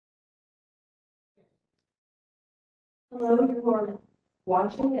Hello, you are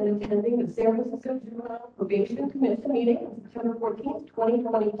watching and attending the San Francisco Juvenile Probation Commission meeting on September 14th,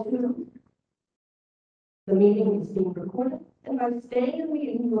 2022. The meeting is being recorded, and by staying in the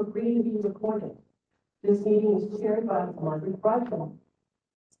meeting, you agree to be recorded. This meeting is chaired by Margaret Broadbent.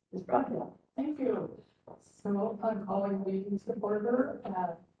 Ms. Broadbent. Thank you. So I'm calling the meeting to order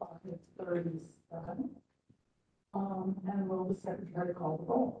at 5:37. And will the secretary call the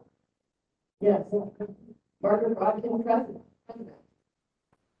roll? Yes. Margaret Broadbent, present.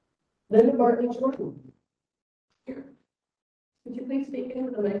 Linda Martin Jordan. Here. Could you please speak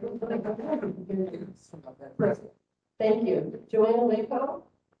into the microphone? Present. Thank you. Joanna Lako,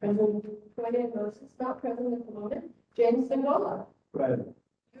 present. Toya Moses, not present at the moment. James Singola. Present.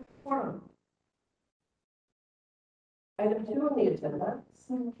 Quorum. Item 2 on the agenda.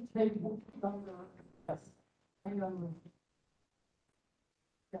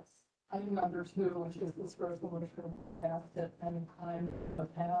 Item number 2, which is this resolution passed at any time in the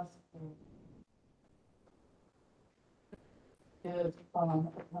past. It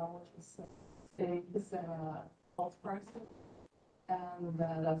acknowledges state health crisis, and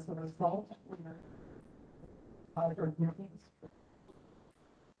that as a result, we're hybrid meetings.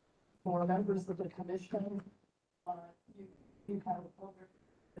 For members of the commission, you have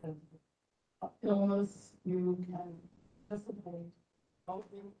other illness, you can participate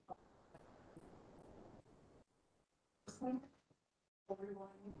voting. Everyone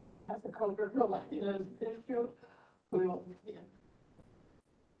has a COVID-related issue. We will begin.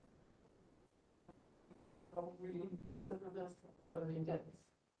 So we consider this 30 days.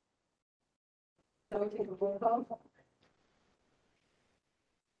 Shall we take a roll call?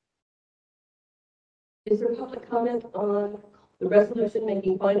 Is there public comment on the resolution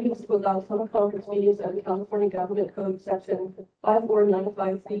making findings to allow teleconference meetings under California Government Code Section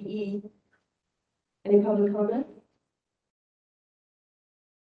 5495BE? Any public comment?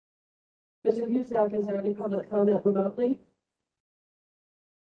 Mr. Husak, is there any public comment remotely?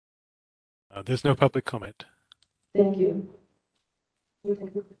 There's no public comment. Thank you. Okay.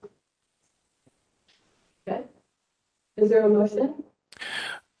 Is there a motion?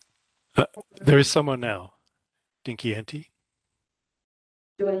 There is someone now. Dinky Henty.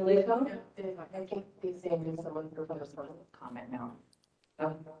 Joanna Lako? I think he's saying someone proposed a comment now.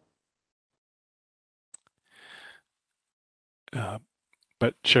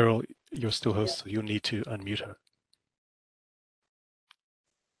 But Cheryl, you're still host, so you'll need to unmute her.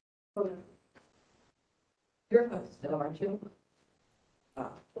 You're host still, aren't you?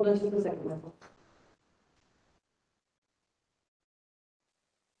 Hold on just a second.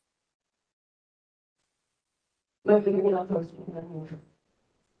 Might be you're not host.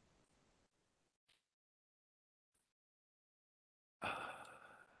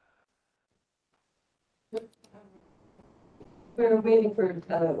 We're waiting for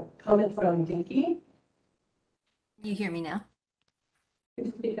comment from Dinky. You hear me now? Could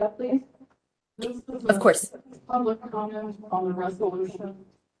you speak up, please? Of course. Public comment on the resolution.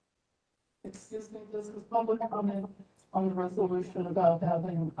 Excuse me, this is public comment on the resolution about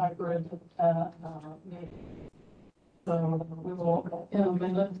having hybrid meetings. So we will, in a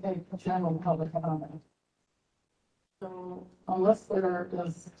minute, take general public comment. So unless there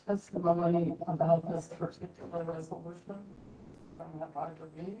is testimony about this particular resolution from that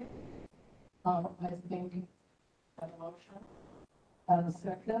hybrid meeting, I think a motion and a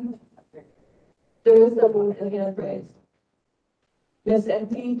second. There is someone hand raised. Ms.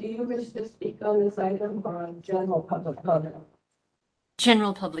 NP, do you wish to speak on this item or on general public comment?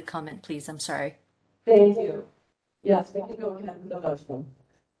 General public comment, please. I'm sorry. Thank you. Yes, we can go ahead with the motion.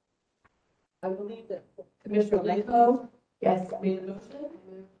 I believe that Commissioner Lako, yes, made a motion.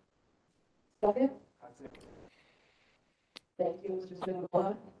 Second? Thank you, Mr.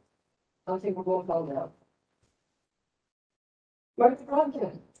 Spinola. I'll take a roll call now. Mark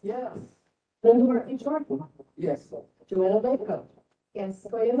Broadbent. Yes. Linda Martin Jordan. Yes. Joanna Lako. Yes.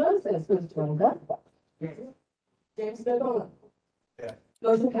 Toya Moses, Ms. Jordan. Yes. James Spinola. Yeah.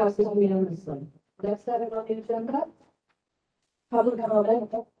 Motion passes unanimously. Next item on the agenda, public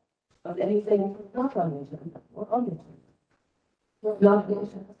comment of anything not on the agenda or on the agenda. Not on the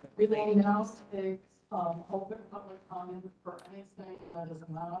agenda. We will now take open public comment for anything that is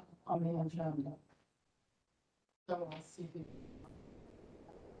not on the agenda. So I'll see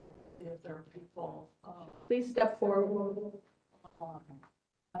if there are people. Please step forward.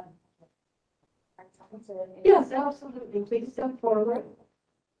 Yes, absolutely. Please step forward.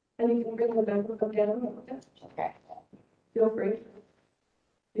 And you can bring the microphone down. Okay. Feel free.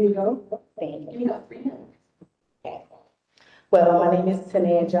 There you go. Thank you. You got 3 minutes. Okay. Well, my name is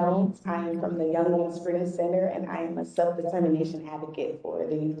Tanea Jones. I am from the Young Men's Freedom Center, and I am a self-determination advocate for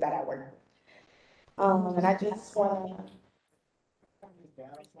the youth that I work with. And I just want to.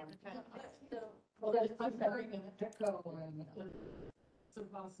 Well, I'm hearing an echo and it's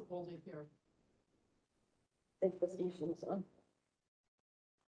impossible to hear. I think the station's on.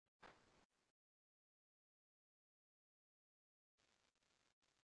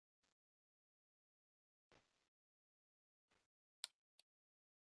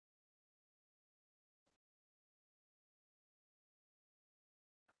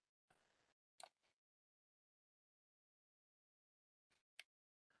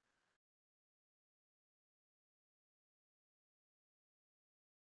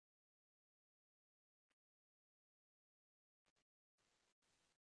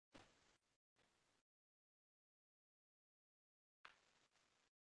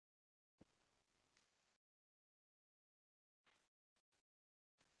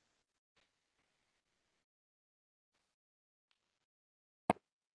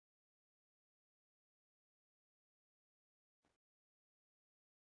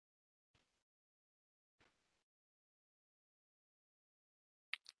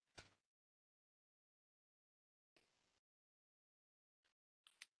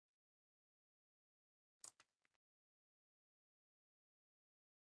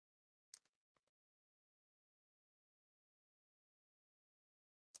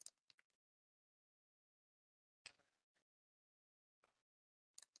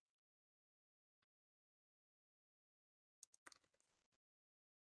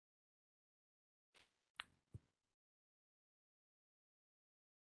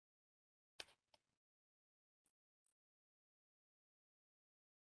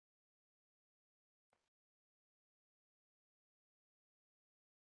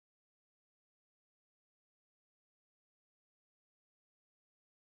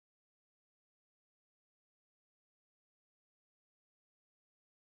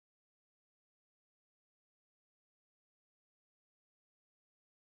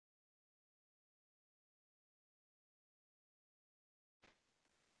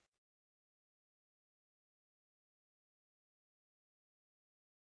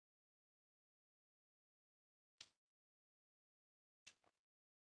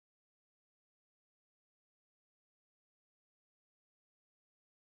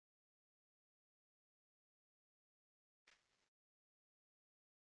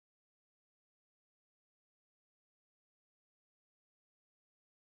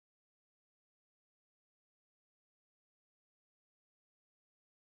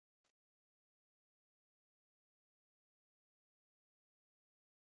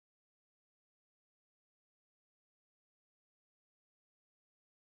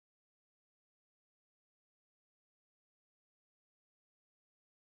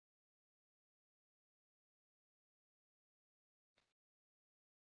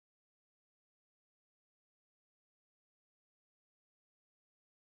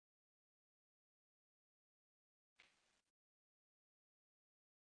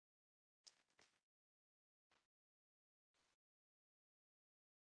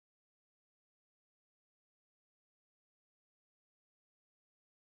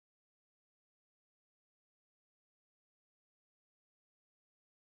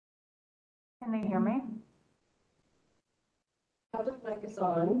 Can they hear me? Public mic is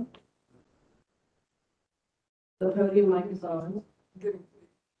on. The podium mic is on.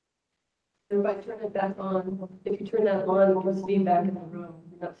 Everybody turn it back on. If you turn that on, we'll just be back in the room.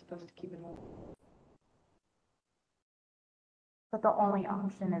 You're not supposed to keep it on. But the only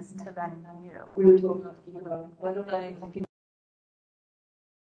option is to then mute. We were told not to keep it on. Why don't I?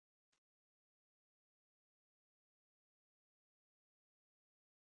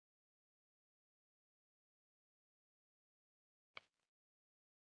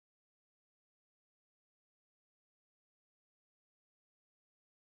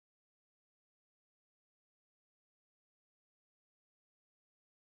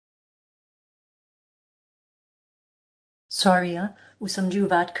 Sorry, u sam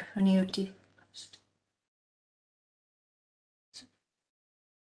Juvat Knuti.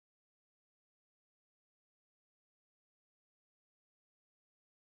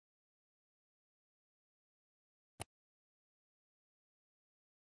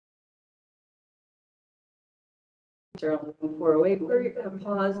 Gerald, 408, we're going to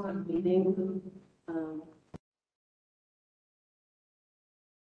pause on meeting.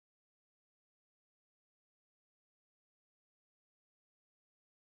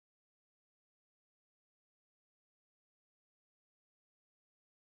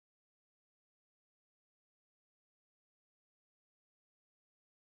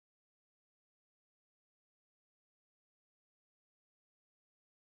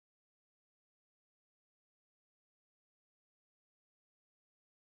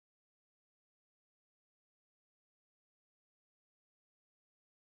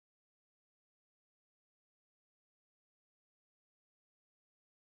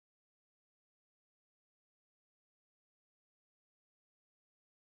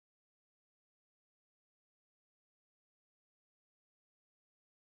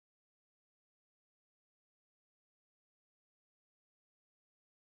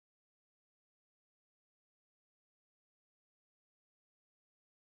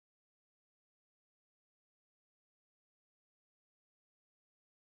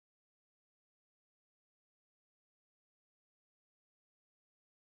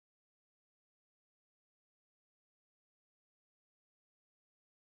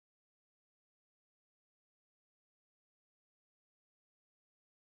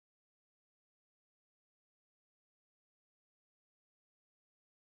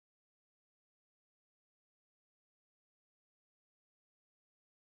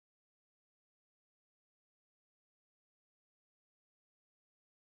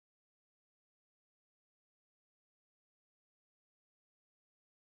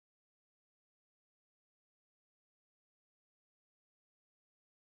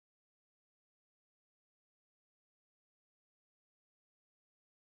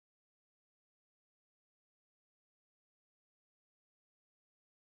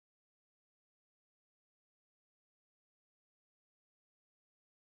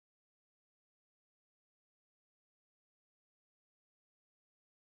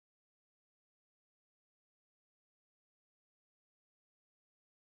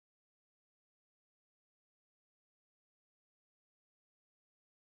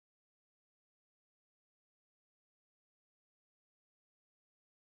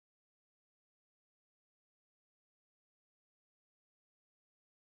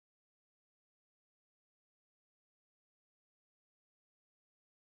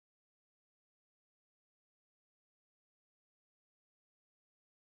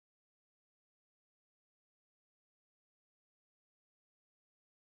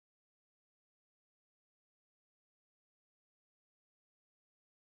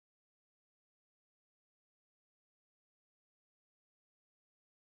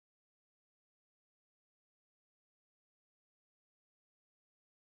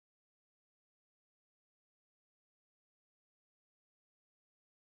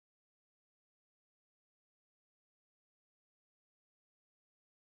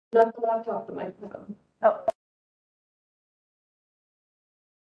 Not the laptop, the microphone. Oh,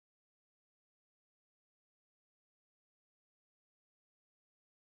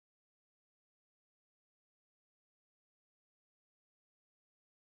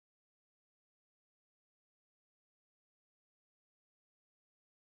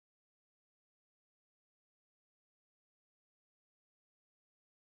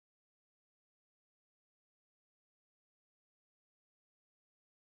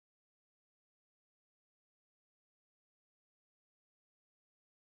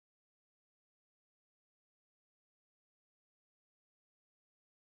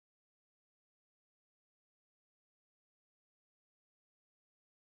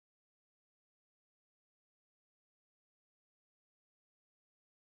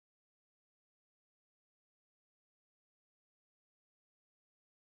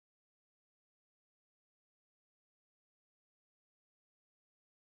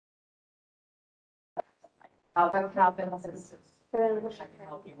 What happens is, I I can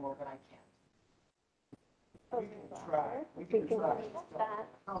help you more, but I can't. We can try that.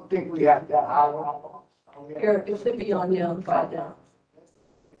 I don't think we have that hour. Here, it should be on now, right now.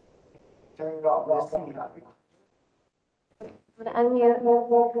 Turn it off. Let's see. Unmute.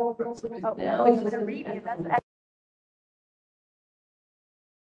 Now Oh, it's I'm just gonna read you. That's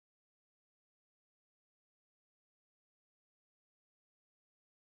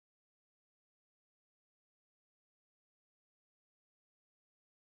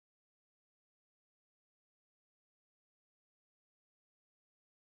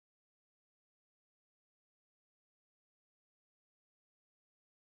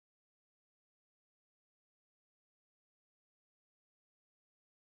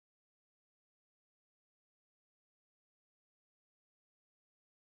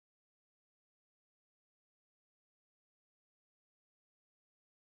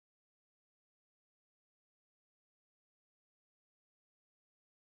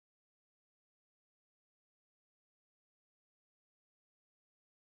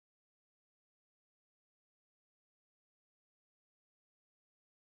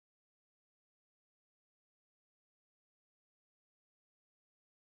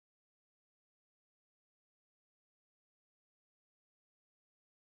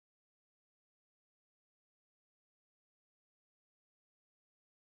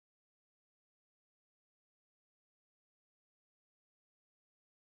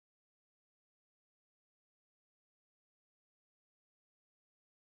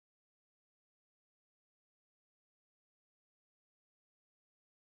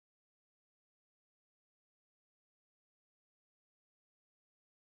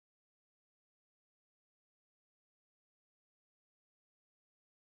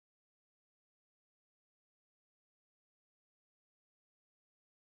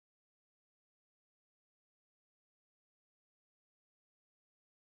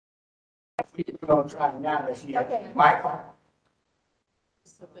We're gonna try now to see. Michael.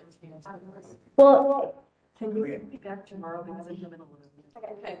 well, Can you be back tomorrow because I'm in the middle of it?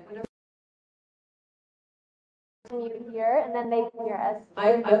 Okay. can you hear and then they can hear us.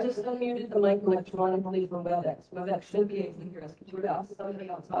 I just unmuted the mic electronically from WebEx. WebEx should be able to hear us. Could you ask somebody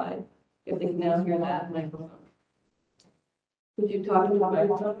outside if they can now hear that microphone? Could you talk to the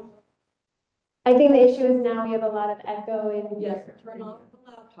microphone? I think the issue is now we have a lot of echo in Yes, turn off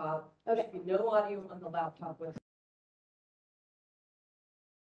the laptop. There Okay. should be no audio on the laptop with.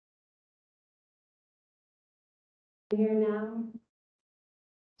 here now.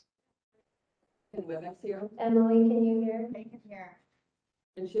 Can WebEx hear? Emily, can you hear? I can hear.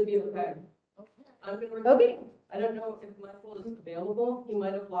 It should be okay. I'm gonna. Okay. I don't know if Michael is available. He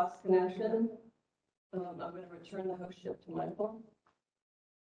might have lost connection. I'm gonna return the hostship to Michael.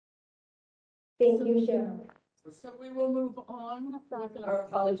 Thank you, Cheryl. So we will move on. Our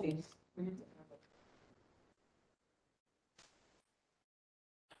apologies.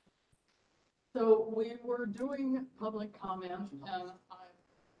 So we were doing public comment and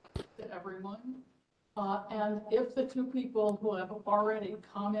I to everyone. And if the two people who have already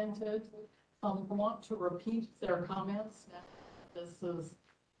commented want to repeat their comments, this is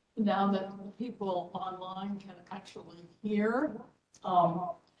now that people online can actually hear,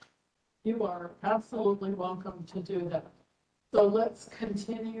 you are absolutely welcome to do that. So let's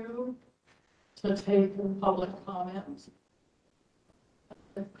continue to take public comment.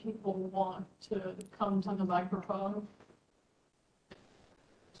 If people want to come to the microphone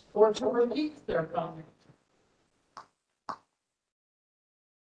or to repeat their comment.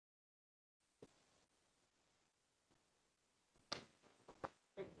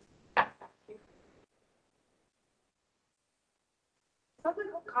 Public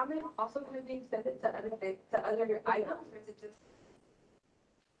public comment also going to be extended to other items, or is it just?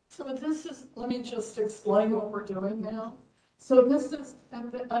 So this is, let me just explain what we're doing now. So this is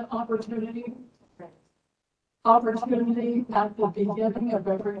an opportunity at the beginning of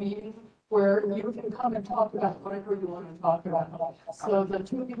every meeting where you can come and talk about whatever you want to talk about. So the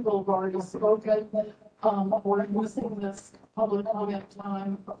two people have already spoken. We're using this public comment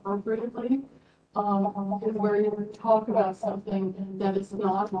time appropriately. Where you talk about something that is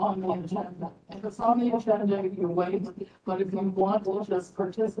not on the agenda. If it's on the agenda, you wait, but if you want to just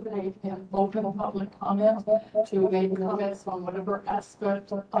participate in open public comment to make comments on whatever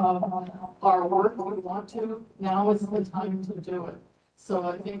aspect of our work you want to, now is the time to do it. So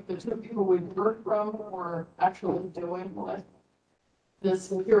I think the two people we've heard from were actually doing what this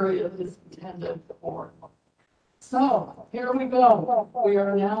period is intended for. So here we go. We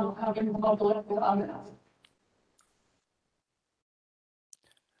are now having public comment.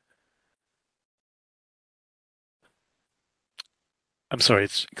 I'm sorry,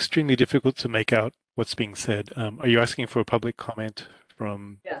 it's extremely difficult to make out what's being said. Are you asking for a public comment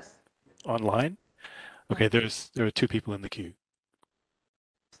from Yes. online? Okay, there are two people in the queue.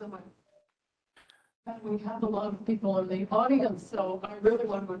 And we have a lot of people in the audience, so I really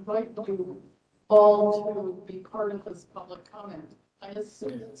want to invite you all to be part of this public comment. I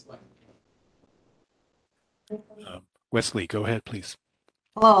assume that's what. Wesley, go ahead, please.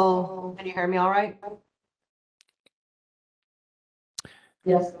 Hello, can you hear me all right?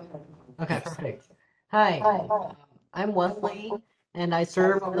 Yes. Okay, Yes. perfect. Hi, I'm Wesley, and I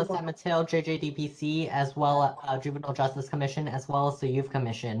serve on the San Mateo JJDPC as well as Juvenile Justice Commission as well as the Youth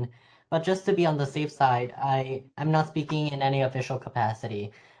Commission. But just to be on the safe side, I'm not speaking in any official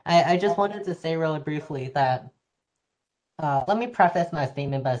capacity. I just wanted to say really briefly that let me preface my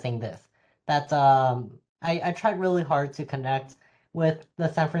statement by saying this, that I tried really hard to connect with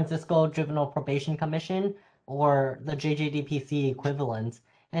the San Francisco Juvenile Probation Commission, or the JJDPC equivalent,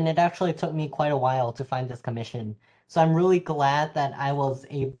 and it actually took me quite a while to find this commission. So I'm really glad that I was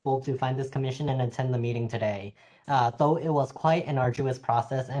able to find this commission and attend the meeting today, though it was quite an arduous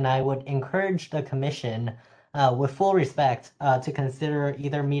process, and I would encourage the commission, with full respect, to consider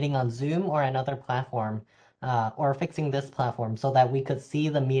either meeting on Zoom or another platform, or fixing this platform so that we could see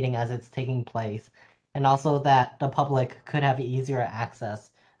the meeting as it's taking place, and also that the public could have easier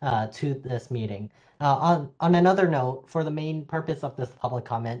access to this meeting. On another note, for the main purpose of this public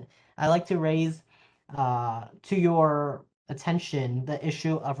comment, I'd like to raise to your attention the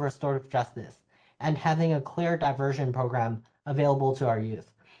issue of restorative justice and having a clear diversion program available to our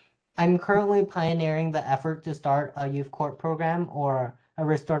youth. I'm currently pioneering the effort to start a youth court program or a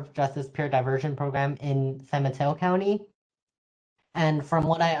restorative justice peer diversion program in San Mateo County. And from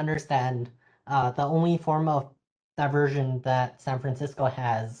what I understand, the only form of diversion that San Francisco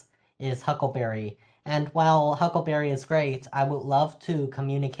has is Huckleberry. And while Huckleberry is great, I would love to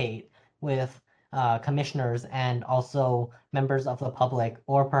communicate with commissioners and also members of the public,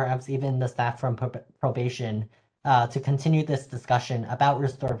 or perhaps even the staff from probation, to continue this discussion about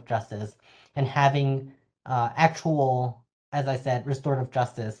restorative justice and having actual, as I said, restorative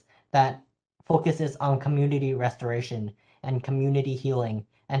justice that focuses on community restoration and community healing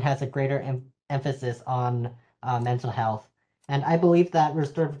and has a greater emphasis on mental health. And I believe that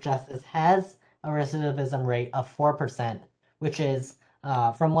restorative justice has a recidivism rate of 4%, which is,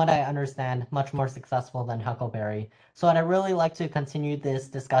 from what I understand, much more successful than Huckleberry. So I'd really like to continue this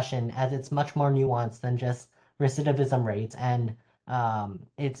discussion as it's much more nuanced than just recidivism rates, and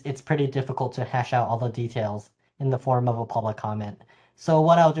it's pretty difficult to hash out all the details in the form of a public comment. So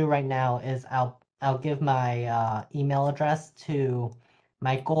what I'll do right now is I'll give my email address to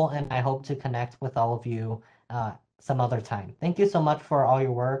Michael, and I hope to connect with all of you some other time. Thank you so much for all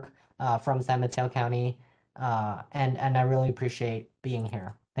your work from San Mateo County, and I really appreciate being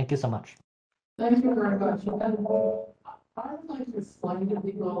here. Thank you so much. Thank you very much. And I would like to explain to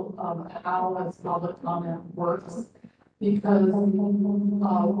people how this public comment works, because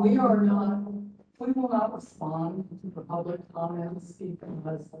we will not respond to the public comments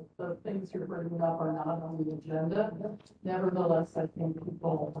because the things you're bringing up are not on the agenda. Nevertheless, I think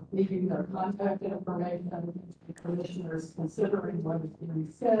people leaving their contact information, the commissioners considering what is being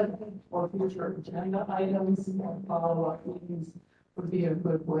said, or future agenda items or follow-up meetings would be a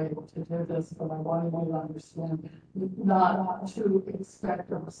good way to do this, but I wanted you to understand not to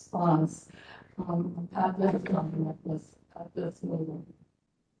expect a response at this meeting.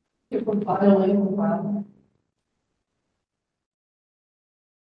 If we violate the law.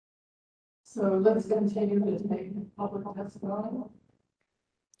 So let's continue to take public testimony.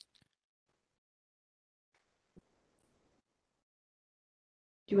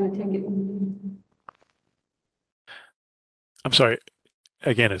 you want to take it? I'm sorry.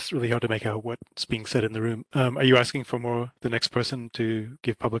 Again, it's really hard to make out what's being said in the room. Are you asking for the next person to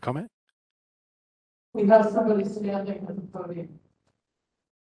give public comment? We have somebody standing at the podium.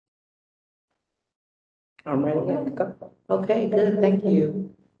 I'm ready to go. Okay, good, thank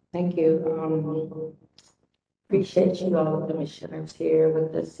you. Thank you. Appreciate you all, commissioners here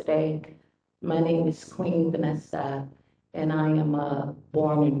with us today. My name is Queen Vanessa, and I am a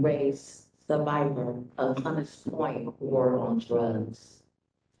born and raised survivor of Hunters Point War on Drugs.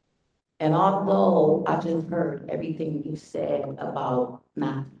 And although I just heard everything you said about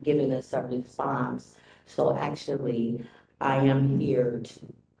not giving us a response, so actually I am here to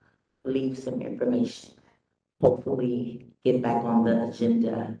leave some information, hopefully get back on the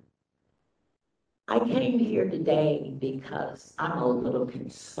agenda. I came here today because I'm a little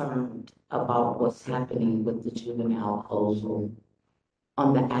concerned about what's happening with the juvenile household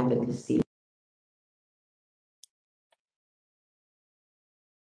on the advocacy.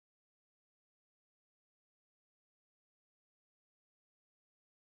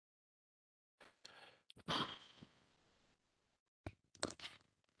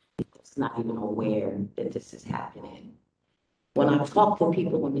 It's not even aware that this is happening. When I talk to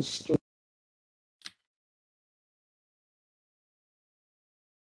people on the street,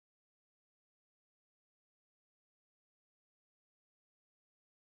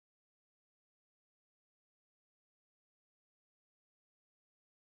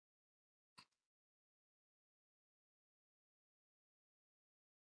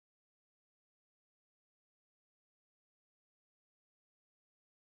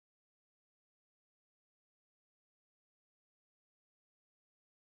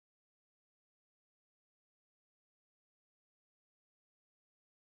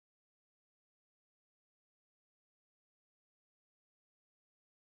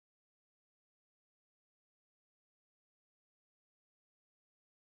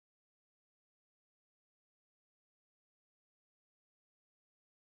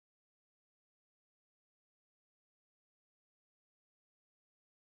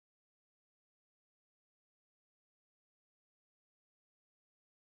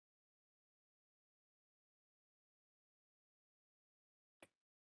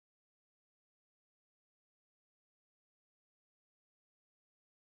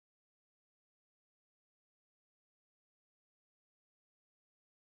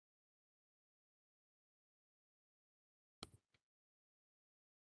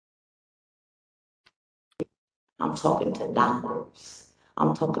 I'm talking to doctors,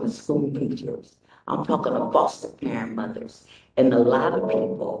 I'm talking to school teachers, I'm talking to foster parent mothers, and a lot of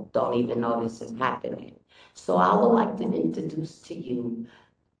people don't even know this is happening. So I would like to introduce to you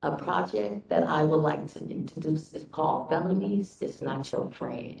a project that I would like to introduce. Is called Felonies Is Not Your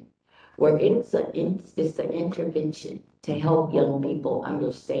Friend, where it's an intervention to help young people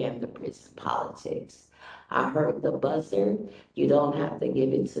understand the prison politics. I heard the buzzer. You don't have to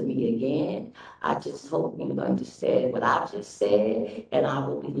give it to me again. I just hope you understand what I just said, and I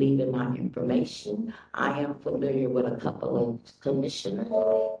will be leaving my information. I am familiar with a couple of commissioners,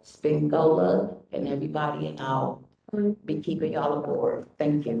 Spingola, and everybody, and I'll be keeping y'all aboard.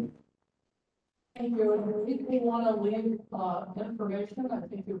 Thank you. Thank you. And if you want to leave information, I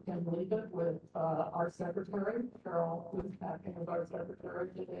think you can leave it with our secretary, Cheryl, who's acting as our secretary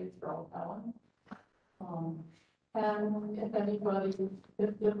today, Cheryl Allen. And if anybody,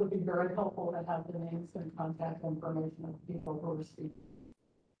 it would be very helpful to have the names and contact information of people who are speaking.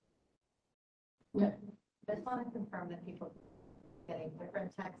 Yeah. Just want to confirm that people getting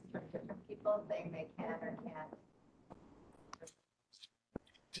different texts from different people saying they can or can't.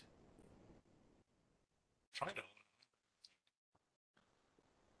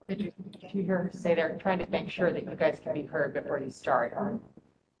 Did you hear her say they're trying to make sure that you guys can be heard before you start?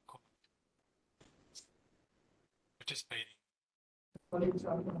 Participating. What are you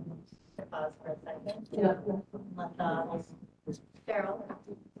talking about? Pause for a second. Yeah. Let Cheryl.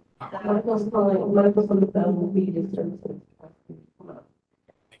 Michael's calling, Michael's on the phone, media services.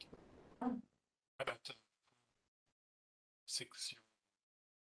 About 6.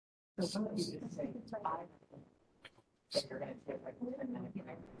 That you're going to take like 10 minutes,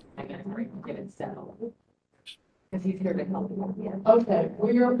 10 minutes break to get it settled. Because he's here to help you. Okay,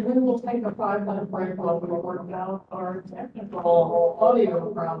 we will take a 5-minute break while we work out our technical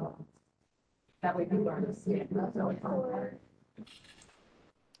audio problem. That way people understand. That's really fun.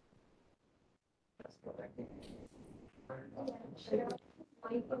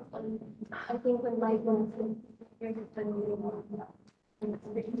 I think when Michael was here, he's been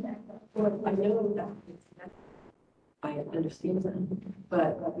I know that. I I understand that,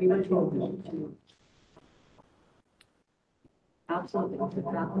 but we were told to absolutely put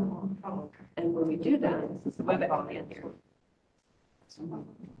that on. And when we do that, this is the web on here.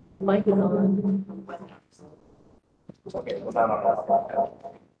 Mike is on. Okay, well,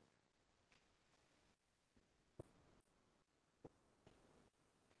 no.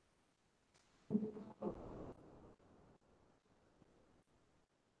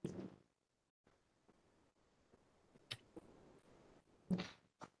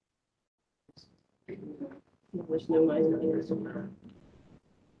 There's no mind leaders in that.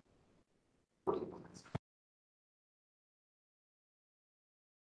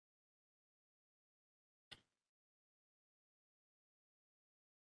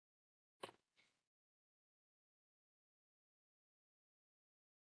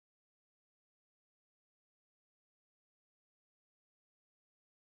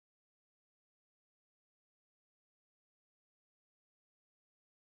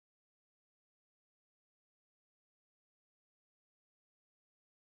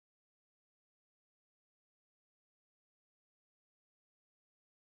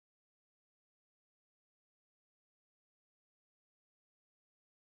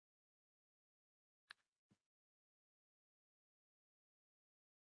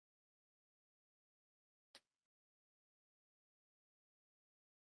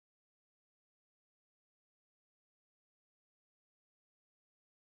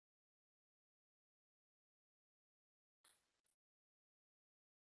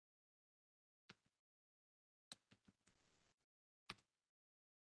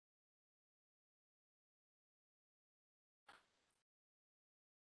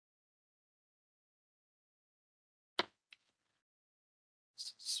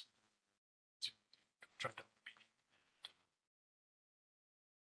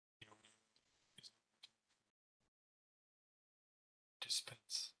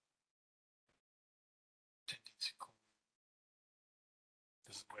 Participants attending call.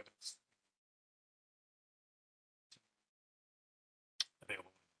 This is where it's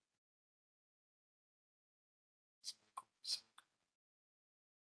available.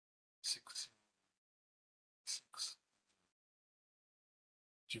 Six.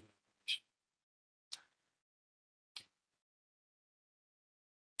 Juvenile.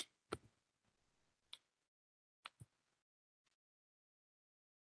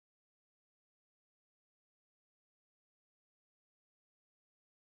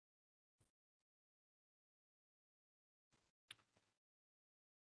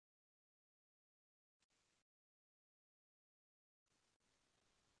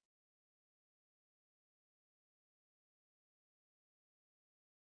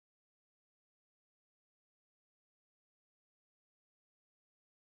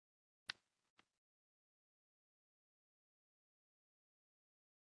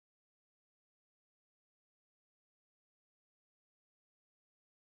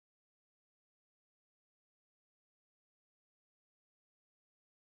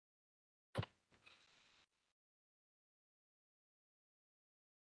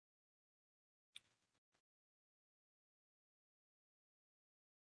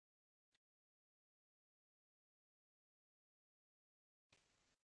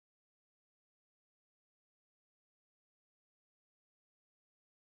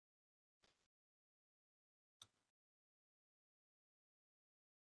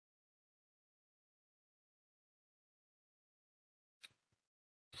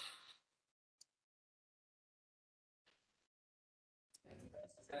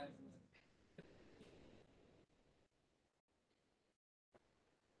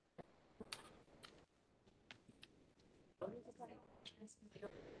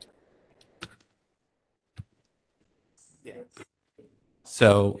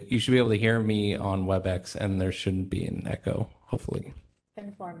 So you should be able to hear me on WebEx, and there shouldn't be an echo, hopefully.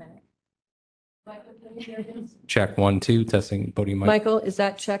 4 minutes. Check 1, 2, testing voting mic. Michael, is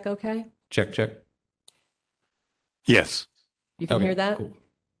that check okay? Check, check. Yes. You can Okay, hear that? cool.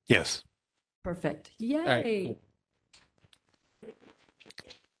 Yes. Perfect. All right, Yay. cool.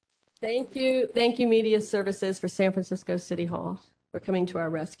 Thank you. Thank you, Media Services for San Francisco City Hall for coming to our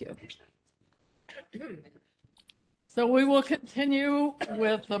rescue. So we will continue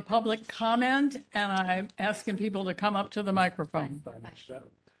with the public comment, and I'm asking people to come up to the microphone. By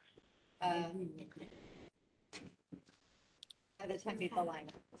the time people line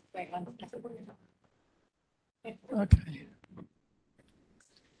up. Wait 1 second. Okay.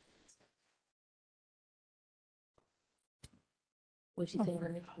 What'd you think?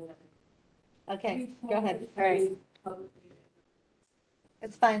 Okay, go ahead. All right.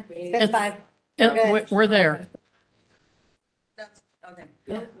 It's fine. It's It's- 5. We're there.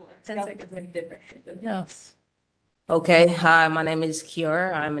 10 seconds. Yes. Okay, hi, my name is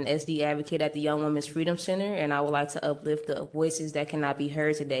Kiara. I'm an SD advocate at the Young Women's Freedom Center, and I would like to uplift the voices that cannot be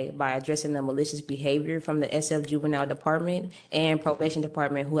heard today by addressing the malicious behavior from the SF Juvenile Department and Probation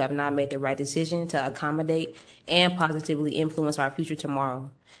Department who have not made the right decision to accommodate and positively influence our future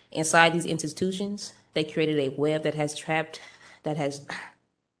tomorrow. Inside these institutions, they created a web that has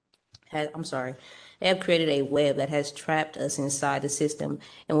I'm sorry, they have created a web that has trapped us inside the system.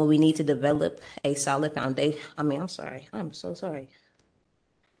 And when we need to develop a solid foundation, I'm sorry, I'm so sorry.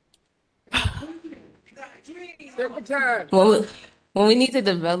 When we, when we need to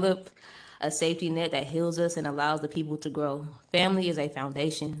develop a safety net that heals us and allows the people to grow, family is a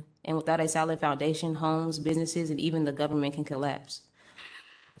foundation. And without a solid foundation, homes, businesses, and even the government can collapse.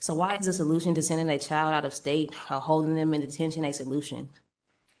 So why is the solution to sending a child out of state or holding them in detention a solution?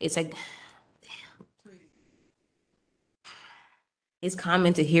 It's a It's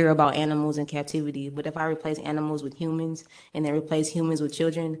common to hear about animals in captivity, but if I replace animals with humans and then replace humans with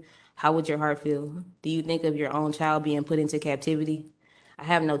children, how would your heart feel? Do you think of your own child being put into captivity? I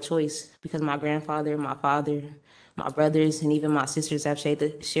have no choice because my grandfather, my father, my brothers, and even my sisters have shared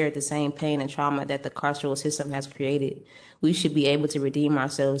the same pain and trauma that the carceral system has created. We should be able to redeem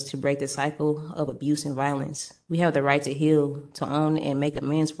ourselves to break the cycle of abuse and violence. We have the right to heal, to own and make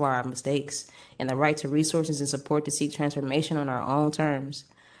amends for our mistakes, and the right to resources and support to seek transformation on our own terms.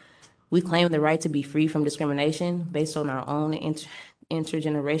 We claim the right to be free from discrimination based on our own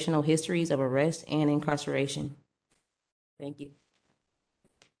intergenerational histories of arrest and incarceration. Thank you.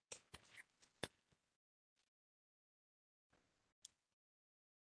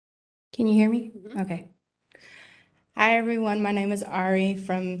 Can you hear me? Okay. Hi, everyone. My name is Ari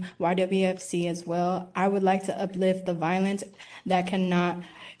from YWFC as well. I would like to uplift the violence that cannot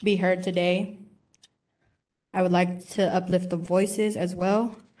be heard today. I would like to uplift the voices as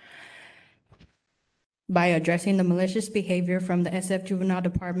well by addressing the malicious behavior from the SF Juvenile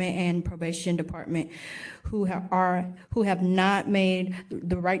Department and Probation Department who have not made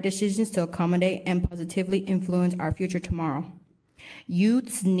the right decisions to accommodate and positively influence our future tomorrow.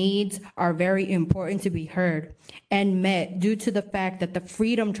 Youth's needs are very important to be heard and met due to the fact that the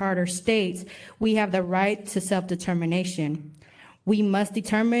Freedom Charter states we have the right to self-determination. We must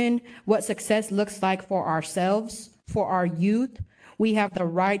determine what success looks like for ourselves, for our youth. We have the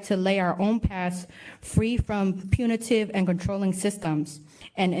right to lay our own paths free from punitive and controlling systems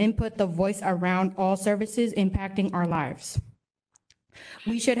and input the voice around all services impacting our lives.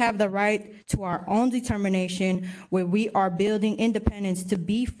 We should have the right to our own determination where we are building independence to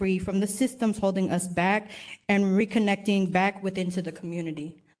be free from the systems holding us back and reconnecting back within to the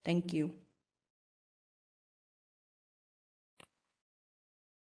community. Thank you.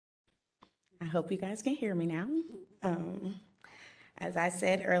 I hope you guys can hear me now. As I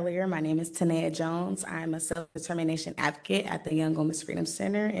said earlier, my name is Tanea Jones. I'm a self-determination advocate at the Young Women's Freedom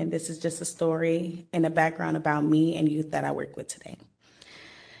Center, and this is just a story and a background about me and youth that I work with today.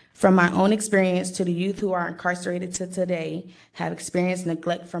 From my own experience to the youth who are incarcerated to today have experienced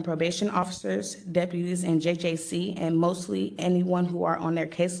neglect from probation officers, deputies, and JJC, and mostly anyone who are on their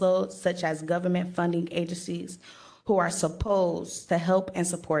caseload, such as government funding agencies who are supposed to help and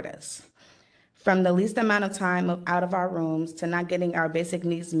support us. From the least amount of time out of our rooms to not getting our basic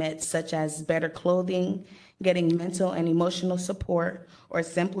needs met, such as better clothing, getting mental and emotional support, or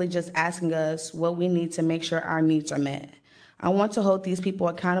simply just asking us what we need to make sure our needs are met. I want to hold these people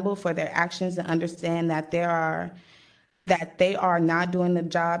accountable for their actions and understand that they are not doing the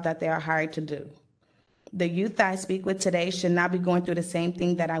job that they are hired to do. The youth that I speak with today should not be going through the same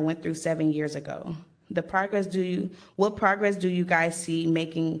thing that I went through 7 years ago. What progress do you guys see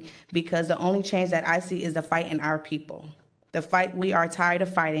making? Because the only change that I see is the fight in our people. The fight we are tired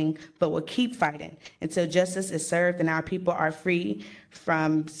of fighting, but we'll keep fighting until justice is served and our people are free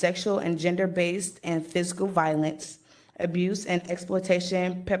from sexual and gender-based and physical violence, abuse, and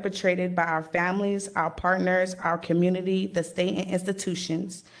exploitation perpetrated by our families, our partners, our community, the state, and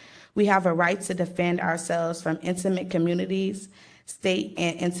institutions. We have a right to defend ourselves from intimate communities, state,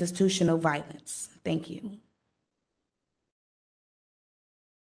 and institutional violence. Thank you.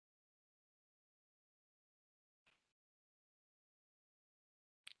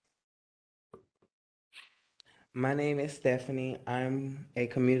 My name is Stephanie. I'm a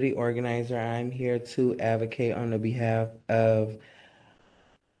community organizer. I'm here to advocate on the behalf of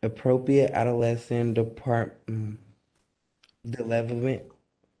appropriate adolescent development.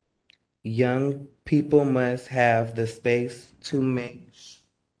 Young people must have the space to make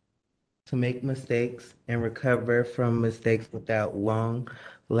mistakes and recover from mistakes without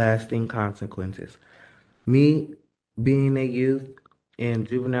long-lasting consequences. Me being a youth, in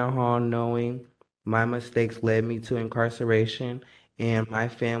juvenile hall knowing my mistakes led me to incarceration and my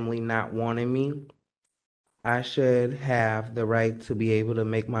family not wanting me. I should have the right to be able to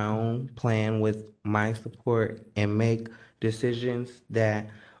make my own plan with my support and make decisions that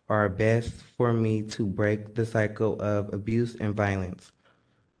are best for me to break the cycle of abuse and violence.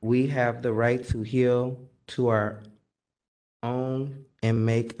 We have the right to heal to our own and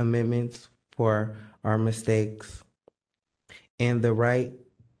make amendments for our mistakes and the right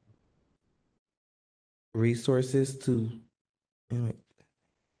resources to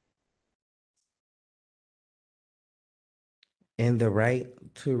and the right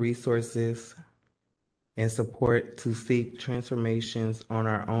to resources and support to seek transformations on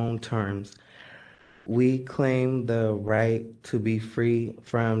our own terms. We claim the right to be free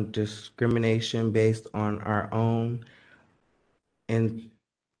from discrimination based on our own and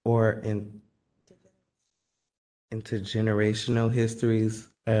or in intergenerational histories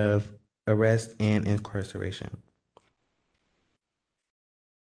of arrest and incarceration.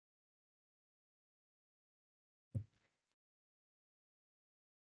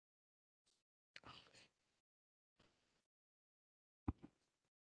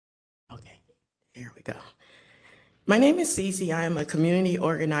 Okay, here we go. My name is Cece. I am a community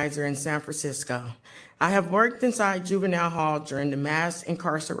organizer in San Francisco. I have worked inside juvenile hall during the mass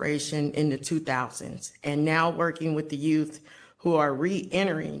incarceration in the 2000s and now working with the youth who are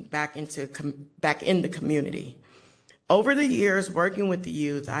re-entering back in the community. Over the years working with the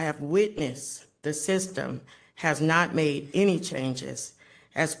youth, I have witnessed the system has not made any changes.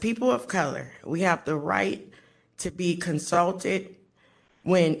 As people of color, we have the right to be consulted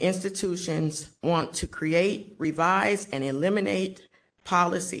when institutions want to create, revise, and eliminate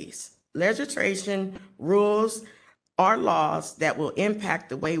policies, legislation, rules, or laws that will impact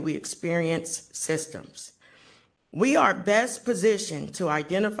the way we experience systems. We are best positioned to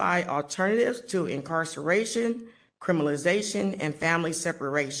identify alternatives to incarceration, criminalization, and family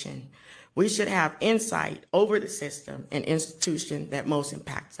separation. We should have insight over the system and institution that most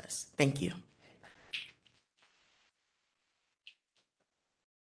impacts us. Thank you.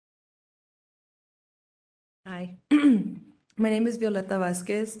 Hi, my name is Violeta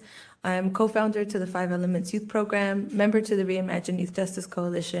Vasquez. I'm co-founder to the Five Elements Youth Program, member to the Reimagine Youth Justice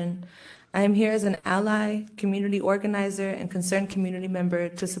Coalition. I am here as an ally, community organizer, and concerned community member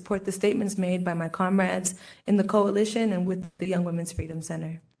to support the statements made by my comrades in the coalition and with the Young Women's Freedom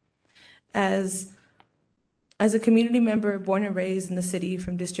Center. As a community member born and raised in the city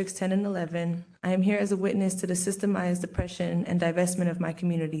from districts 10 and 11, I am here as a witness to the systemized oppression and divestment of my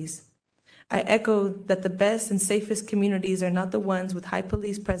communities. I echo that the best and safest communities are not the ones with high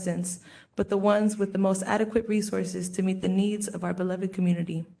police presence, but the ones with the most adequate resources to meet the needs of our beloved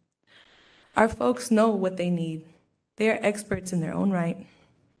community. Our folks know what they need. They are experts in their own right.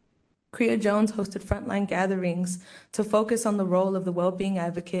 Crea Jones hosted frontline gatherings to focus on the role of the well-being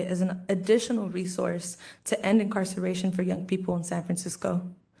advocate as an additional resource to end incarceration for young people in San Francisco.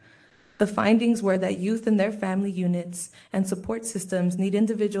 The findings were that youth and their family units and support systems need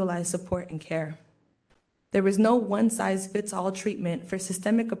individualized support and care. There is no one-size-fits-all treatment for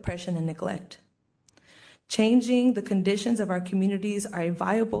systemic oppression and neglect. Changing the conditions of our communities are a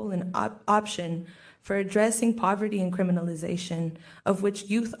viable and option for addressing poverty and criminalization, of which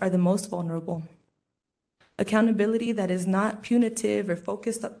youth are the most vulnerable. Accountability that is not punitive or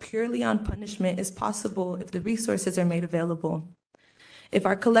focused purely on punishment is possible if the resources are made available. If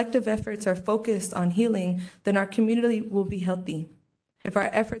our collective efforts are focused on healing, then our community will be healthy. If our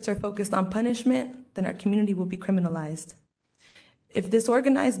efforts are focused on punishment, then our community will be criminalized. If this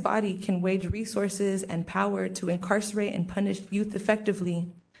organized body can wage resources and power to incarcerate and punish youth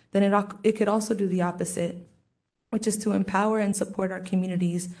effectively, then it could also do the opposite, which is to empower and support our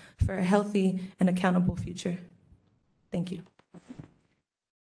communities for a healthy and accountable future. Thank you.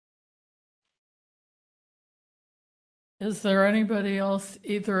 Is there anybody else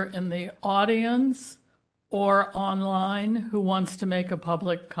either in the audience or online who wants to make a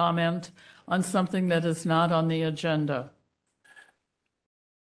public comment on something that is not on the agenda?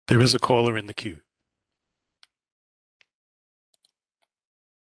 There is a caller in the queue.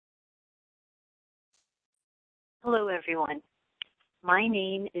 Hello, everyone. My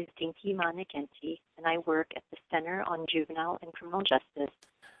name is Dinky Manakenti, and I work at the Center on Juvenile and Criminal Justice,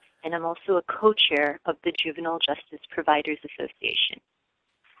 and I'm also a co-chair of the Juvenile Justice Providers Association.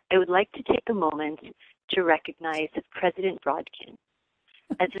 I would like to take a moment to recognize President Brodkin.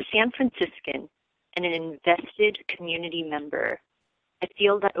 As a San Franciscan and an invested community member, I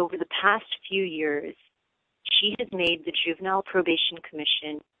feel that over the past few years, she has made the Juvenile Probation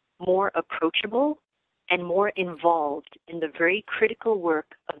Commission more approachable and more involved in the very critical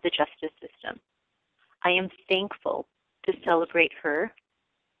work of the justice system. I am thankful to celebrate her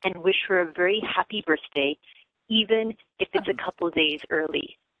and wish her a very happy birthday, even if it's a couple days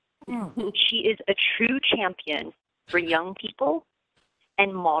early. She is a true champion for young people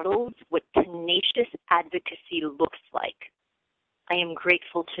and models what tenacious advocacy looks like. I am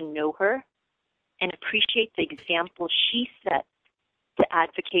grateful to know her and appreciate the example she sets to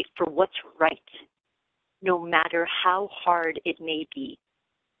advocate for what's right, no matter how hard it may be.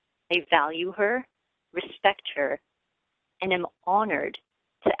 I value her, respect her, and am honored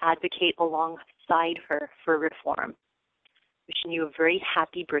to advocate alongside her for reform. Wishing you a very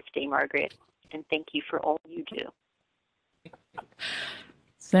happy birthday, Margaret, and thank you for all you do.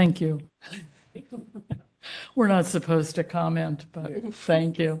 Thank you. We're not supposed to comment, but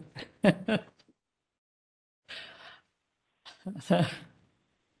thank you.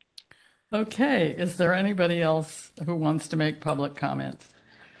 Okay, is there anybody else who wants to make public comment?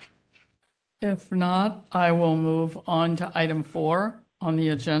 If not, I will move on to item 4 on the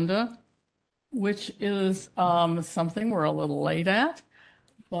agenda, which is something we're a little late at,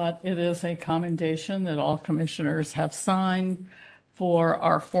 but it is a commendation that all commissioners have signed for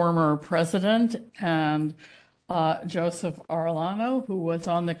our former president and Joseph Arellano, who was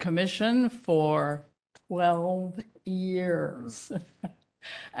on the commission for 12 years.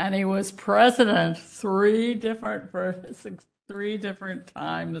 And he was president three different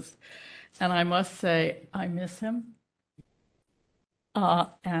times. And I must say, I miss him.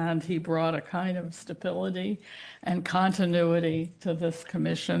 And he brought a kind of stability and continuity to this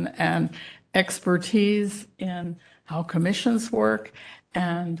commission and expertise in how commissions work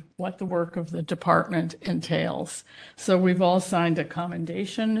and what the work of the department entails. So we've all signed a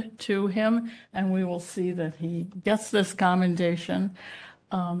commendation to him, and we will see that he gets this commendation.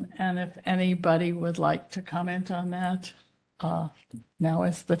 And if anybody would like to comment on that, now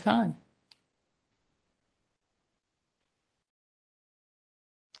is the time.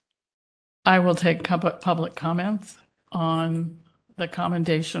 I will take public comments on the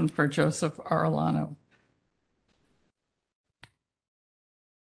commendation for Joseph Arellano.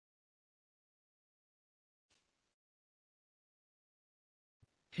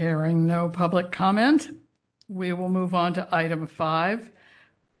 Hearing no public comment, we will move on to item 5.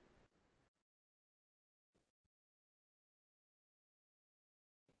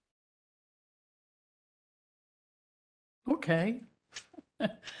 Okay.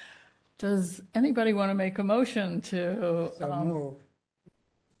 Does anybody want to make a motion to? move.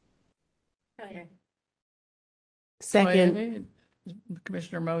 Second.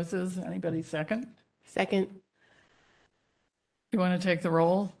 Commissioner Moses, anybody second? Second. You want to take the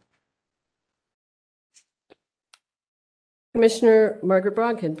roll? Commissioner Margaret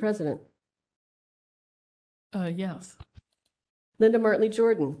Brodkin, President. Yes. Linda Martley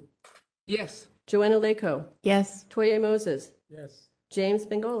Jordan. Yes. Joanna Lako. Yes. Toye Moses. Yes. James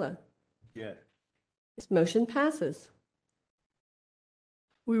Bengola. Yes. This motion passes.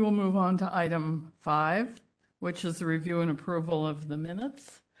 We will move on to item 5, which is the review and approval of the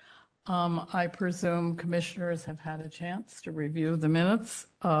minutes. I presume commissioners have had a chance to review the minutes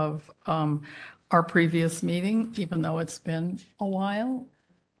of our previous meeting, even though it's been a while.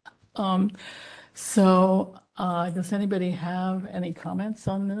 Does anybody have any comments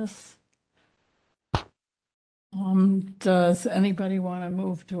on this? Does anybody want to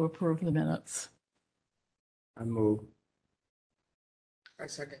move to approve the minutes? I move. I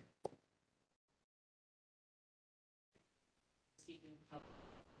second.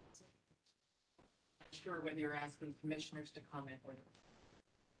 Sure whether you're asking commissioners to comment or.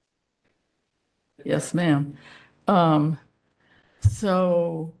 Yes, ma'am.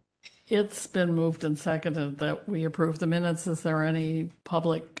 So it's been moved and seconded that we approve the minutes. Is there any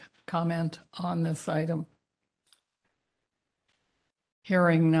public comment on this item?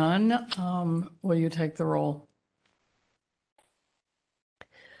 Hearing none, will you take the roll?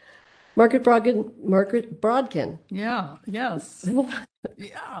 Margaret Brodkin. Yeah, yes.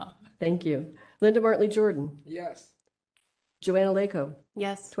 Yeah. Thank you. Linda Martley Jordan. Yes. Joanna Lako.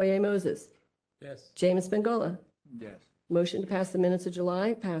 Yes. Toye Moses. Yes. James Bengola. Yes. Motion to pass the minutes of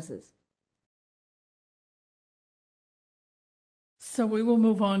July passes. So we will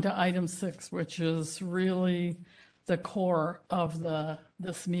move on to item 6, which is really the core of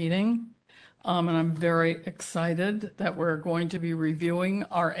this meeting. And I'm very excited that we're going to be reviewing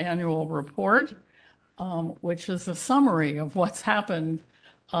our annual report, which is a summary of what's happened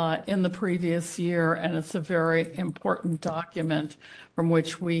in the previous year. And it's a very important document from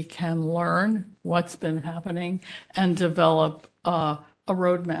which we can learn what's been happening and develop a a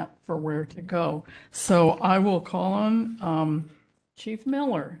roadmap for where to go. So I will call on Chief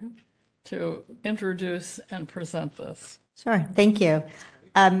Miller to introduce and present this. Sure, thank you.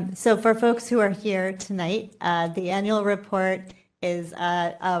 So for folks who are here tonight, the annual report is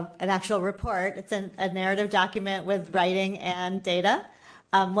an actual report. It's a narrative document with writing and data.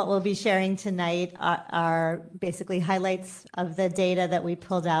 What we'll be sharing tonight are basically highlights of the data that we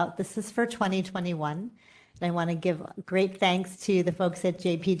pulled out. This is for 2021. And I want to give great thanks to the folks at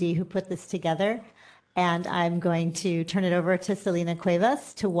JPD who put this together. And I'm going to turn it over to Selena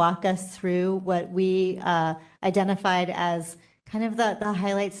Cuevas to walk us through what we identified as kind of the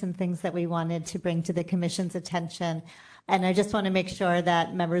highlights and things that we wanted to bring to the commission's attention. And I just want to make sure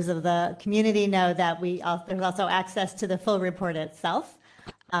that members of the community know that there's also access to the full report itself.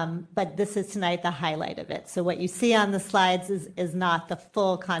 But this is tonight the highlight of it. So what you see on the slides is not the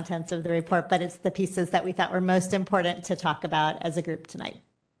full contents of the report, but it's the pieces that we thought were most important to talk about as a group tonight.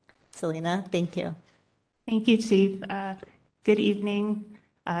 Selena, thank you. Thank you, Chief. Good evening,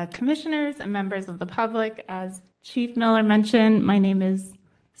 commissioners and members of the public. As Chief Miller mentioned, my name is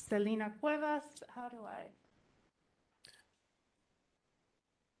Selena Cuevas. How do I?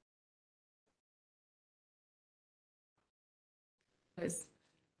 I was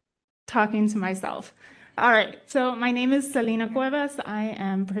talking to myself. All right, so my name is Selena Cuevas. I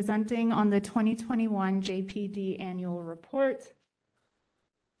am presenting on the 2021 JPD annual report.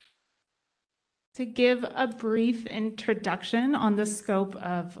 To give a brief introduction on the scope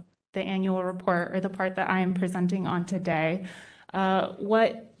of the annual report, or the part that I am presenting on today,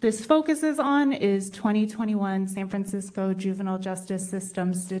 what this focuses on is 2021 San Francisco juvenile justice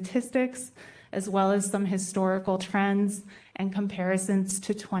system statistics, as well as some historical trends and comparisons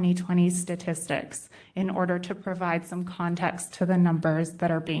to 2020 statistics in order to provide some context to the numbers that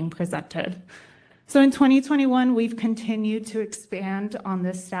are being presented. So in 2021, we've continued to expand on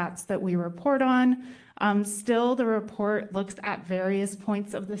the stats that we report on. Still, the report looks at various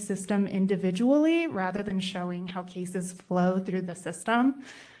points of the system individually rather than showing how cases flow through the system,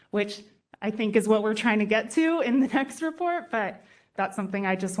 which I think is what we're trying to get to in the next report, but that's something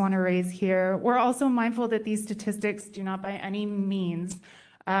I just want to raise here. We're also mindful that these statistics do not by any means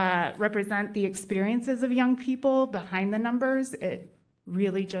represent the experiences of young people behind the numbers. It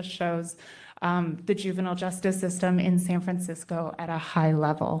really just shows the juvenile justice system in San Francisco at a high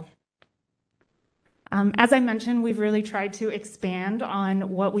level. As I mentioned, we've really tried to expand on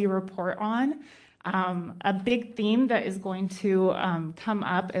what we report on. A big theme that is going to come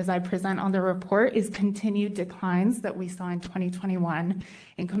up as I present on the report is continued declines that we saw in 2021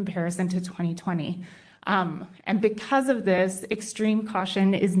 in comparison to 2020. And because of this, extreme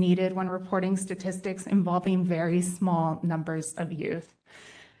caution is needed when reporting statistics involving very small numbers of youth.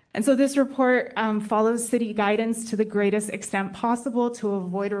 And so this report follows city guidance to the greatest extent possible to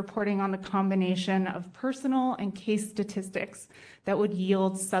avoid reporting on the combination of personal and case statistics that would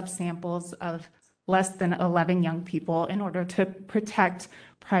yield subsamples of less than 11 young people in order to protect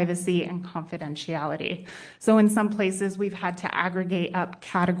privacy and confidentiality. So in some places, we've had to aggregate up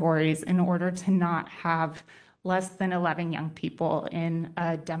categories in order to not have less than 11 young people in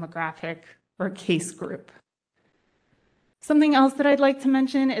a demographic or case group. Something else that I'd like to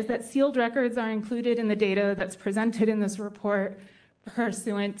mention is that sealed records are included in the data that's presented in this report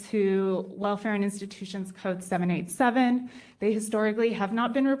pursuant to Welfare and Institutions Code 787. They historically have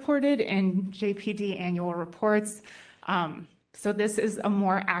not been reported in JPD annual reports. So this is a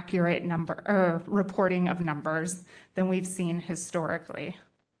more accurate reporting of numbers than we've seen historically.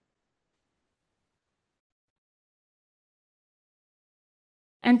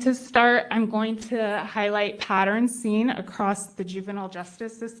 And to start, I'm going to highlight patterns seen across the juvenile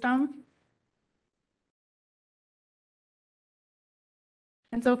justice system.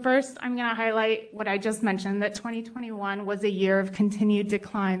 And so first, I'm going to highlight what I just mentioned, that 2021 was a year of continued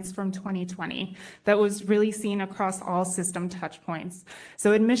declines from 2020 that was really seen across all system touch points.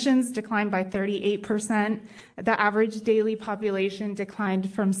 So admissions declined by 38%. The average daily population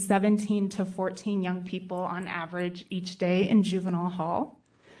declined from 17 to 14 young people on average each day in juvenile hall.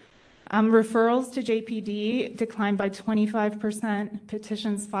 Referrals to JPD declined by 25%,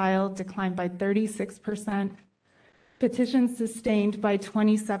 petitions filed declined by 36%, petitions sustained by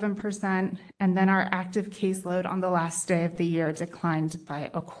 27%, and then our active caseload on the last day of the year declined by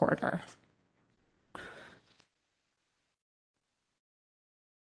a quarter.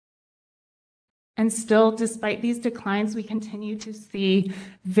 And still, despite these declines, we continue to see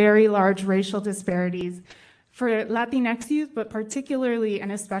very large racial disparities For Latinx youth, but particularly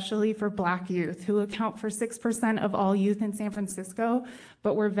and especially for Black youth, who account for 6% of all youth in San Francisco,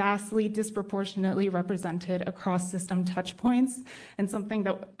 but were vastly disproportionately represented across system touchpoints. And something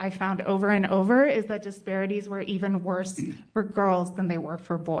that I found over and over is that disparities were even worse for girls than they were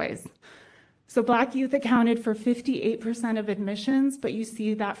for boys. So Black youth accounted for 58% of admissions, but you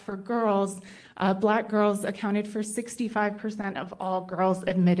see that for girls, Black girls accounted for 65% of all girls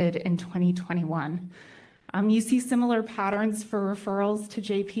admitted in 2021. You see similar patterns for referrals to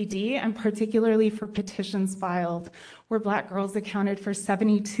JPD, and particularly for petitions filed, where Black girls accounted for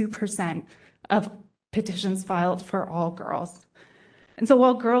 72% of petitions filed for all girls. And so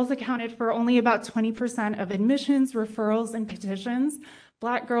while girls accounted for only about 20% of admissions, referrals, and petitions,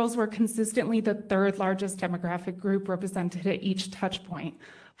 Black girls were consistently the third largest demographic group represented at each touch point,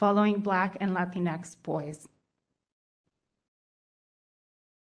 following Black and Latinx boys.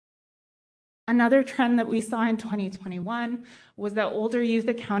 Another trend that we saw in 2021 was that older youth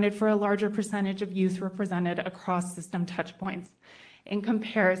accounted for a larger percentage of youth represented across system touchpoints in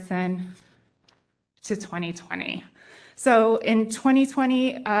comparison to 2020. So in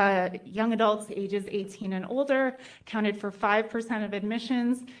 2020, young adults ages 18 and older accounted for 5% of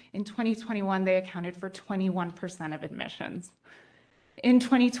admissions. In 2021, they accounted for 21% of admissions. In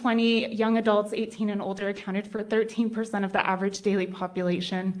 2020, young adults 18 and older accounted for 13% of the average daily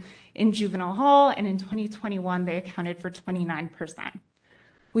population in juvenile hall, and in 2021, they accounted for 29%.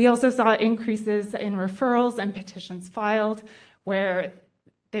 We also saw increases in referrals and petitions filed, where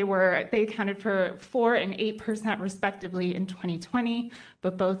they accounted for 4% and 8% respectively in 2020,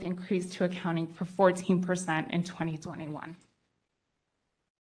 but both increased to accounting for 14% in 2021.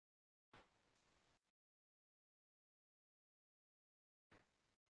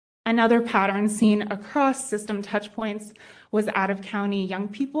 Another pattern seen across system touchpoints was out-of-county young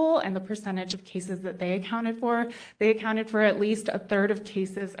people and the percentage of cases that they accounted for. They accounted for at least a third of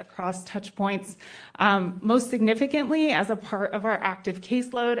cases across touchpoints. Most significantly, as a part of our active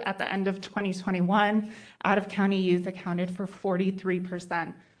caseload at the end of 2021, out-of-county youth accounted for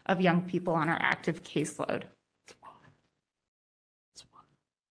 43% of young people on our active caseload.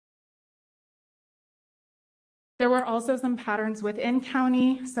 There were also some patterns within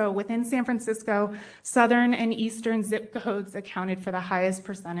county. So within San Francisco, southern and eastern zip codes accounted for the highest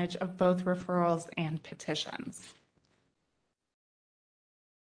percentage of both referrals and petitions.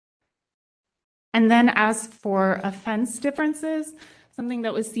 And then as for offense differences, something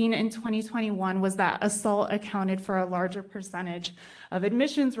that was seen in 2021 was that assault accounted for a larger percentage of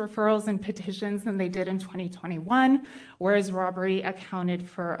admissions, referrals, and petitions than they did in 2021, whereas robbery accounted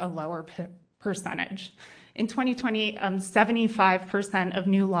for a lower percentage. In 2020, 75% of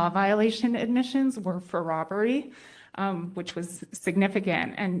new law violation admissions were for robbery, which was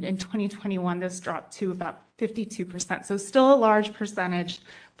significant. And in 2021, this dropped to about 52%. So still a large percentage,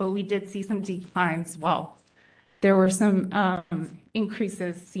 but we did see some declines. Well, there were some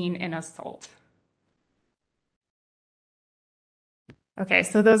increases seen in assault. Okay,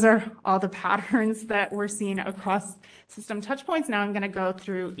 so those are all the patterns that we're seeing across system touchpoints. Now I'm going to go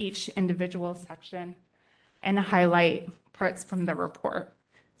through each individual section and highlight parts from the report.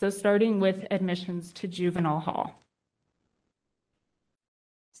 So starting with admissions to juvenile hall.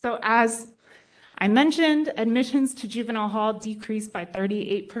 So as I mentioned, admissions to juvenile hall decreased by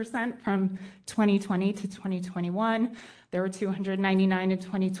 38% from 2020 to 2021. There were 299 in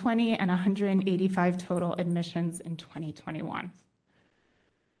 2020 and 185 total admissions in 2021.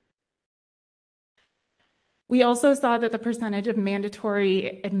 We also saw that the percentage of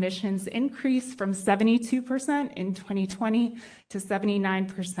mandatory admissions increased from 72% in 2020 to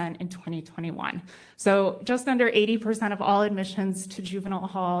 79% in 2021. So just under 80% of all admissions to juvenile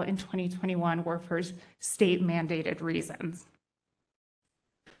hall in 2021 were for state mandated reasons.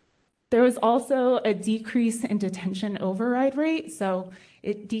 There was also a decrease in detention override rate. So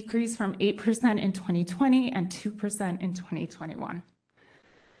it decreased from 8% in 2020 and 2% in 2021.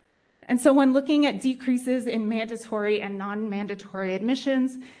 And so when looking at decreases in mandatory and non-mandatory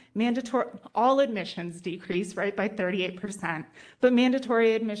admissions, all admissions decreased, right, by 38%, but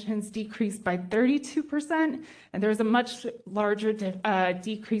mandatory admissions decreased by 32%, and there's a much larger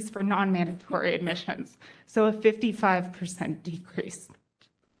decrease for non-mandatory admissions, so a 55% decrease.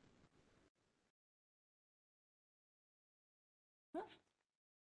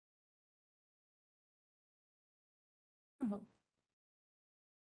 Oh.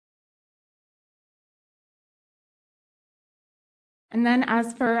 And then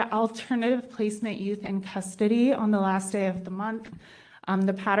as for alternative placement youth in custody on the last day of the month,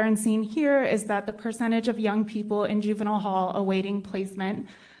 the pattern seen here is that the percentage of young people in juvenile hall awaiting placement,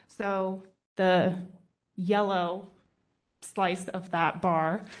 so the yellow slice of that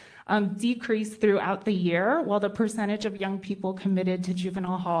bar decreased throughout the year, while the percentage of young people committed to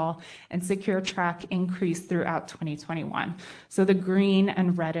juvenile hall and secure track increased throughout 2021. So the green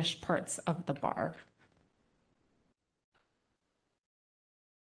and reddish parts of the bar.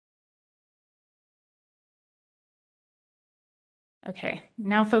 Okay,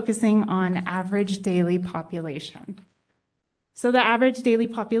 now focusing on average daily population. So the average daily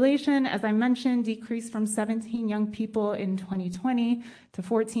population, as I mentioned, decreased from 17 young people in 2020 to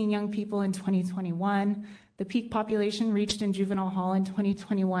 14 young people in 2021. The peak population reached in juvenile hall in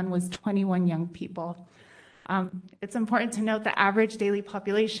 2021 was 21 young people. It's important to note the average daily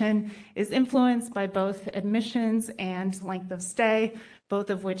population is influenced by both admissions and length of stay, both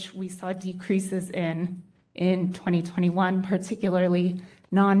of which we saw decreases in 2021, particularly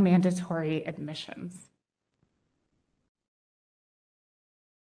non-mandatory admissions.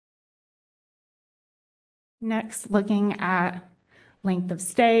 Next, looking at length of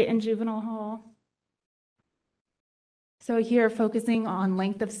stay in juvenile hall. So here, focusing on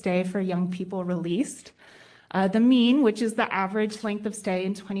length of stay for young people released. The mean, which is the average length of stay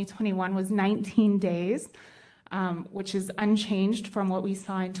in 2021, was 19 days, which is unchanged from what we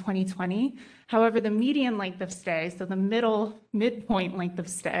saw in 2020. However, the median length of stay, so the midpoint length of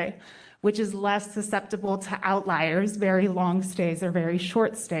stay, which is less susceptible to outliers, very long stays or very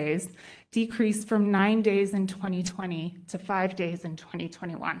short stays, decreased from 9 days in 2020 to 5 days in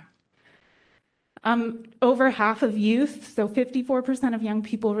 2021. Over half of youth, so 54% of young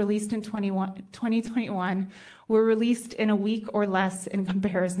people released in 2021 were released in a week or less in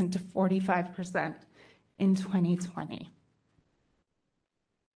comparison to 45% in 2020.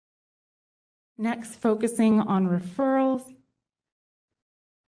 Next, focusing on referrals.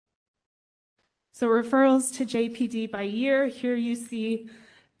 So referrals to JPD by year, here you see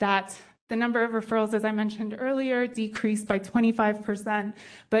that the number of referrals, as I mentioned earlier, decreased by 25%,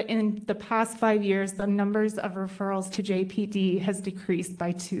 but in the past 5 years, the numbers of referrals to JPD has decreased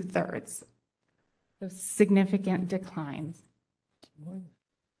by 2/3. So significant declines.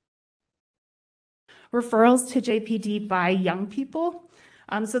 Referrals to JPD by young people.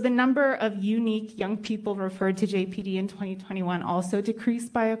 So the number of unique young people referred to JPD in 2021 also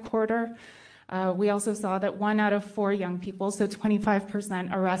decreased by 1/4. We also saw that 1 out of 4 young people, so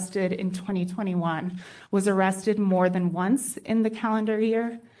 25% arrested in 2021, was arrested more than once in the calendar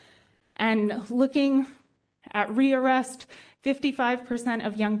year. And looking at rearrest, 55%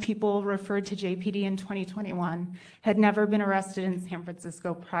 of young people referred to JPD in 2021 had never been arrested in San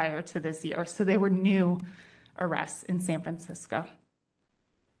Francisco prior to this year, so they were new arrests in San Francisco.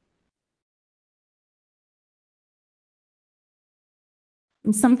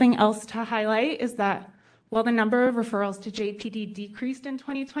 And something else to highlight is that while the number of referrals to JPD decreased in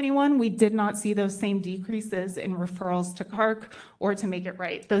 2021, we did not see those same decreases in referrals to CARC or to Make It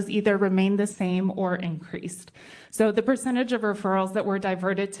Right. Those either remained the same or increased. So the percentage of referrals that were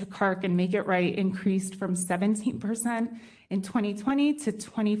diverted to CARC and Make It Right increased from 17% in 2020 to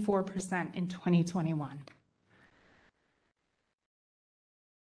 24% in 2021.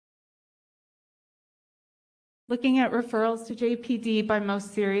 Looking at referrals to JPD by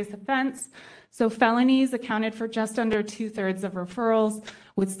most serious offense, so felonies accounted for just under 2/3 of referrals,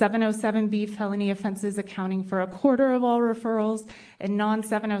 with 707B felony offenses accounting for 1/4 of all referrals, and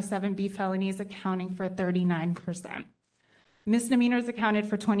non-707B felonies accounting for 39%. Misdemeanors accounted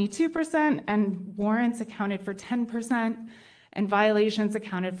for 22%, and warrants accounted for 10%, and violations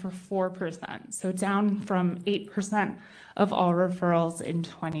accounted for 4%, so down from 8% of all referrals in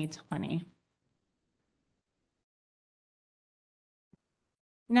 2020.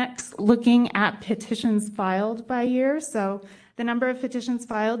 Next, looking at petitions filed by year. So the number of petitions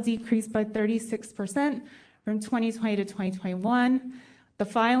filed decreased by 36% from 2020 to 2021. The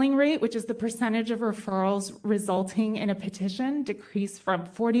filing rate, which is the percentage of referrals resulting in a petition, decreased from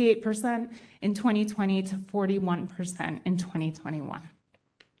 48% in 2020 to 41% in 2021.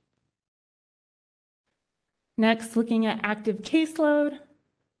 Next, looking at active caseload.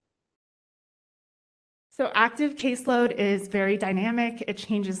 So active caseload is very dynamic. It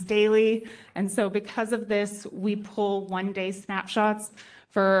changes daily. And so because of this, we pull 1-day snapshots.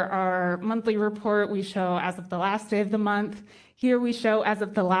 For our monthly report, we show as of the last day of the month. Here we show as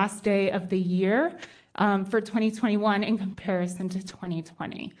of the last day of the year for 2021 in comparison to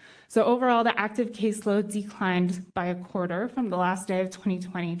 2020. So overall, the active caseload declined by 1/4 from the last day of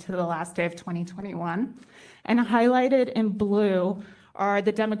 2020 to the last day of 2021. And highlighted in blue are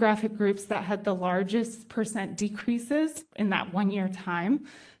the demographic groups that had the largest percent decreases in that 1-year time.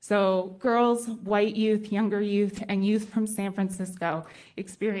 So girls, white youth, younger youth, and youth from San Francisco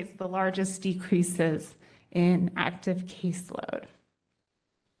experienced the largest decreases in active caseload.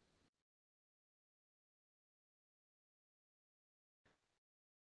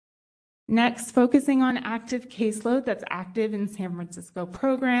 Next, focusing on active caseload that's active in San Francisco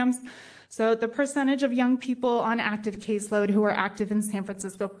programs. So the percentage of young people on active caseload who are active in San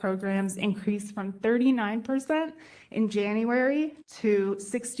Francisco programs increased from 39% in January to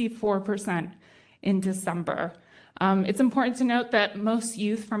 64% in December. It's important to note that most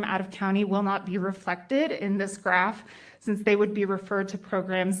youth from out of county will not be reflected in this graph, since they would be referred to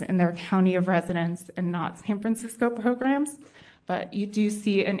programs in their county of residence and not San Francisco programs. But you do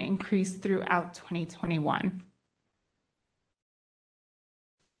see an increase throughout 2021.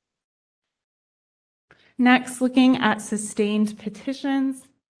 Next, looking at sustained petitions.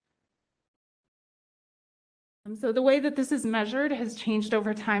 So the way that this is measured has changed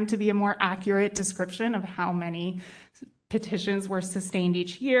over time to be a more accurate description of how many petitions were sustained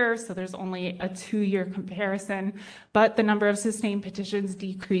each year. So there's only a 2-year comparison, but the number of sustained petitions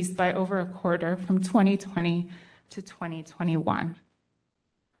decreased by over a quarter from 2020 to 2021.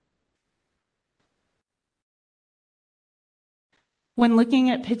 When looking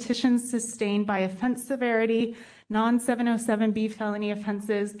at petitions sustained by offense severity, non-707B felony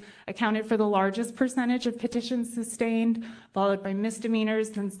offenses accounted for the largest percentage of petitions sustained, followed by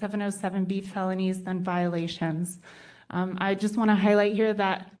misdemeanors, then 707B felonies, then violations. I just want to highlight here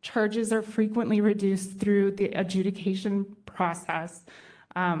that charges are frequently reduced through the adjudication process.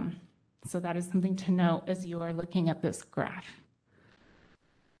 So that is something to note as you are looking at this graph.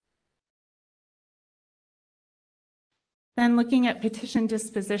 Then looking at petition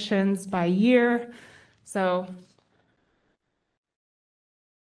dispositions by year. So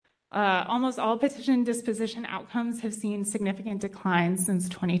almost all petition disposition outcomes have seen significant declines since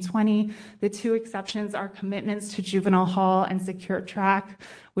 2020. The 2 exceptions are commitments to juvenile hall and secure track,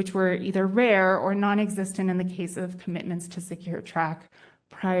 which were either rare or non-existent in the case of commitments to secure track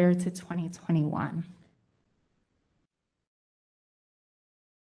prior to 2021.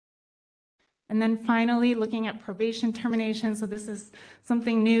 And then finally, looking at probation termination. So this is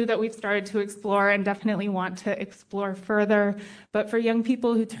something new that we've started to explore and definitely want to explore further. But for young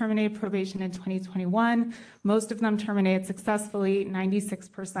people who terminated probation in 2021, most of them terminated successfully,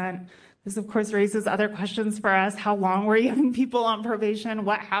 96%. This, of course, raises other questions for us. How long were young people on probation?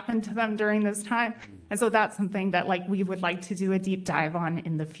 What happened to them during this time? And so that's something that we would like to do a deep dive on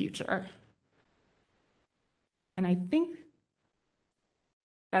in the future. And I think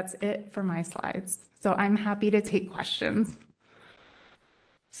that's it for my slides. So I'm happy to take questions.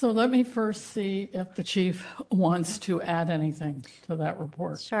 So let me first see if the chief wants to add anything to that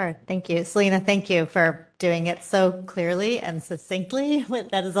report. Sure. Thank you. Selena, thank you for doing it so clearly and succinctly.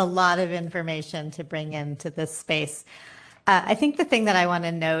 That is a lot of information to bring into this space. I think the thing that I want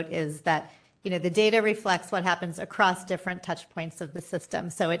to note is that the data reflects what happens across different touch points of the system.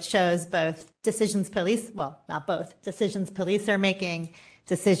 So it shows both decisions police, well, not both, decisions police are making,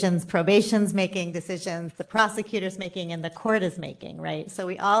 decisions probation's making, decisions the prosecutor's making, and the court is making, right? So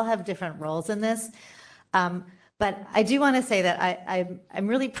we all have different roles in this. But I do want to say that I'm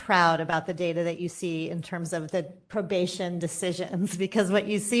really proud about the data that you see in terms of the probation decisions, because what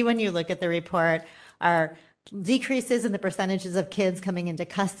you see when you look at the report are decreases in the percentages of kids coming into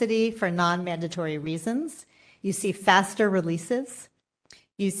custody for non-mandatory reasons. You see faster releases.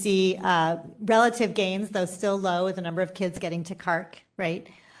 You see relative gains, though still low, with the number of kids getting to CARC, right?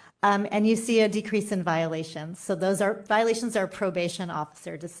 And you see a decrease in violations. So violations are probation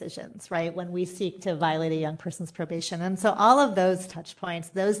officer decisions, right? When we seek to violate a young person's probation. And so all of those touch points,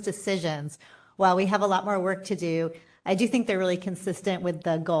 those decisions, while we have a lot more work to do, I do think they're really consistent with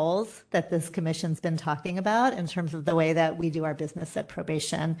the goals that this commission's been talking about in terms of the way that we do our business at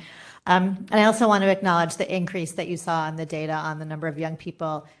probation. And I also want to acknowledge the increase that you saw in the data on the number of young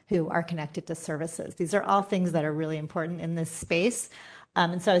people who are connected to services. These are all things that are really important in this space.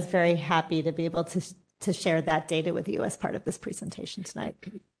 And so I was very happy to be able to share that data with you as part of this presentation tonight,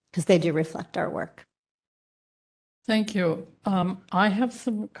 because they do reflect our work. Thank you. I have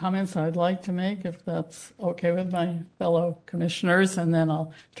some comments I'd like to make, if that's okay with my fellow commissioners, and then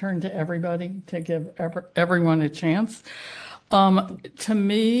I'll turn to everybody to give everyone a chance. To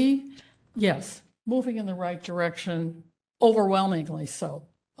me, yes, moving in the right direction, overwhelmingly so.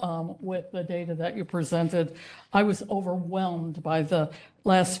 With the data that you presented, I was overwhelmed by the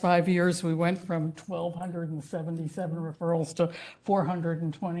last 5 years. We went from 1,277 referrals to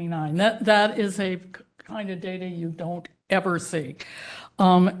 429. That is a kind of data you don't ever see.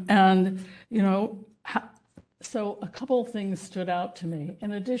 And, So a couple of things stood out to me,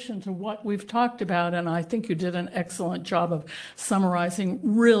 in addition to what we've talked about, and I think you did an excellent job of summarizing,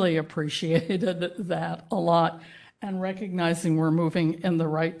 really appreciated that a lot, and recognizing we're moving in the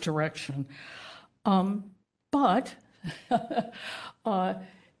right direction. But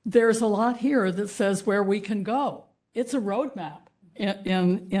there's a lot here that says where we can go. It's a roadmap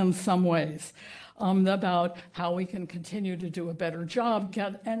in some ways. About how we can continue to do a better job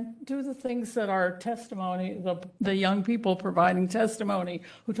and do the things that our testimony, the young people providing testimony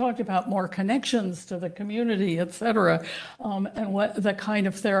who talked about more connections to the community, et cetera, and what the kind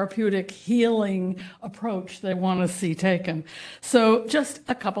of therapeutic healing approach they want to see taken. So just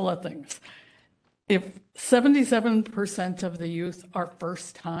a couple of things. If 77% of the youth are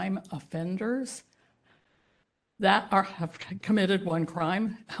first-time offenders, that have committed one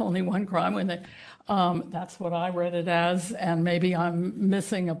crime, only one crime, when they, that's what I read it as, and maybe I'm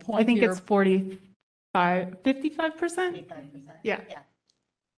missing a point I think here. it's 55%. 55%? Yeah.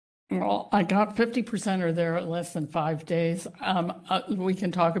 Well, I got 50% are there less than 5 days. We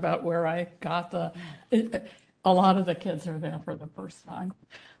can talk about where I got a lot of the kids are there for the first time.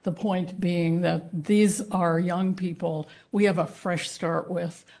 The point being that these are young people we have a fresh start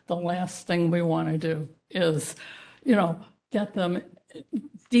with. The last thing we want to do is, get them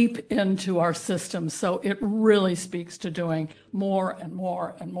deep into our system. So it really speaks to doing more and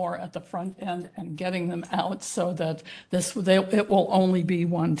more and more at the front end and getting them out so that it will only be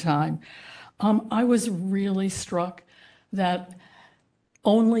one time. I was really struck that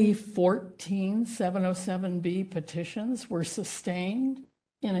only 14 707B petitions were sustained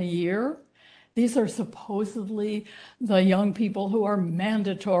in a year. These are supposedly the young people who are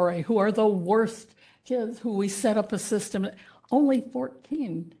mandatory, who are the worst kids, who we set up a system. Only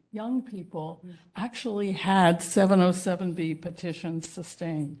 14 young people actually had 707B petitions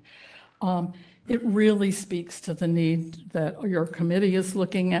sustained. It really speaks to the need that your committee is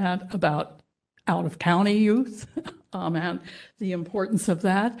looking at about out-of-county youth and the importance of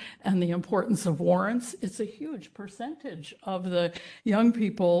that and the importance of warrants. It's a huge percentage of the young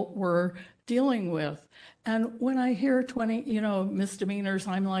people we're dealing with. And when I hear 20, misdemeanors,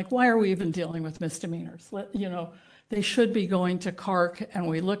 I'm like, why are we even dealing with misdemeanors? They should be going to CARC, and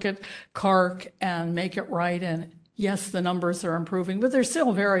we look at CARC and make it right. And yes, the numbers are improving, but they're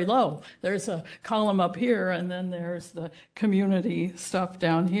still very low. There's a column up here, and then there's the community stuff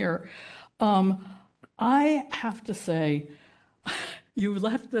down here. I have to say, you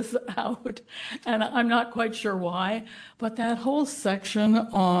left this out, and I'm not quite sure why, but that whole section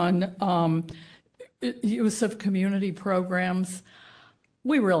on use of community programs,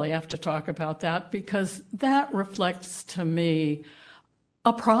 we really have to talk about that, because that reflects to me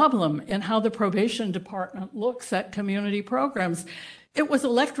a problem in how the probation department looks at community programs. It was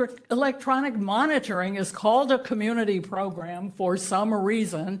electronic monitoring is called a community program for some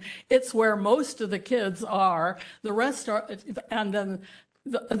reason. It's where most of the kids are. The rest are, and then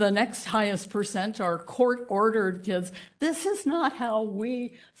the next highest percent are court-ordered kids. This is not how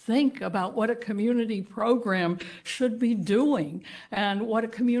we think about what a community program should be doing and what a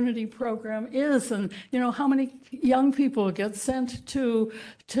community program is. And, how many young people get sent to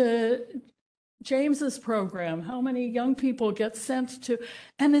James's program, how many young people get sent to,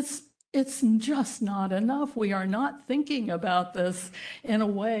 and it's just not enough. We are not thinking about this in a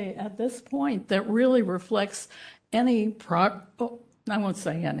way at this point that really reflects any I won't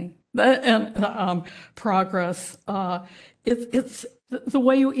say any, progress. It's the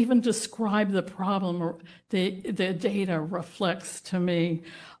way you even describe the problem, or the data reflects to me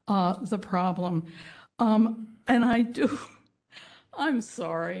the problem. And I'm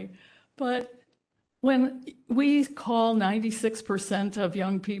sorry, but when we call 96% of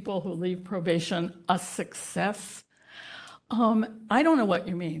young people who leave probation a success, I don't know what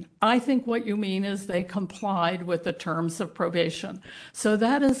you mean. I think what you mean is they complied with the terms of probation. So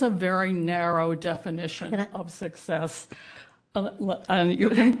that is a very narrow definition of success. And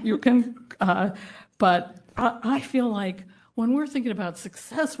you can, but I feel like when we're thinking about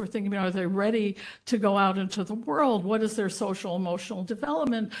success, we're thinking about, are they ready to go out into the world? What is their social emotional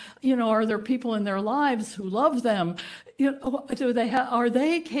development? Are there people in their lives who love them? Are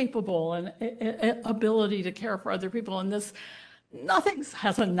they capable and ability to care for other people? And nothing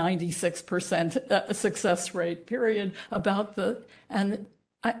has a 96% success rate, period, and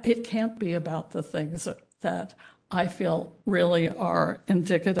it can't be about the things that I feel really are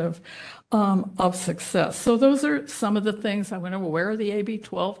indicative of success. So those are some of the things I went over. Where are the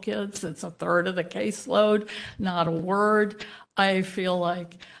AB-12 kids? It's a third of the caseload, not a word. I feel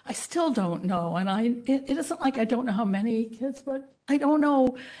like I still don't know. And it isn't like I don't know how many kids, but I don't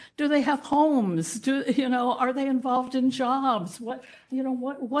know, do they have homes? Are they involved in jobs?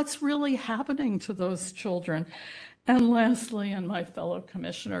 What's really happening to those children? And lastly, and my fellow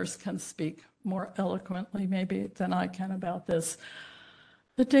commissioners can speak more eloquently maybe than I can about this,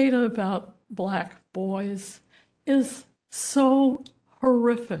 the data about Black boys is so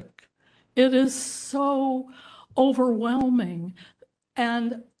horrific. It is so overwhelming.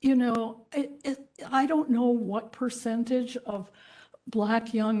 And, I don't know what percentage of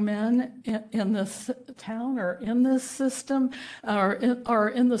Black young men in this town or in this system or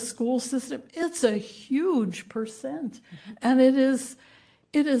in the school system. It's a huge percent. And it is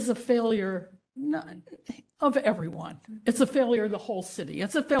a failure of everyone. It's a failure of the whole city.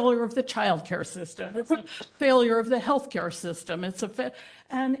 It's a failure of the childcare system. It's a failure of the healthcare system. It's a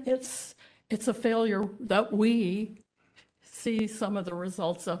failure that we see some of the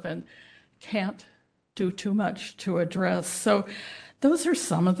results of and can't do too much to address. So those are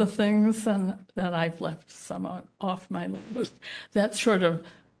some of the things that I've left some off my list that sort of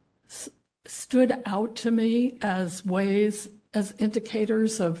stood out to me as ways, as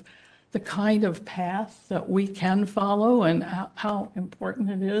indicators of the kind of path that we can follow and how important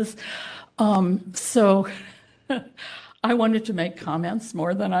it is. So I wanted to make comments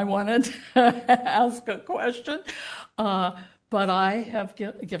more than I wanted to ask a question. But I have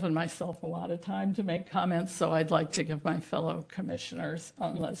given myself a lot of time to make comments, so I'd like to give my fellow commissioners,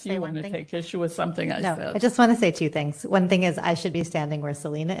 unless you want to take issue with something I said. I just want to say two things. One thing is I should be standing where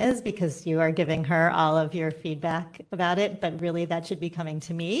Selena is because you are giving her all of your feedback about it, but really that should be coming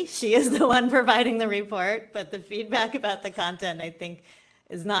to me. She is the one providing the report, but the feedback about the content, I think,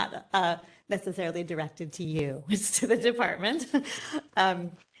 is not necessarily directed to you. It's to the department.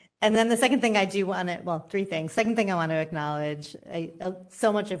 And then the second thing I do want to, well, three things. Second thing I want to acknowledge,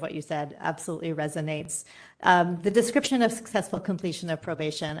 so much of what you said absolutely resonates. The description of successful completion of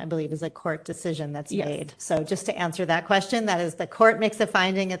probation, I believe, is a court decision that's made. So just to answer that question, that is the court makes a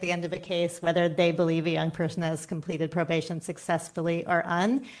finding at the end of a case, whether they believe a young person has completed probation successfully or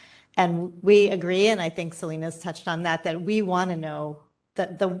un. And we agree, and I think Selena's touched on that we want to know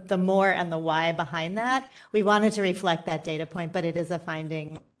the more and the why behind that. We wanted to reflect that data point, but it is a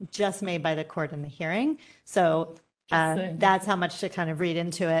finding just made by the court in the hearing. So that's how much to kind of read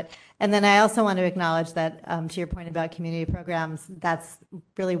into it. And then I also want to acknowledge that to your point about community programs, that's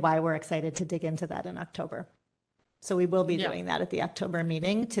really why we're excited to dig into that in October. So we will be doing that at the October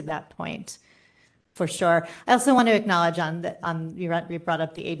meeting to that point. For sure. I also want to acknowledge you brought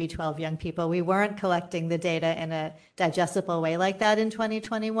up the AB12 young people. We weren't collecting the data in a digestible way like that in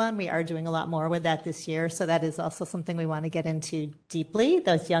 2021. We are doing a lot more with that this year. So that is also something we want to get into deeply,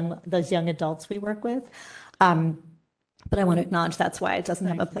 those young adults we work with. But I want to acknowledge that's why it doesn't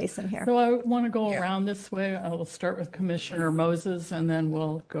have a place in here. So I want to go around this way. I will start with Commissioner Moses and then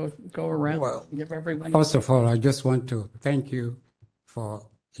we'll go around and give everyone. First of all, I just want to thank you for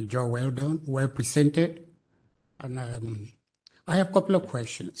the job well done, well presented. And I have a couple of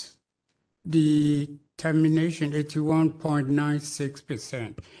questions. The termination,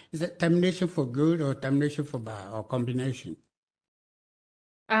 81.96%, is that termination for good or termination for bad or combination?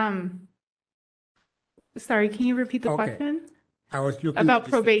 Sorry, can you repeat the question? I was looking about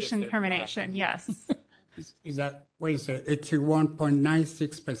probation termination, yes. Is that, what is it,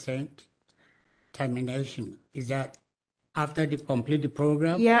 81.96% termination? Is that after they complete the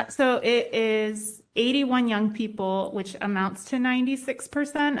program? Yeah, so it is 81 young people, which amounts to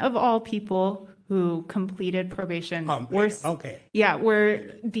 96% of all people who completed probation. We're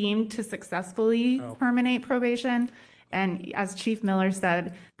deemed to successfully terminate probation. And as Chief Miller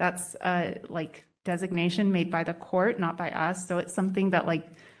said, that's designation made by the court, not by us. So it's something that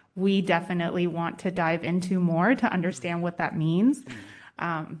we definitely want to dive into more to understand what that means.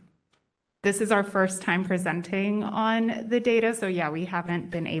 This is our first time presenting on the data. So yeah, we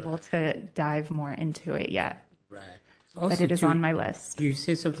haven't been able to dive more into it yet. Right. But it is on my list. You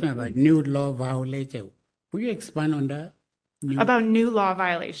say something about new law violation. Will you expand on that? About new law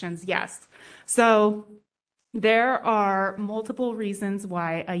violations, yes. So there are multiple reasons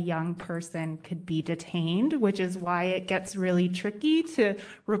why a young person could be detained, which is why it gets really tricky to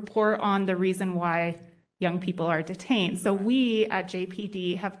report on the reason why young people are detained. So we at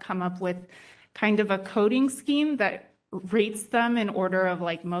JPD have come up with kind of a coding scheme that rates them in order of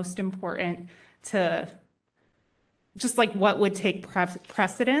most important to just what would take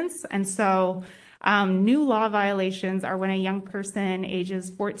precedence. And so New law violations are when a young person ages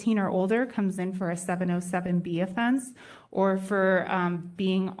 14 or older comes in for a 707B offense or for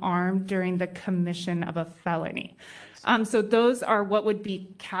being armed during the commission of a felony. So those are what would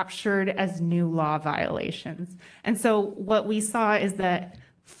be captured as new law violations. And so what we saw is that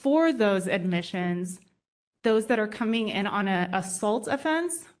for those admissions, those that are coming in on an assault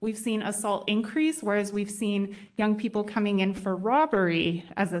offense, we've seen assault increase, whereas we've seen young people coming in for robbery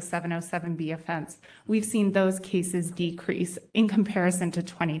as a 707B offense. We've seen those cases decrease in comparison to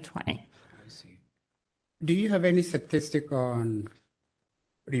 2020. Do you have any statistic on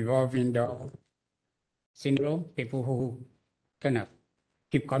revolving door syndrome, people who kind of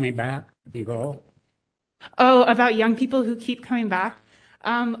keep coming back and go? Oh, about young people who keep coming back?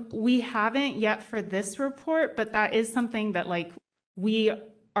 We haven't yet for this report, but that is something that we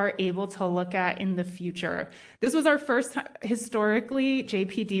are able to look at in the future. This was our first time. Historically,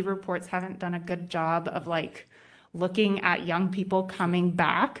 JPD reports haven't done a good job of looking at young people coming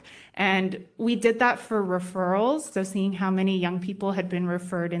back. And we did that for referrals. So seeing how many young people had been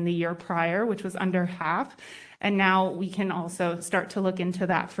referred in the year prior, which was under half. And now we can also start to look into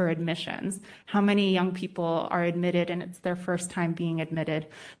that for admissions. How many young people are admitted and it's their first time being admitted?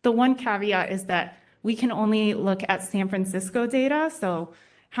 The one caveat is that we can only look at San Francisco data. So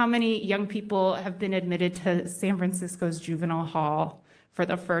how many young people have been admitted to San Francisco's juvenile hall for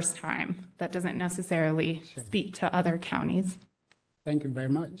the first time? That doesn't necessarily speak to other counties. Thank you very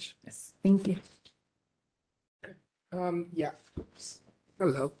much. Yes, thank you. Yeah.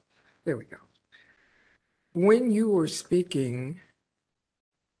 Hello. There we go. When you were speaking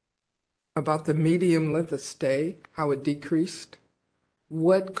about the medium length of stay, how it decreased,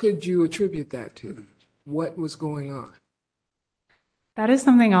 what could you attribute that to? What was going on? That is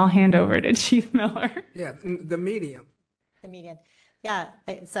something I'll hand over to Chief Miller. Yeah, the medium. The median. Yeah,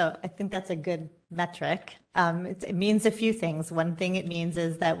 so I think that's a good metric. It means a few things. One thing it means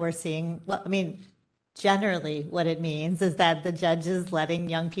is that we're seeing, well, I mean, generally what it means is that the judge is letting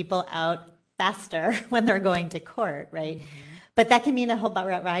young people out faster when they're going to court, right? Mm-hmm. But that can mean a whole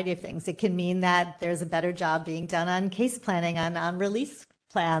variety of things. It can mean that there's a better job being done on case planning, on release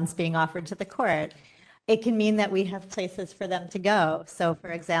plans being offered to the court. It can mean that we have places for them to go. So for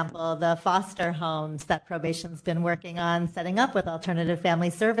example, the foster homes that probation's been working on setting up with alternative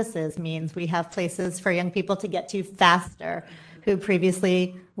family services means we have places for young people to get to faster who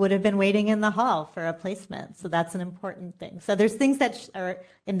previously would have been waiting in the hall for a placement. So that's an important thing. So there's things that are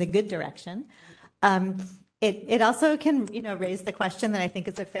in the good direction. It also can, raise the question that I think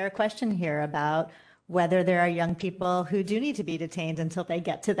is a fair question here about whether there are young people who do need to be detained until they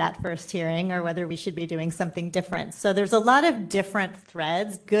get to that first hearing, or whether we should be doing something different. So there's a lot of different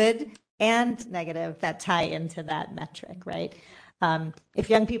threads, good and negative, that tie into that metric, right? If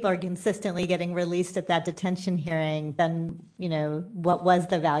young people are consistently getting released at that detention hearing, then, what was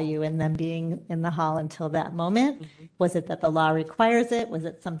the value in them being in the hall until that moment? Mm-hmm. Was it that the law requires it? Was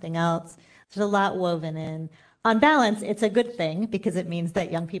it something else? There's a lot woven in. On balance, it's a good thing because it means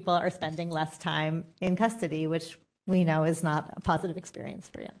that young people are spending less time in custody, which we know is not a positive experience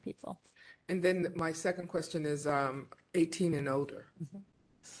for young people. And then my second question is 18 and older. Mm-hmm.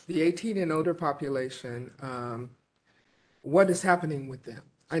 The 18 and older population, what is happening with them?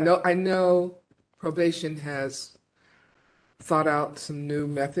 I know probation has thought out some new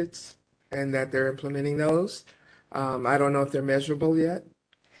methods and that they're implementing those. I don't know if they're measurable yet.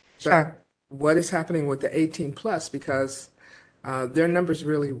 Sure. What is happening with the 18 plus? Because their numbers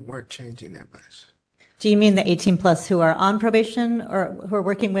really weren't changing that much. Do you mean the 18 plus who are on probation or who are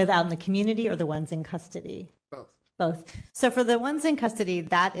working with out in the community, or the ones in custody? Both. So for the ones in custody,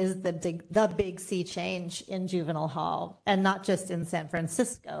 that is the big sea change in juvenile hall, and not just in San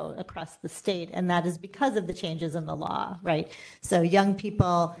Francisco, across the state. And that is because of the changes in the law, right? So young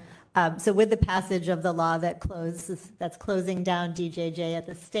people, so with the passage of the law that's closing down DJJ at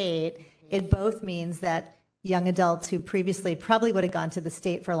the state, it both means that young adults who previously probably would have gone to the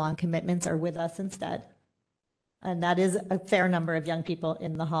state for long commitments are with us instead. And that is a fair number of young people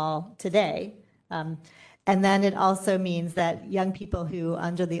in the hall today. And then it also means that young people who,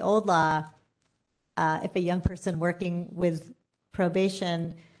 under the old law, if a young person working with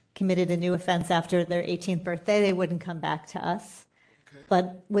probation committed a new offense after their 18th birthday, they wouldn't come back to us. Okay.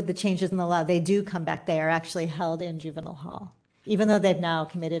 But with the changes in the law, they do come back. They are actually held in juvenile hall. Even though they've now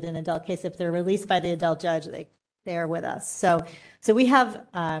committed an adult case, if they're released by the adult judge, they are with us. So we have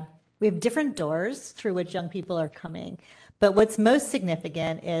different doors through which young people are coming. But what's most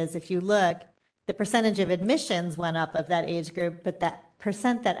significant is, if you look, the percentage of admissions went up of that age group, but that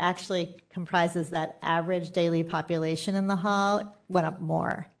percent that actually comprises that average daily population in the hall went up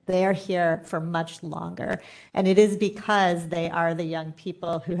more. They are here for much longer. And it is because they are the young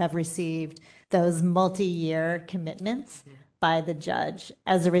people who have received those multi-year commitments by the judge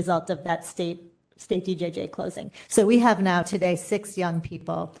as a result of that state DJJ closing. So we have now today 6 young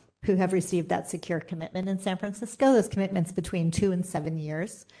people who have received that secure commitment in San Francisco, those commitments between 2 and 7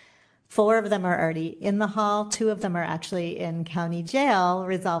 years. 4 of them are already in the hall. 2 of them are actually in county jail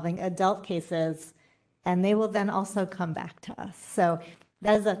resolving adult cases, and they will then also come back to us. So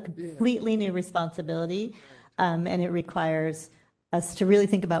that is a completely new responsibility, and it requires us to really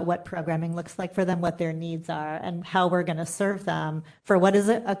think about what programming looks like for them, what their needs are, and how we're going to serve them for what is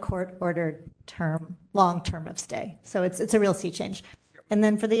a court-ordered term, long term of stay. So it's a real sea change. And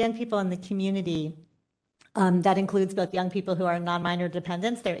then for the young people in the community, that includes both young people who are non-minor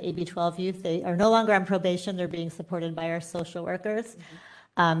dependents, they're AB 12 youth, they are no longer on probation, they're being supported by our social workers.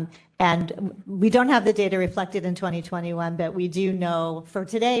 And we don't have the data reflected in 2021, but we do know for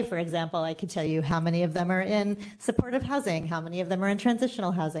today, for example, I could tell you how many of them are in supportive housing, how many of them are in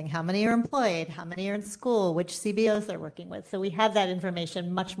transitional housing, how many are employed, how many are in school, which CBOs they're working with. So we have that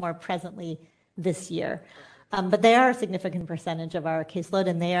information much more presently this year. But they are a significant percentage of our caseload,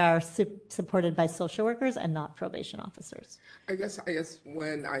 and they are supported by social workers and not probation officers. I guess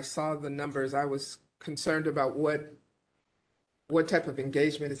when I saw the numbers, I was concerned about what type of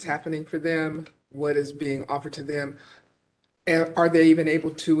engagement is happening for them, what is being offered to them, and are they even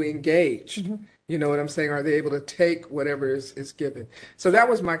able to engage? Mm-hmm. You know what I'm saying? Are they able to take whatever is given? So that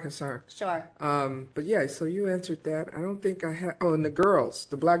was my concern. Sure. But yeah, so you answered that. I don't think I had. Oh, and the girls,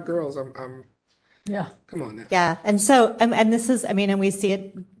 the Black girls. Yeah. Come on now. Yeah, and so, and this is, I mean, and we see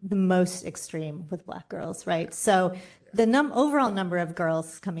it the most extreme with Black girls, right? So the overall number of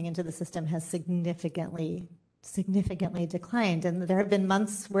girls coming into the system has significantly declined. And there have been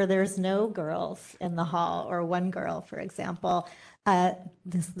months where there's no girls in the hall, or 1 girl, for example.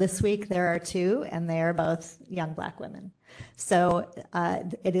 This week there are 2, and they are both young Black women. So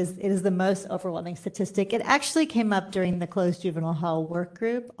it is the most overwhelming statistic. It actually came up during the closed juvenile hall work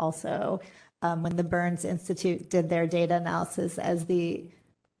group also, when the Burns Institute did their data analysis, as the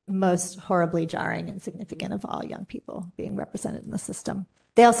most horribly jarring and significant of all young people being represented in the system.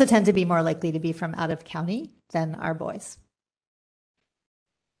 They also tend to be more likely to be from out of county than our boys.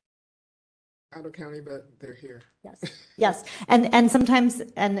 Out of county, but they're here. Yes, yes, and sometimes,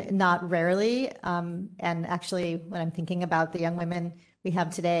 and not rarely, and actually, when I'm thinking about the young women we have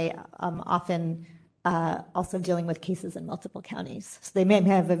today, often also dealing with cases in multiple counties. So they may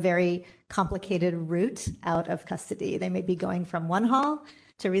have a very complicated route out of custody. They may be going from one hall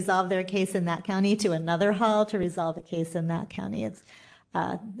to resolve their case in that county to another hall to resolve a case in that county. It's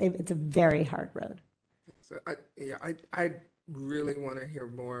a very hard road. So I really want to hear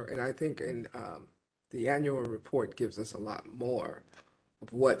more, and I think in the annual report gives us a lot more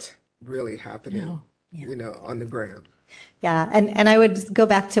of what's really happening, you know, on the ground. Yeah, and I would go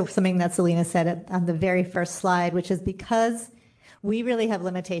back to something that Selena said on the very first slide, which is because we really have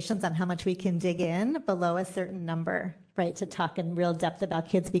limitations on how much we can dig in below a certain number, right, to talk in real depth about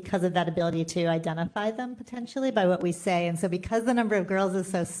kids because of that ability to identify them potentially by what we say. And so because the number of girls is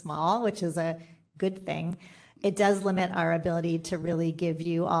so small, which is a good thing, it does limit our ability to really give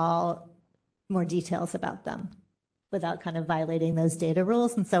you all more details about them without kind of violating those data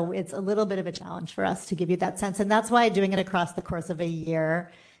rules. And so it's a little bit of a challenge for us to give you that sense. And that's why doing it across the course of a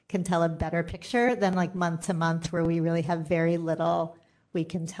year can tell a better picture than like month to month, where we really have very little we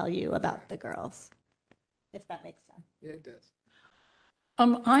can tell you about the girls, if that makes sense. Yeah, it does.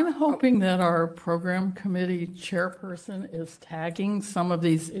 I'm hoping that our program committee chairperson is tagging some of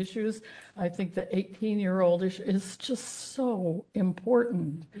these issues. I think the 18-year-old is just so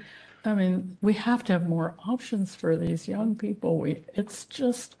important. I mean, we have to have more options for these young people. It's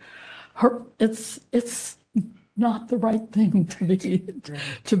just, it's not the right thing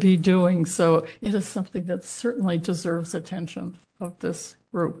to be doing. So it is something that certainly deserves attention of this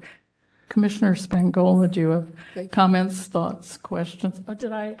group. Commissioner Spangola, do you have comments, thoughts, questions? Oh,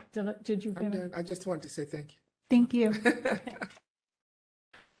 did you finish? I just wanted to say thank you. Thank you.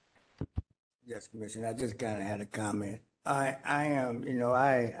 Yes, Commissioner, I just kind of had a comment. I am, you know,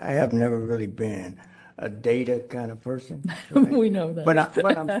 I have never really been a data kind of person. Right? We know that.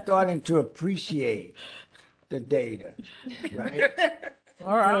 But I'm starting to appreciate the data, right?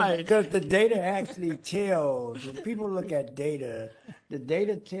 All right. Because the data actually tells, when people look at data, the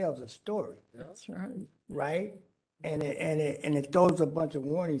data tells a story. That's right. Right? And it throws a bunch of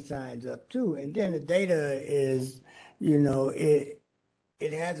warning signs up too. And then the data is, you know, it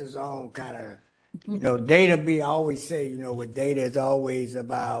has its own kind of, you know, data I always say, you know, with data it's always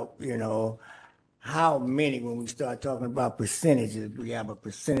about, you know, how many, when we start talking about percentages, we have a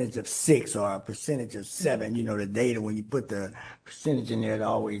percentage of 6 or a percentage of 7. You know, the data, when you put the percentage in there, it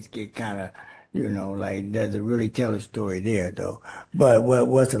always get kind of, you know, like, does it really tell a story there, though? But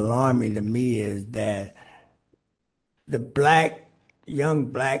what's alarming to me is that the young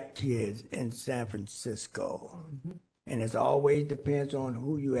black kids in San Francisco, and it always depends on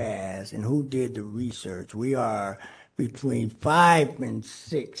who you ask and who did the research. We are between 5 and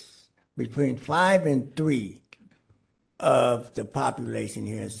 3 of the population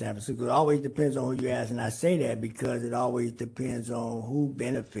here in San Francisco. It always depends on who you ask, and I say that because it always depends on who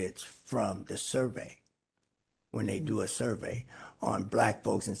benefits from the survey when they do a survey on black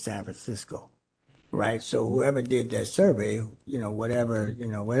folks in San Francisco. Right, so whoever did that survey, whoever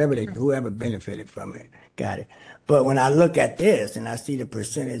benefited from it, got it. But when I look at this and I see the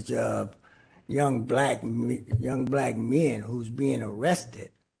percentage of young black men who's being arrested,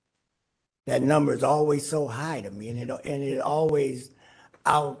 that number is always so high to me, and it always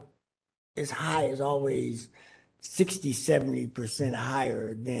out as high as always 60-70%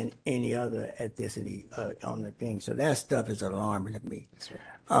 higher than any other ethnicity on the thing. So that stuff is alarming to me.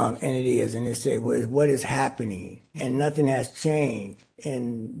 And it is. And they say, well, what is happening? And nothing has changed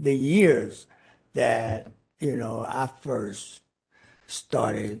in the years that, I first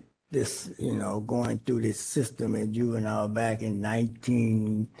started this, going through this system in juvenile back in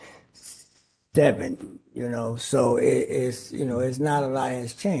 1970, So it's not a lot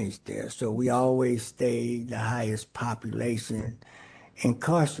has changed there. So we always stay the highest population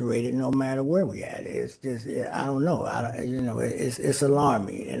incarcerated no matter where we at. It's just, I don't know. It's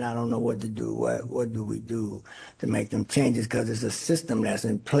alarming, and I don't know what to do. What do we do to make them changes? Because it's a system that's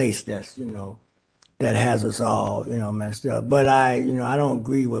in place that's, that has us all, messed up. But I don't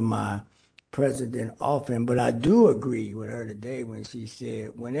agree with my president often, but I do agree with her today when she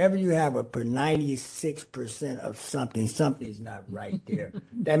said, whenever you have a 96% of something, something's not right there.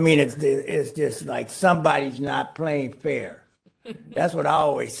 That means it's just like somebody's not playing fair. That's what I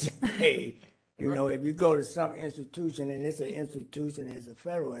always say. If you go to some institution, and it's an institution, it's a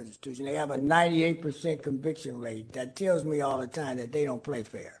federal institution, they have a 98% conviction rate. That tells me all the time that they don't play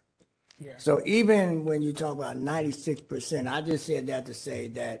fair. Yeah. So even when you talk about 96%, I just said that to say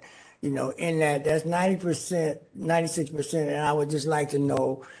that, in that's 90%, 96%, and I would just like to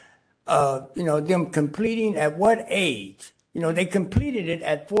know, them completing at what age? They completed it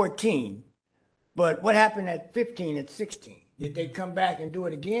at 14, but what happened at 15 and 16? Did they come back and do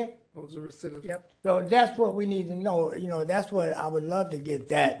it again? Those are recidivism. Yep. So that's what we need to know. That's what I would love to get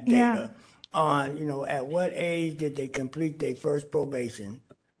that data on, at what age did they complete their first probation,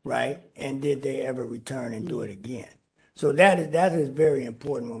 right? And did they ever return and do it again? So that is very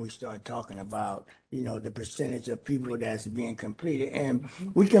important when we start talking about, the percentage of people that's being completed. And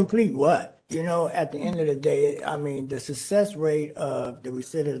we complete what? At the end of the day, I mean, the success rate of the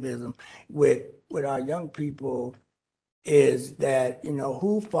recidivism with our young people is that,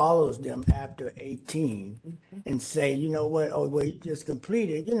 who follows them after 18 and say, you know what, oh, well, you just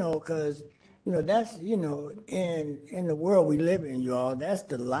completed, because, that's, in the world we live in, y'all, that's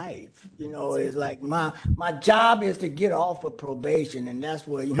the life. It's like my job is to get off of probation, and that's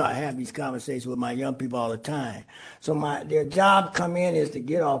where, I have these conversations with my young people all the time. So their job come in is to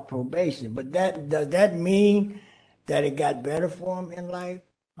get off probation, but does that mean that it got better for them in life?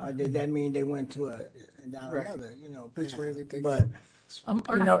 Or did that mean they went to another, but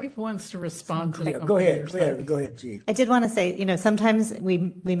Our chief wants to respond to go ahead, Chief. I did want to say, sometimes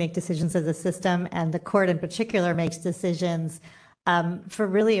we make decisions as a system, and the court in particular makes decisions for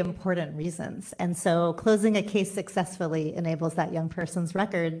really important reasons. And so closing a case successfully enables that young person's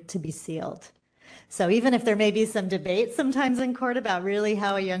record to be sealed. So even if there may be some debate sometimes in court about really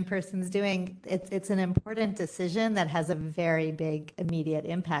how a young person's doing, it's an important decision that has a very big immediate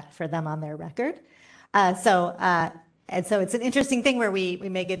impact for them on their record. So it's an interesting thing where we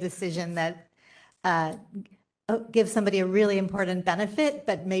make a decision that gives somebody a really important benefit,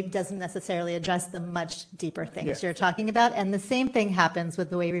 but maybe doesn't necessarily address the much deeper things you're talking about. And the same thing happens with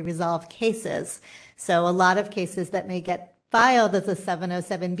the way we resolve cases. So a lot of cases that may get filed as a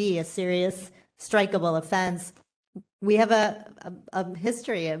 707B, a serious strikeable offense, we have a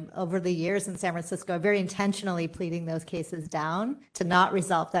history over the years in San Francisco of very intentionally pleading those cases down to not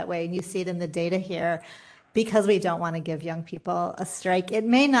resolve that way. And you see it in the data here because we don't want to give young people a strike. It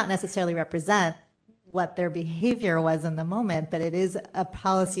may not necessarily represent what their behavior was in the moment, but it is a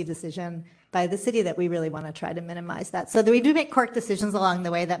policy decision by the city that we really want to try to minimize that. So we do make court decisions along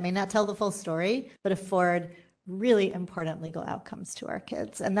the way that may not tell the full story, but afford really important legal outcomes to our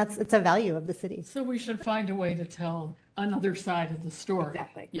kids. And it's a value of the city. So we should find a way to tell another side of the story.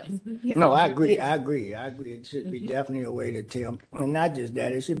 Exactly. Yes. No, I agree. It should be definitely a way to tell, and not just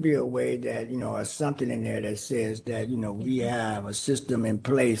that, it should be a way that, or something in there that says that, we have a system in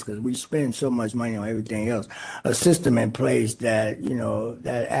place, because we spend so much money on everything else, a system in place that,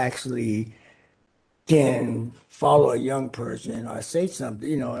 that actually can follow a young person or say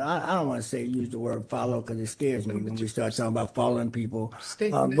something, I don't want to use the word follow because it scares me when we start talking about following people.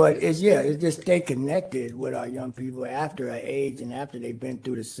 But it's just stay connected with our young people after our age and after they've been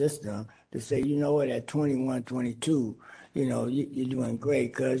through the system to say, what, at 21, 22, you're doing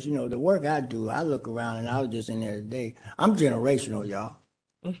great. Because, the work I do, I look around and I was just in there today. I'm generational, y'all.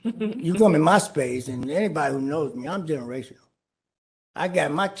 You come in my space and anybody who knows me, I'm generational. I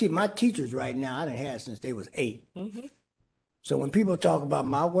got my teachers right now, I done had since they was 8. So when people talk about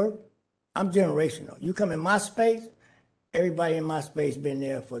my work, I'm generational. You come in my space, everybody in my space been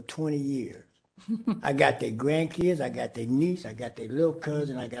there for 20 years. I got their grandkids, I got their niece, I got their little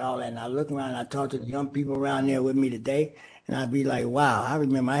cousin, I got all that. And I look around and I talk to the young people around there with me today, and I'd be like, wow, I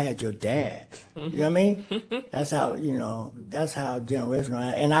remember I had your dad. You know what I mean? That's how, that's how generational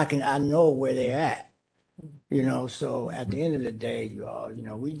and I know where they're at. So at the end of the day, you all,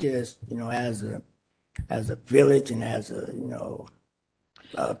 we just, as a village and as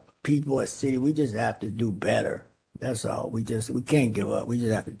a people, a city, we just have to do better. That's all. We can't give up. We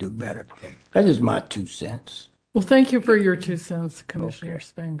just have to do better. That's just my 2 cents. Well, thank you for your 2 cents, Commissioner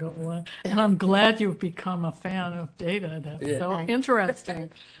Spangola. And I'm glad you've become a fan of data. That's so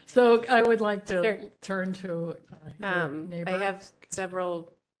interesting. So I would like to turn to your neighbor. I have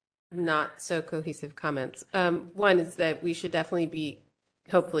several not so cohesive comments. One is that we should definitely be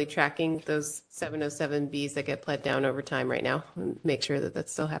hopefully tracking those 707Bs that get pled down over time right now and make sure that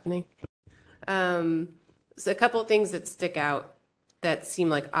that's still happening. So a couple of things that stick out that seem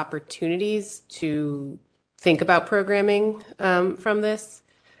like opportunities to think about programming from this.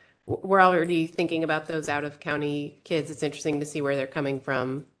 We're already thinking about those out of county kids. It's interesting to see where they're coming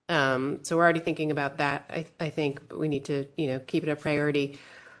from. So we're already thinking about that. I think we need to, keep it a priority.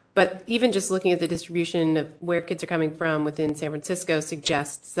 But even just looking at the distribution of where kids are coming from within San Francisco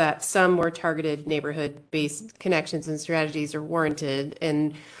suggests that some more targeted neighborhood-based connections and strategies are warranted.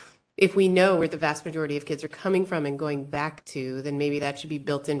 And if we know where the vast majority of kids are coming from and going back to, then maybe that should be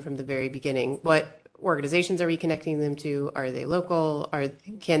built in from the very beginning. What organizations are we connecting them to? Are they local? Are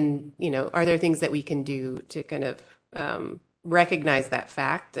there things that we can do to kind of recognize that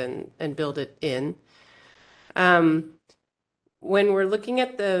fact and build it in? When we're looking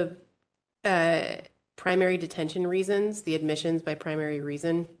at the primary detention reasons, the admissions by primary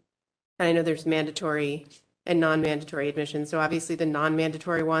reason, and I know there's mandatory and non-mandatory admissions. So obviously the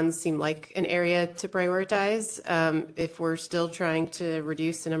non-mandatory ones seem like an area to prioritize. If we're still trying to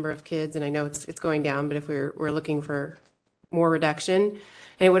reduce the number of kids, and I know it's going down, but if we're looking for more reduction,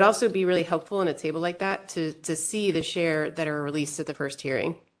 and it would also be really helpful in a table like that to see the share that are released at the first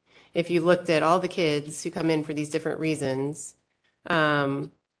hearing. If you looked at all the kids who come in for these different reasons, how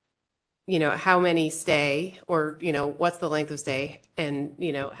many stay, or, what's the length of stay, and,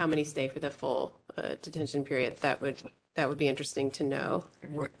 how many stay for the full detention period. That would be interesting to know.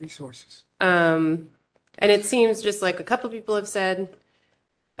 And what resources? And it seems just like a couple of people have said,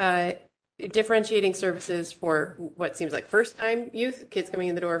 differentiating services for what seems like first-time youth, kids coming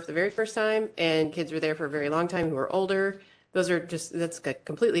in the door for the very first time, and kids who are there for a very long time who are older. That's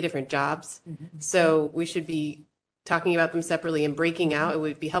completely different jobs. So we should be talking about them separately and breaking out. It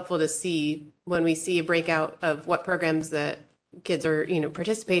would be helpful to see when we see a breakout of what programs that kids are,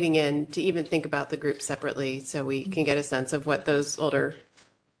 participating in, to even think about the groups separately so we can get a sense of what those older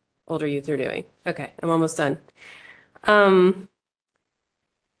youth are doing. Okay, I'm almost done.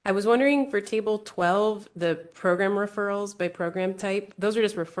 I was wondering for table 12, the program referrals by program type, those are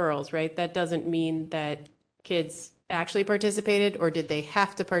just referrals, right? That doesn't mean that kids actually participated, or did they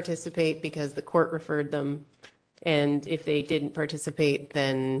have to participate because the court referred them? And if they didn't participate,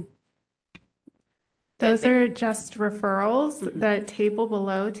 then those are just referrals. The table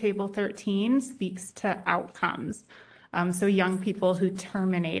below, table 13, speaks to outcomes. So young people who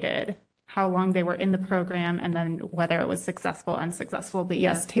terminated, how long they were in the program, and then whether it was successful, unsuccessful. But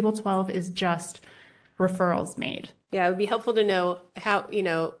yes, table 12 is just referrals made. Yeah, it would be helpful to know how,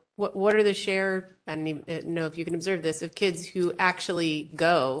 what are the share, I don't even know if you can observe this, of kids who actually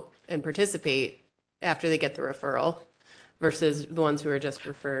go and participate after they get the referral versus the ones who are just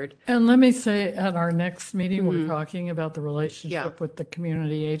referred. And let me say, at our next meeting, we're talking about the relationship with the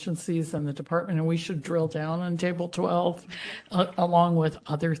community agencies and the department, and we should drill down on table 12 along with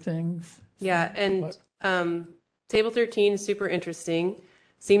other things. Yeah, and Table 13 is super interesting.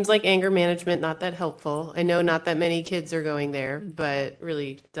 Seems like anger management not that helpful. I know not that many kids are going there, but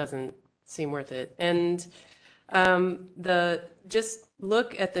really doesn't seem worth it. And the just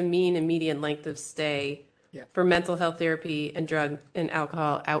look at the mean and median length of stay for mental health therapy and drug and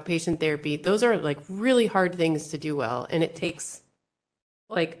alcohol outpatient therapy. Those are like really hard things to do well, and it takes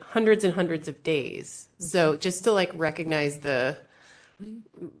like hundreds and hundreds of days. So just to like recognize the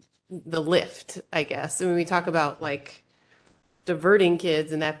lift, I guess. And when we talk about like diverting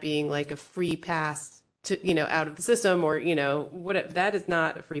kids and that being like a free pass to, you know, out of the system, or, you know, what, that is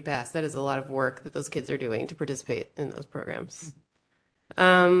not a free pass. That is a lot of work that those kids are doing to participate in those programs.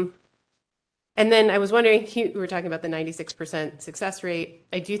 And then I was wondering, we were talking about the 96% success rate.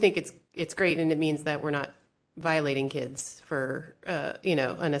 I do think it's great, and it means that we're not violating kids for, you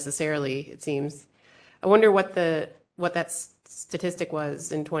know, unnecessarily, it seems. I wonder what that statistic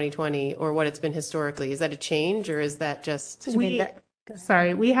was in 2020, or what it's been historically. Is that a change, or is that just?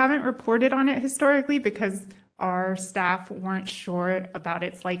 We haven't reported on it historically because our staff weren't sure about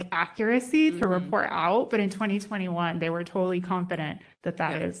its like accuracy to report out. But in 2021, they were totally confident that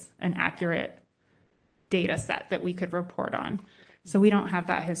that is an accurate data set that we could report on. So we don't have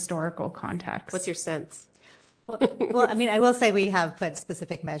that historical context. What's your sense? Well, I mean, I will say we have put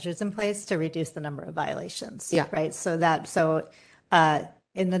specific measures in place to reduce the number of violations. Yeah. Right. So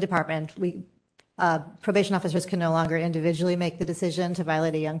in the department, probation officers can no longer individually make the decision to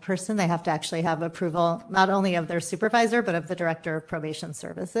violate a young person. They have to actually have approval, not only of their supervisor, but of the director of probation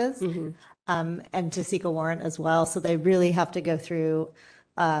services, and to seek a warrant as well. So they really have to go through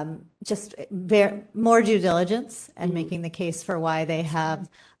more due diligence and making the case for why they have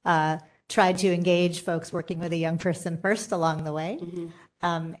tried to engage folks working with a young person first along the way,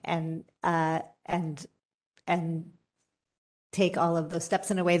 and take all of those steps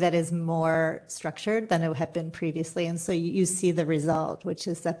in a way that is more structured than it had been previously. And so you see the result, which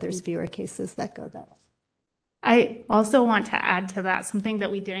is that there's fewer cases that go that way. I also want to add to that something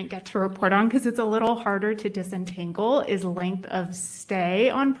that we didn't get to report on because it's a little harder to disentangle is length of stay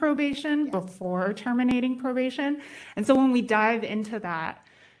on probation before terminating probation. And so when we dive into that,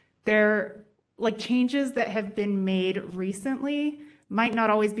 there like changes that have been made recently might not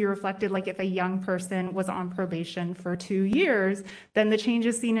always be reflected. Like if a young person was on probation for 2 years, then the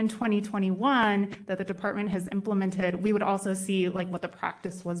changes seen in 2021 that the department has implemented, we would also see like what the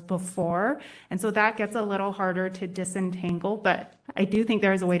practice was before. And so that gets a little harder to disentangle, but I do think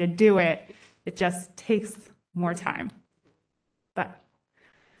there is a way to do it. It just takes more time, but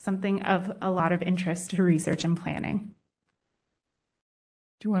something of a lot of interest to research and planning.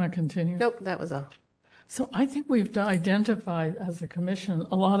 Do you want to continue? Nope, that was all. So I think we've identified as a commission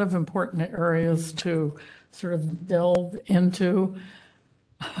a lot of important areas to sort of delve into.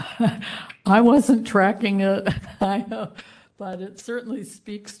 I wasn't tracking it, I know, but it certainly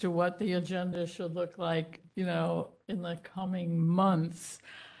speaks to what the agenda should look like, you know, in the coming months.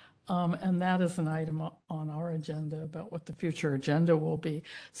 And that is an item on our agenda about what the future agenda will be.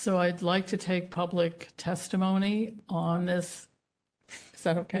 So I'd like to take public testimony on this. Is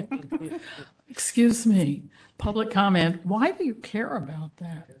that okay? Excuse me, public comment. Why do you care about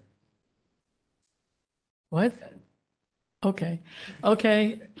that? What? Okay,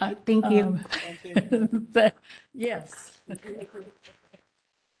 okay. Thank you. Yes.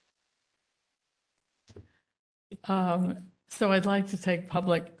 So I'd like to take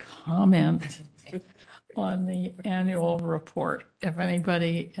public comment on the annual report. If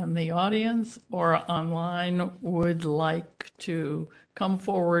anybody in the audience or online would like to come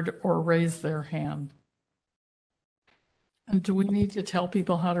forward or raise their hand. And do we need to tell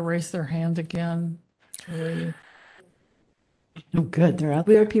people how to raise their hand again? Oh, good. They're out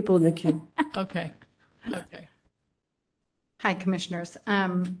there. People in the queue. Okay. Okay. Hi, Commissioners.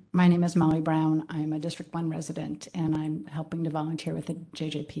 My name is Molly Brown. I'm a District 1 resident, and I'm helping to volunteer with the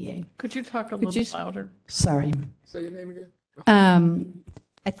JJPA. Could you talk a little louder? Sorry. Say your name again.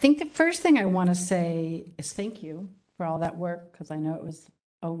 I think the first thing I want to say is thank you for all that work, because I know it was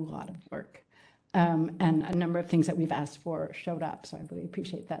a lot of work. And a number of things that we've asked for showed up, so I really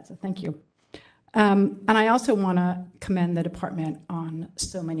appreciate that. So thank you. And I also want to commend the department on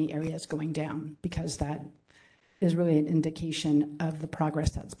so many areas going down, because that is really an indication of the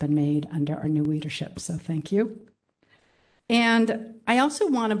progress that's been made under our new leadership. So thank you. And I also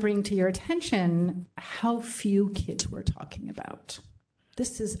want to bring to your attention how few kids we're talking about.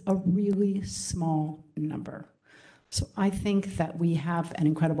 This is a really small number. So I think that we have an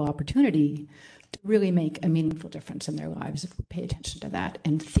incredible opportunity to really make a meaningful difference in their lives if we pay attention to that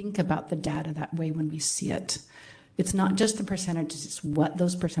and think about the data that way when we see it. It's not just the percentages, it's what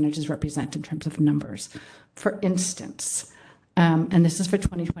those percentages represent in terms of numbers. For instance, and this is for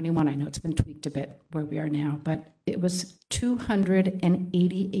 2021, I know it's been tweaked a bit where we are now, but it was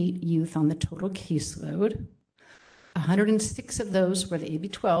 288 youth on the total caseload. 106 of those were the AB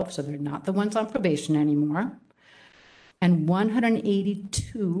 12, so they're not the ones on probation anymore. And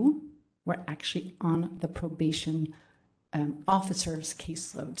 182 were actually on the probation officers'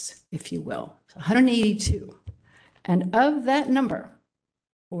 caseloads, if you will. So 182. And of that number,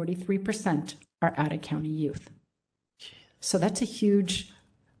 43% are out-of-county youth. So that's a huge,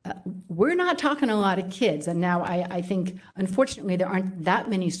 we're not talking a lot of kids. And now I think, unfortunately, there aren't that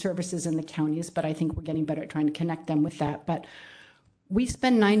many services in the counties, but I think we're getting better at trying to connect them with that. But we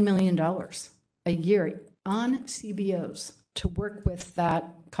spend $9 million a year on CBOs to work with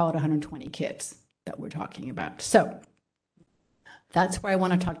that, call it 120 kids that we're talking about. So that's where I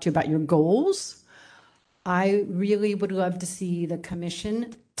want to talk to you about your goals. I really would love to see the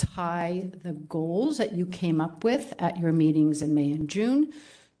commission tie the goals that you came up with at your meetings in May and June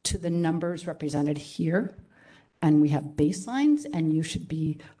to the numbers represented here. And we have baselines, and you should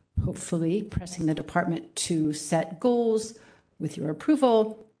be hopefully pressing the department to set goals with your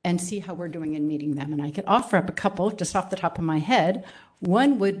approval and see how we're doing in meeting them. And I could offer up a couple just off the top of my head.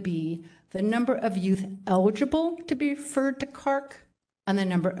 One would be the number of youth eligible to be referred to CARC and the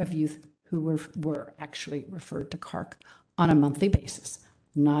number of youth who were actually referred to CARC on a monthly basis,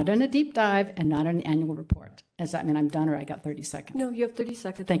 not in a deep dive and not in an annual report. Does that mean I'm done, or I got 30 seconds? No, you have 30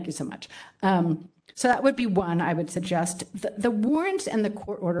 seconds. Thank you so much. So that would be one I would suggest. The warrants and the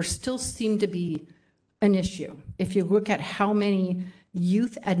court order still seem to be an issue. If you look at how many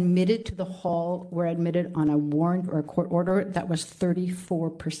youth admitted to the hall were admitted on a warrant or a court order, that was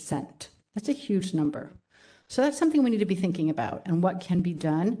 34%. That's a huge number. So that's something we need to be thinking about and what can be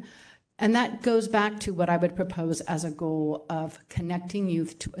done. And that goes back to what I would propose as a goal of connecting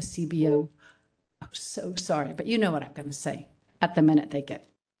youth to a CBO. I'm so sorry, but you know what I'm going to say at the minute they get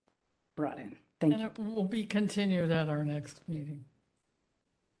brought in. Thank you. And it will be continued at our next meeting.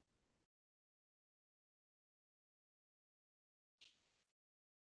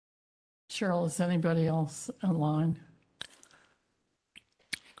 Cheryl, is anybody else online?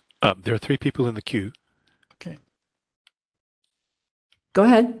 There are 3 people in the queue. Okay. Go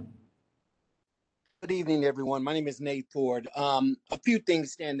ahead. Good evening, everyone. My name is Nate Ford. A few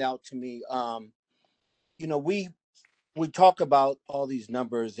things stand out to me. You know, we talk about all these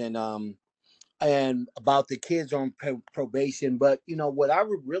numbers and about the kids on probation, but you know what I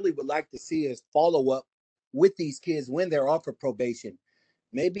really would like to see is follow up with these kids when they're off of probation.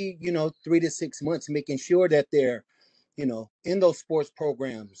 Maybe 3 to 6 months, making sure that they're in those sports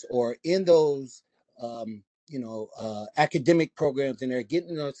programs or in those academic programs, and they're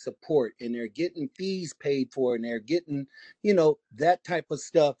getting the support and they're getting fees paid for and they're getting that type of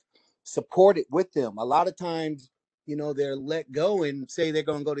stuff supported with them. A lot of times they're let go and say they're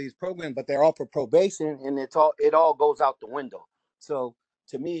going to go to these programs, but they're off of probation and it all goes out the window. So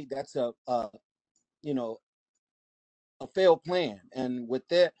to me, that's a failed plan. And with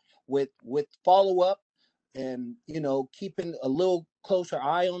that, with follow up and keeping a little closer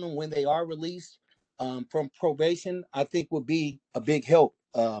eye on them when they are released from probation, I think would be a big help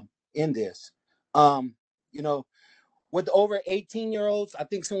in this. You know, with over 18-year-olds, I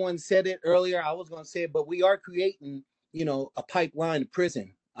think someone said it earlier. I was going to say it, but we are creating, a pipeline to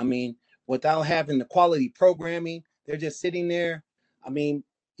prison. I mean, without having the quality programming, they're just sitting there. I mean,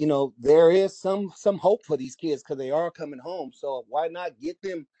 there is some hope for these kids because they are coming home. So why not get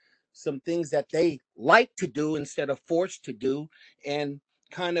them some things that they like to do instead of forced to do, and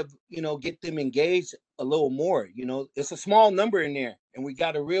kind of, get them engaged a little more. It's a small number in there, and we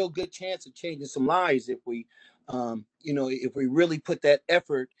got a real good chance of changing some lives if we if we really put that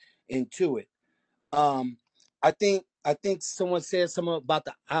effort into it. I think someone said something about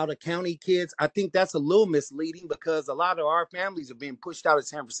the out of county kids. I think that's a little misleading because a lot of our families are being pushed out of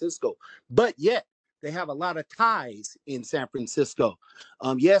San Francisco, but yet they have a lot of ties in San Francisco.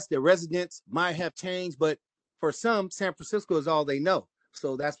 Yes, their residents might have changed, but for some, San Francisco is all they know.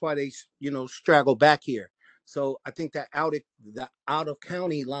 So that's why they, straggle back here. So I think that the out of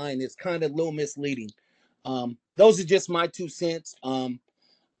county line is kind of a little misleading. Those are just my 2 cents.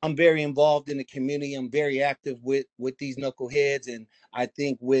 I'm very involved in the community. I'm very active with these knuckleheads, and I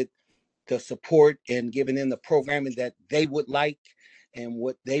think with the support and giving them the programming that they would like and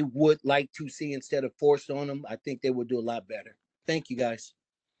what they would like to see instead of forced on them, I think they would do a lot better. Thank you, guys.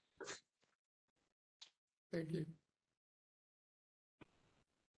 Thank you.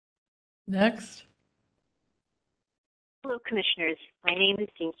 Next. Hello, Commissioners. My name is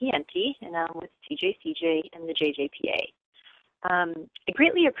Dinky Enti, and I'm with TJCJ and the JJPA. I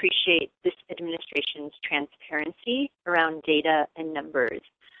greatly appreciate this administration's transparency around data and numbers.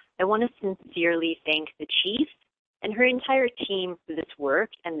 I want to sincerely thank the Chief and her entire team for this work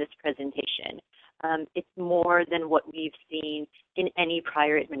and this presentation. It's more than what we've seen in any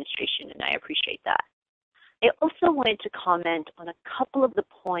prior administration, and I appreciate that. I also wanted to comment on a couple of the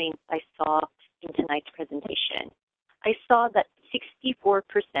points I saw in tonight's presentation. I saw that 64%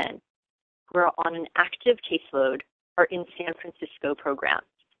 who are on an active caseload are in San Francisco programs.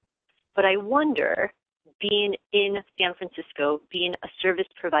 But I wonder, being in San Francisco, being a service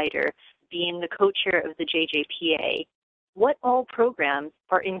provider, being the co-chair of the JJPA, what all programs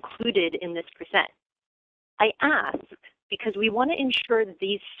are included in this percent? I ask because we want to ensure that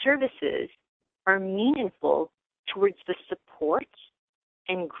these services are meaningful towards the support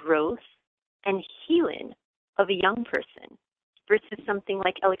and growth and healing of a young person versus something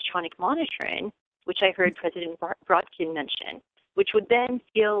like electronic monitoring, which I heard President Brodkin mention, which would then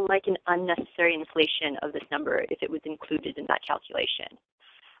feel like an unnecessary inflation of this number if it was included in that calculation.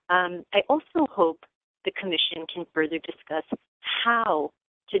 I also hope the Commission can further discuss how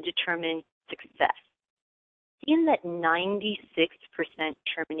to determine success. In that 96%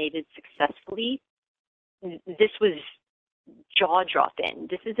 terminated successfully, this was jaw-dropping.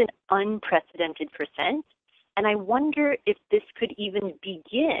 This is an unprecedented percent, and I wonder if this could even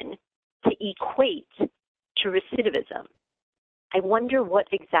begin to equate to recidivism. I wonder what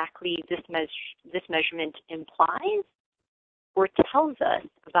exactly this measurement implies or tells us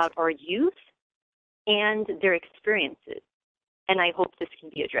about our youth and their experiences, and I hope this can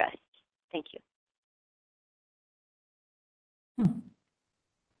be addressed. Thank you.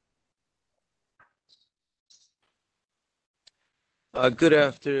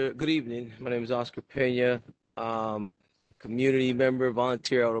 Good evening. My name is Oscar Pena, community member,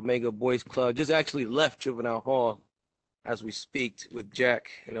 volunteer at Omega Boys Club. Just actually left Juvenile Hall as we speak with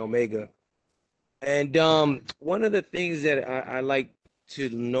Jack and Omega. And one of the things that I like to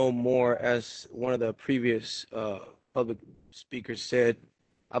know more, as one of the previous public speakers said,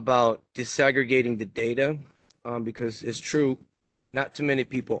 about disaggregating the data, because it's true, not too many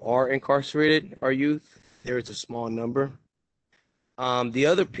people are incarcerated, our youth. There is a small number. The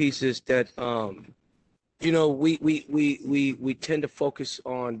other piece is that, you know, we tend to focus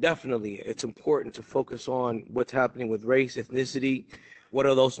on, definitely, it's important to focus on what's happening with race, ethnicity, what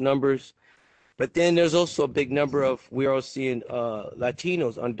are those numbers. But then there's also a big number of, we're all seeing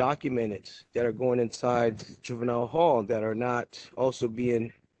Latinos, undocumented, that are going inside juvenile hall that are not also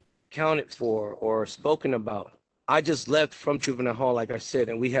being counted for or spoken about. I just left from juvenile hall, like I said,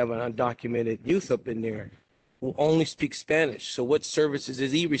 and we have an undocumented youth up in there who only speaks Spanish. So what services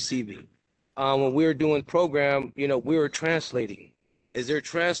is he receiving? When we were doing program, you know, we were translating. Is there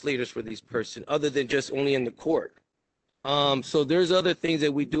translators for these persons other than just only in the court? So there's other things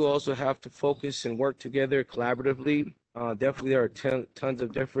that we do also have to focus and work together collaboratively. Definitely there are tons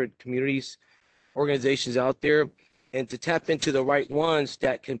of different communities, organizations out there, and to tap into the right ones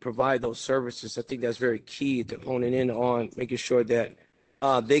that can provide those services. I think that's very key to honing in on making sure that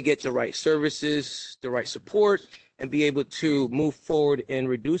they get the right services, the right support, and be able to move forward in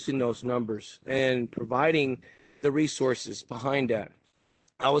reducing those numbers and providing the resources behind that.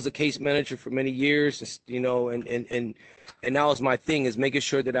 I was a case manager for many years, you know, and now it's my thing is making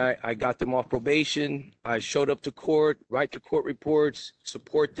sure that I got them off probation. I showed up to court, write the court reports,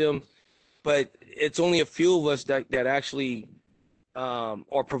 support them. But it's only a few of us that actually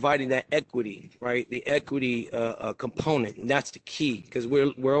are providing that equity, right? The equity component, and that's the key, because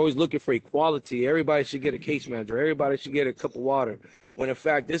we're always looking for equality. Everybody should get a case manager. Everybody should get a cup of water. When in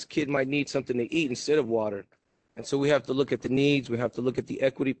fact, this kid might need something to eat instead of water. And so we have to look at the needs. We have to look at the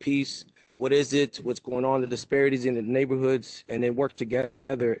equity piece. What is it? What's going on? The disparities in the neighborhoods, and then work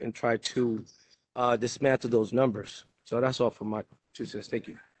together and try to dismantle those numbers. So that's all for my 2 cents. Thank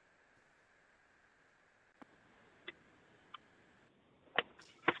you.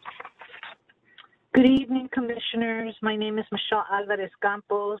 Good evening, Commissioners. My name is Michelle Alvarez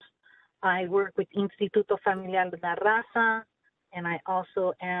Campos. I work with Instituto Familiar de la Raza, and I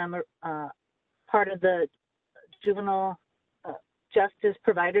also am part of the Juvenile Justice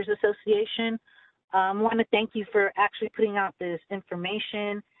Providers Association. I want to thank you for actually putting out this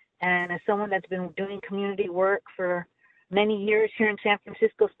information. And as someone that's been doing community work for many years here in San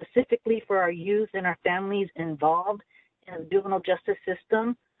Francisco, specifically for our youth and our families involved in the juvenile justice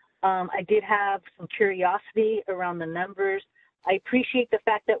system, I did have some curiosity around the numbers. I appreciate the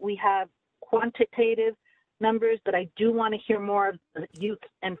fact that we have quantitative numbers, but I do want to hear more of the youth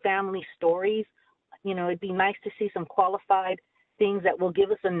and family stories it'd be nice to see some qualified things that will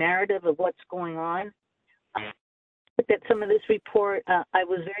give us a narrative of what's going on. Looked at some of this report. I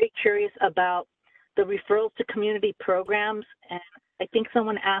was very curious about the referrals to community programs, and I think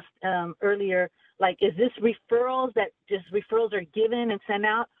someone asked earlier, like, is this referrals that just referrals are given and sent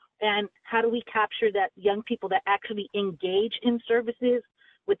out, and how do we capture that young people that actually engage in services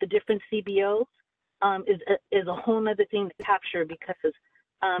with the different CBOs is a whole nother thing to capture, because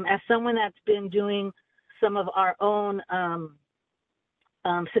as someone that's been doing some of our own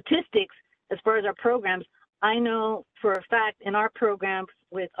statistics as far as our programs, I know for a fact in our programs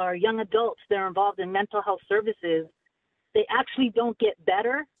with our young adults that are involved in mental health services, they actually don't get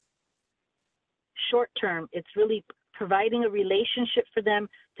better short term. It's really providing a relationship for them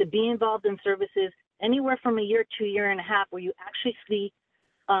to be involved in services anywhere from a year to a year and a half, where you actually see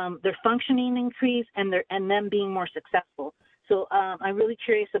their functioning increase and them being more successful. So I'm really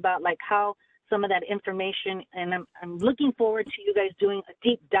curious about like how some of that information, and I'm looking forward to you guys doing a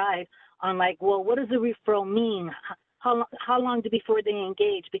deep dive on like, well, what does a referral mean? How long before they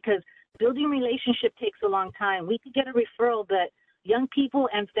engage? Because building relationship takes a long time. We could get a referral, but young people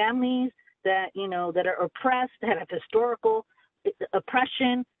and families that, that are oppressed, that have historical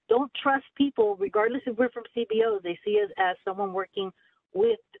oppression, don't trust people, regardless if we're from CBOs. They see us as someone working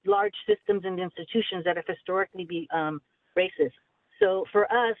with large systems and institutions that have historically been racist. So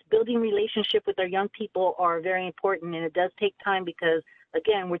for us, building relationship with our young people are very important, and it does take time because,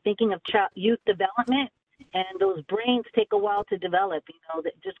 again, we're thinking of youth development, and those brains take a while to develop.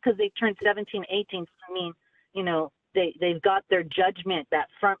 That just because they turn 17, 18 doesn't mean, they've got their judgment, that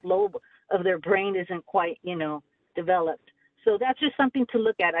front lobe of their brain isn't quite, developed. So that's just something to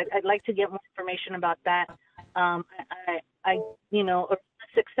look at. I'd like to get more information about that.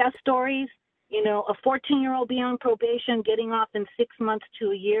 Success stories, a 14-year-old being on probation, getting off in 6 months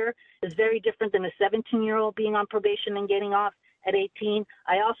to a year is very different than a 17-year-old being on probation and getting off at 18.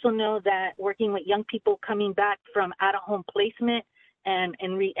 I also know that working with young people coming back from out-of-home placement and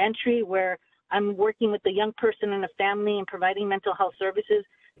reentry, where I'm working with a young person and a family and providing mental health services,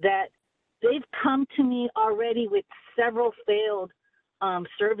 that they've come to me already with several failed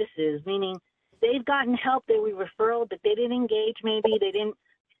services, meaning they've gotten help, they were referred, but they didn't engage, maybe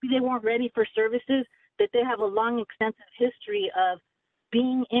they weren't ready for services, that they have a long, extensive history of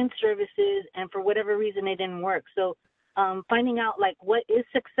being in services, and for whatever reason, they didn't work. So finding out, like, what is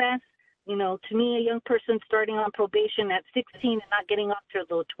success? To me, a young person starting on probation at 16 and not getting off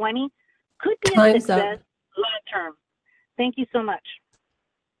till 20 could be a success long term. Thank you so much.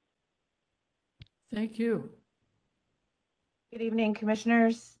 Thank you. Good evening,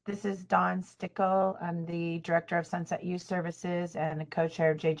 Commissioners. This is Dawn Stickle. I'm the Director of Sunset Youth Services and the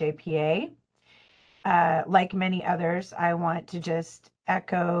co-chair of JJPA. Like many others, I want to just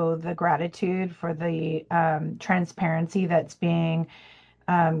echo the gratitude for the transparency that's being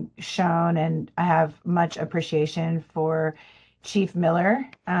shown, and I have much appreciation for Chief Miller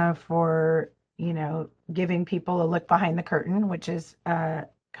for giving people a look behind the curtain, which is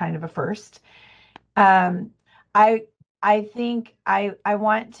kind of a first. I think I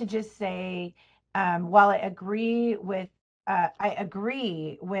want to just say, while I agree with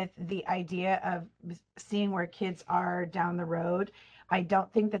the idea of seeing where kids are down the road, I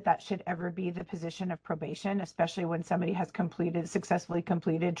don't think that should ever be the position of probation, especially when somebody has successfully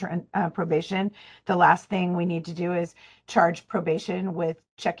completed probation. The last thing we need to do is charge probation with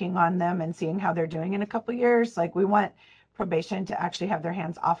checking on them and seeing how they're doing in a couple years. Like, we want probation to actually have their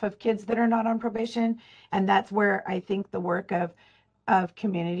hands off of kids that are not on probation. And that's where I think the work of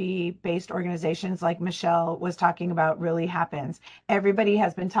community-based organizations like Michelle was talking about really happens. Everybody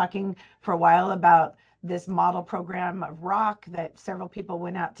has been talking for a while about this model program of ROC that several people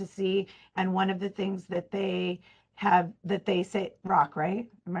went out to see. And one of the things that they say, ROC, right?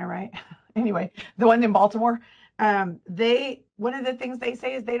 Am I right? Anyway, the one in Baltimore, one of the things they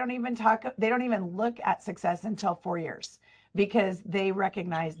say is they don't even look at success until 4 years, because they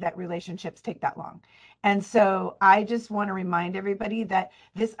recognize that relationships take that long. And so I just want to remind everybody that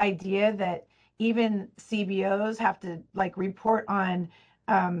this idea that even CBOs have to report on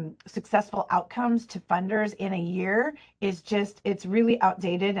successful outcomes to funders in a year is it's really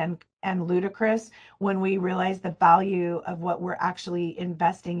outdated and ludicrous when we realize the value of what we're actually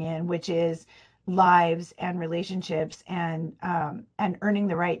investing in, which is lives and relationships and earning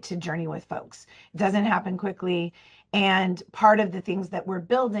the right to journey with folks. It doesn't happen quickly. And part of the things that we're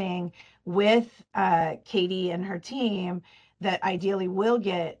building with Katie and her team that ideally will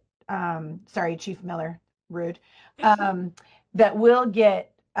get, sorry, Chief Miller, rude, that will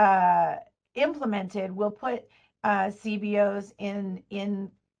get implemented, will put CBOs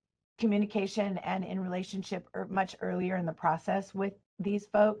in communication and in relationship much earlier in the process with these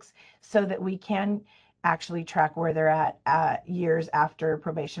folks so that we can actually track where they're at years after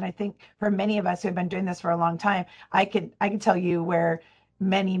probation. I think for many of us who have been doing this for a long time, I can tell you where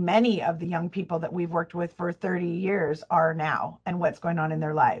many of the young people that we've worked with for 30 years are now and what's going on in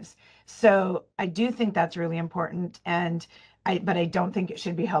their lives. So I do think that's really important, but I don't think it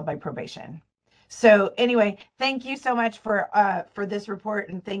should be held by probation. So anyway, thank you so much for this report,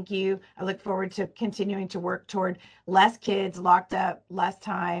 and thank you. I look forward to continuing to work toward less kids locked up, less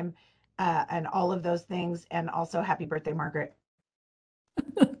time, and all of those things. And also, happy birthday, Margaret.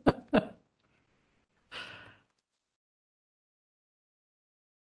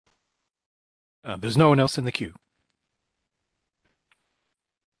 There's no one else in the queue.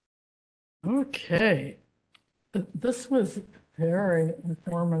 Okay. This was very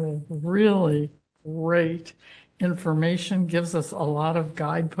informative, really great information, gives us a lot of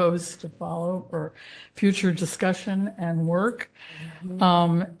guideposts to follow for future discussion and work.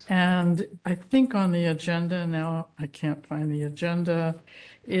 And I think on the agenda now, I can't find the agenda,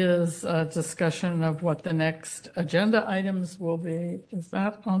 is a discussion of what the next agenda items will be. Is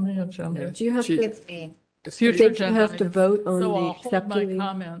that on the agenda? Do you have to, Future you agenda have to items. vote on So the I'll hold my accepting?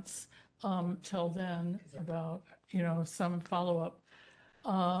 comments till then about, some follow-up.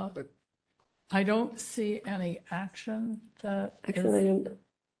 I don't see any action that is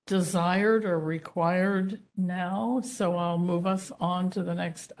desired or required now, so I'll move us on to the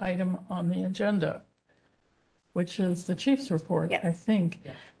next item on the agenda, which is the chief's report, I think.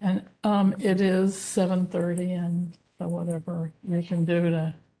 And it is 7:30, and so whatever you can do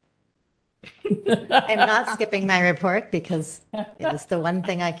to. I'm not skipping my report because it is the one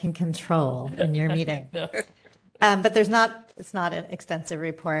thing I can control in your meeting. But it's not an extensive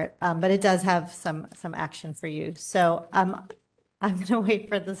report, but it does have some action for you. So I'm going to wait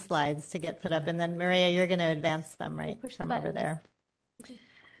for the slides to get put up, and then Maria, you're going to advance them, right? Push them over there.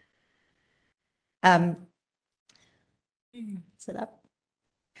 Sit up.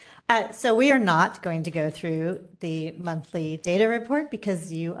 So we are not going to go through the monthly data report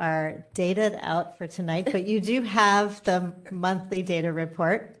because you are dated out for tonight, but you do have the monthly data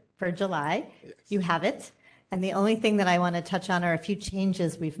report for July. You have it. And the only thing that I want to touch on are a few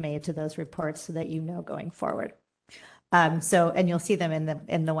changes we've made to those reports so that you know going forward. And you'll see them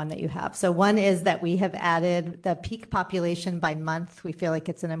in the one that you have. So one is that we have added the peak population by month. We feel like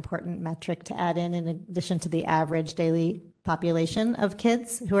it's an important metric to add in addition to the average daily population of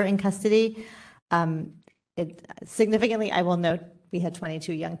kids who are in custody. Significantly, I will note, we had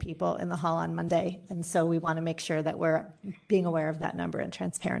 22 young people in the hall on Monday. And so we want to make sure that we're being aware of that number and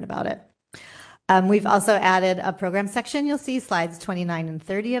transparent about it. We've also added a program section. You'll see slides 29 and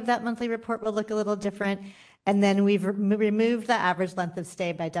 30 of that monthly report will look a little different. And then we've removed the average length of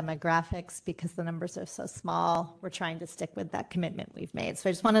stay by demographics because the numbers are so small. We're trying to stick with that commitment we've made. So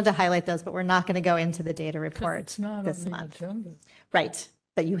I just wanted to highlight those, but we're not going to go into the data report this month. Right,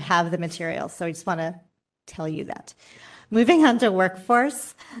 but you have the material. So I just want to tell you that. Moving on to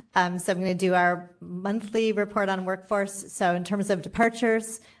workforce. So I'm going to do our monthly report on workforce. So in terms of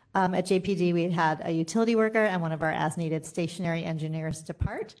departures, at JPD, we had a utility worker and one of our as-needed stationary engineers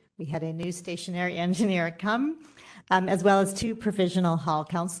depart. We had a new stationary engineer come, as well as 2 provisional hall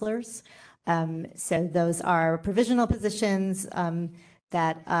counselors. So those are provisional positions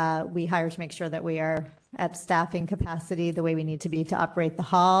that we hire to make sure that we are at staffing capacity the way we need to be to operate the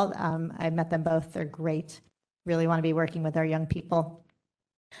hall. I met them both. They're great. Really want to be working with our young people.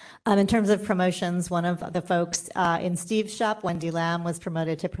 In terms of promotions, one of the folks in Steve's shop, Wendy Lamb, was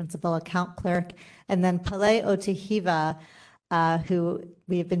promoted to principal account clerk. And then Pele Otehiva, who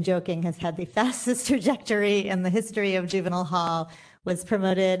we have been joking has had the fastest trajectory in the history of Juvenile Hall, was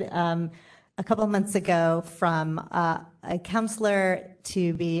promoted a couple months ago from a counselor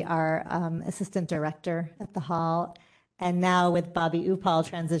to be our assistant director at the hall. And now with Bobby Upal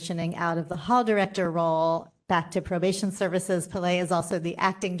transitioning out of the hall director role back to probation services, Pele is also the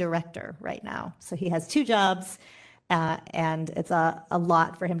acting director right now. So he has 2 jobs and it's a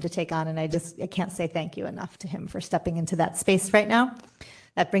lot for him to take on. And I can't say thank you enough to him for stepping into that space right now.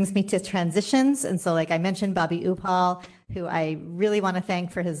 That brings me to transitions. And so like I mentioned, Bobby Upal, who I really want to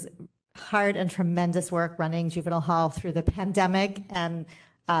thank for his hard and tremendous work running Juvenile Hall through the pandemic and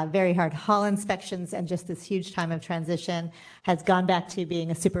very hard hall inspections and just this huge time of transition, has gone back to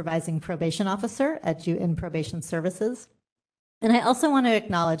being a supervising probation officer in probation services. And I also want to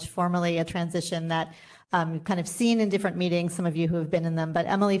acknowledge formally a transition that you've kind of seen in different meetings, some of you who have been in them, but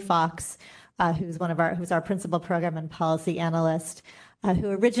Emily Fox, who's our principal program and policy analyst,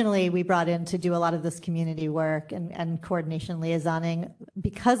 who originally we brought in to do a lot of this community work and coordination liaisoning.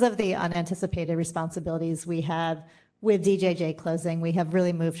 Because of the unanticipated responsibilities we had with DJJ closing, we have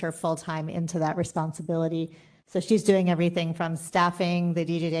really moved her full-time into that responsibility. So she's doing everything from staffing the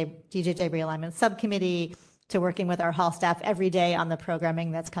DJJ realignment subcommittee to working with our hall staff every day on the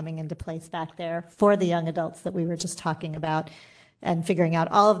programming that's coming into place back there for the young adults that we were just talking about, and figuring out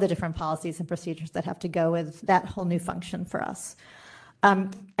all of the different policies and procedures that have to go with that whole new function for us.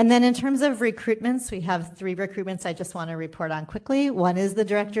 And then in terms of recruitments, we have 3 recruitments I just want to report on quickly. One is the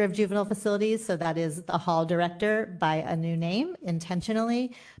director of juvenile facilities. So that is the hall director by a new name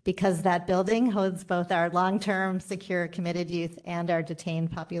intentionally, because that building holds both our long-term secure committed youth and our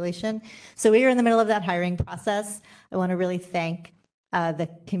detained population. So we are in the middle of that hiring process. I want to really thank the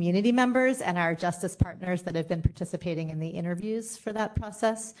community members and our justice partners that have been participating in the interviews for that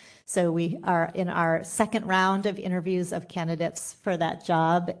process. So we are in our second round of interviews of candidates for that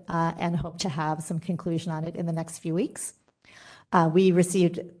job and hope to have some conclusion on it in the next few weeks. We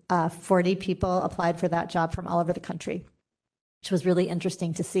received 40 people applied for that job from all over the country, which was really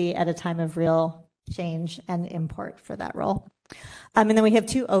interesting to see at a time of real change and import for that role. And then we have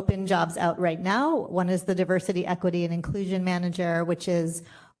 2 open jobs out right now. One is the diversity, equity, and inclusion manager, which is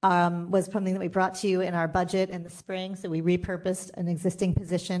was something that we brought to you in our budget in the spring. So we repurposed an existing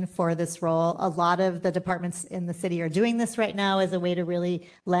position for this role. A lot of the departments in the city are doing this right now as a way to really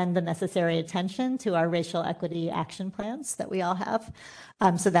lend the necessary attention to our racial equity action plans that we all have.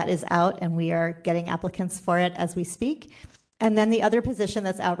 So that is out, and we are getting applicants for it as we speak. And then the other position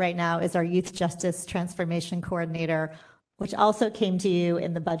that's out right now is our Youth Justice Transformation Coordinator, which also came to you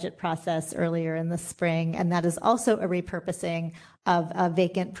in the budget process earlier in the spring. And that is also a repurposing of a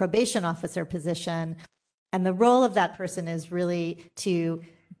vacant probation officer position. And the role of that person is really to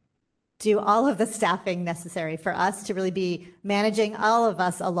do all of the staffing necessary for us to really be managing all of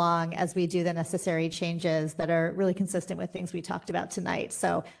us along as we do the necessary changes that are really consistent with things we talked about tonight.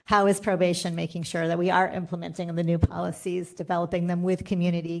 So how is probation making sure that we are implementing the new policies, developing them with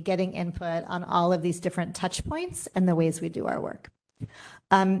community, getting input on all of these different touch points and the ways we do our work?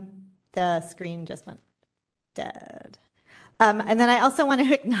 The screen just went dead. And then I also want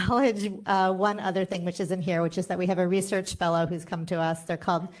to acknowledge one other thing which is in here, which is that we have a research fellow who's come to us. They're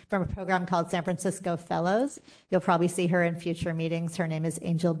called from a program called San Francisco Fellows. You'll probably see her in future meetings. Her name is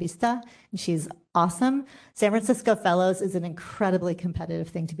Angel Bista, and she's awesome. San Francisco Fellows is an incredibly competitive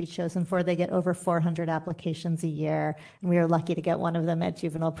thing to be chosen for. They get over 400 applications a year, and we are lucky to get one of them at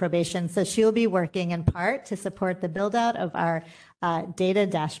juvenile probation. So she'll be working in part to support the build out of our data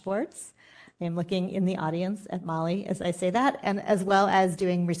dashboards. I'm looking in the audience at Molly as I say that, and as well as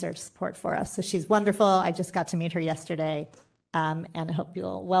doing research support for us. So she's wonderful. I just got to meet her yesterday, and I hope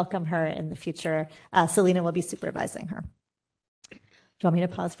you'll welcome her in the future. Selena will be supervising her. Do you want me to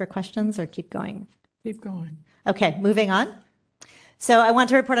pause for questions or keep going? Keep going. Okay, moving on. So I want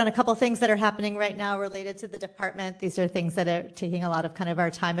to report on a couple things that are happening right now related to the department. These are things that are taking a lot of kind of our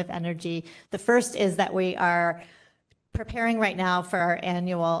time of energy. The first is that we are preparing right now for our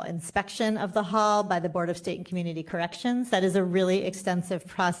annual inspection of the hall by the Board of State and Community Corrections. That is a really extensive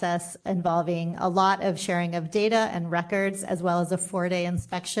process involving a lot of sharing of data and records, as well as a 4-day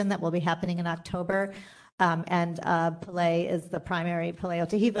inspection that will be happening in October. Pele is the primary, Pele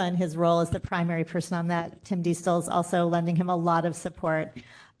Otahiva, and his role is the primary person on that. Tim Diestel is also lending him a lot of support.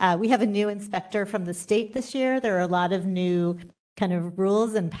 We have a new inspector from the state this year. There are a lot of new kind of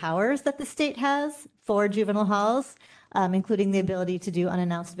rules and powers that the state has for juvenile halls, including the ability to do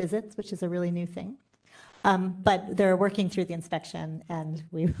unannounced visits, which is a really new thing. But they're working through the inspection, and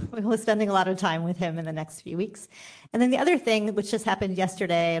we will be spending a lot of time with him in the next few weeks. And then the other thing, which just happened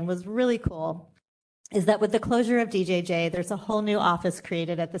yesterday and was really cool, is that with the closure of DJJ, there's a whole new office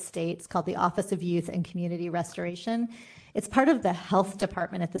created at the state. It's called the Office of Youth and Community Restoration. It's part of the health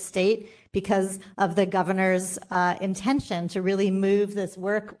department at the state because of the governor's intention to really move this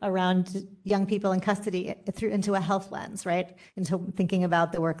work around young people in custody into a health lens, right? Into thinking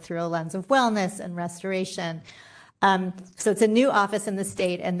about the work through a lens of wellness and restoration. So it's a new office in the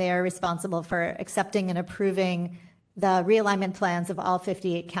state, and they are responsible for accepting and approving the realignment plans of all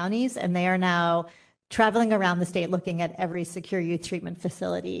 58 counties, and they are now traveling around the state looking at every secure youth treatment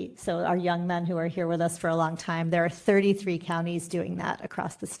facility. So our young men who are here with us for a long time, there are 33 counties doing that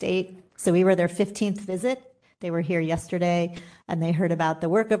across the state. So we were their 15th visit. They were here yesterday, and they heard about the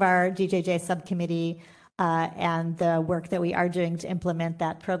work of our DJJ subcommittee and the work that we are doing to implement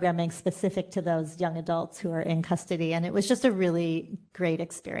that programming specific to those young adults who are in custody. And it was just a really great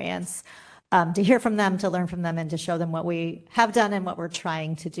experience. to hear from them, to learn from them, and to show them what we have done and what we're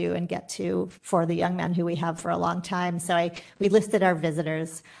trying to do and get to for the young men who we have for a long time. So we listed our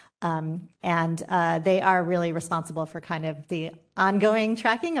visitors, and they are really responsible for kind of the ongoing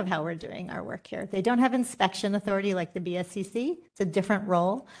tracking of how we're doing our work here. They don't have inspection authority like the BSCC. It's a different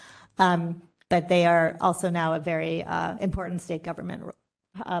role, but they are also now a very important state government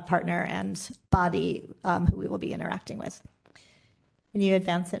partner and body who we will be interacting with. Can you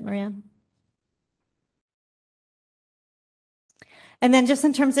advance it, Maria? And then just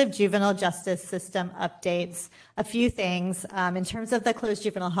in terms of juvenile justice system updates, a few things. In terms of the closed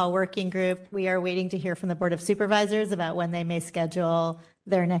juvenile hall working group, we are waiting to hear from the Board of Supervisors about when they may schedule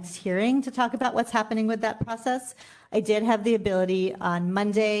their next hearing to talk about what's happening with that process. I did have the ability on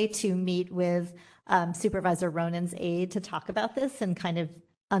Monday to meet with Supervisor Ronan's aide to talk about this and kind of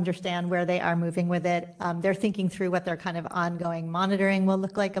understand where they are moving with it. They're thinking through what their kind of ongoing monitoring will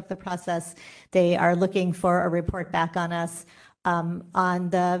look like of the process. They are looking for a report back on us on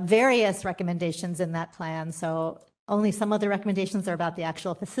the various recommendations in that plan. So only some of the recommendations are about the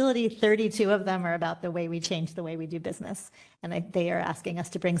actual facility. 32 of them are about the way we change the way we do business. And they are asking us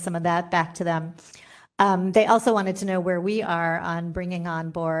to bring some of that back to them. They also wanted to know where we are on bringing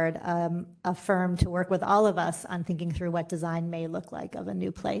on board a firm to work with all of us on thinking through what design may look like of a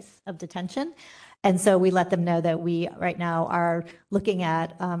new place of detention. And so we let them know that we right now are looking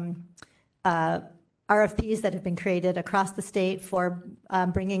at RFPs that have been created across the state for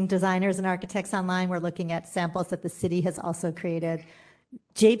bringing designers and architects online. We're looking at samples that the city has also created.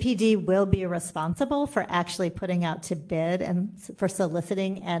 JPD will be responsible for actually putting out to bid and for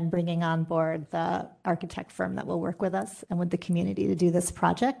soliciting and bringing on board the architect firm that will work with us and with the community to do this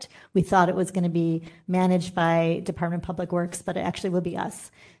project. We thought it was going to be managed by Department of Public Works, but it actually will be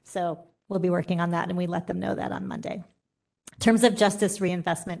us. So we'll be working on that, and we let them know that on Monday. In terms of justice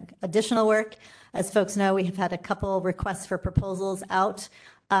reinvestment, additional work, as folks know, we have had a couple requests for proposals out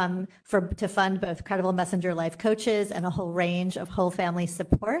to fund both credible messenger life coaches and a whole range of whole family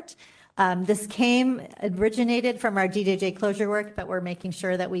support. This originated from our DJJ closure work, but we're making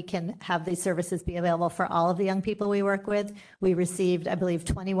sure that we can have these services be available for all of the young people we work with. We received, I believe,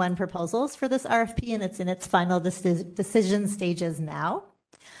 21 proposals for this RFP, and it's in its final decision stages now.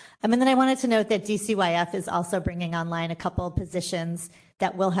 And then I wanted to note that DCYF is also bringing online a couple of positions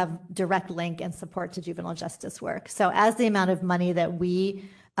that will have direct link and support to juvenile justice work. So as the amount of money that we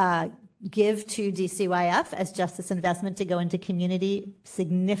give to DCYF as justice investment to go into community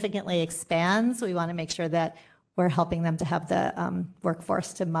significantly expands, we want to make sure that we're helping them to have the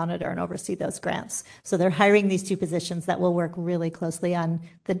workforce to monitor and oversee those grants. So they're hiring these two positions that will work really closely on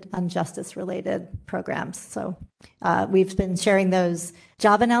justice-related programs. So we've been sharing those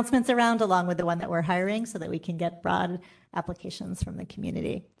job announcements around along with the one that we're hiring so that we can get broad applications from the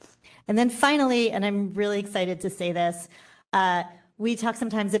community. And then finally, and I'm really excited to say this, we talk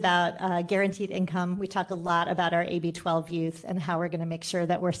sometimes about guaranteed income. We talk a lot about our AB 12 youth and how we're going to make sure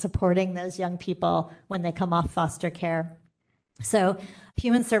that we're supporting those young people when they come off foster care. So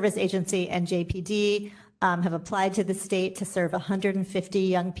Human Service Agency and JPD have applied to the state to serve 150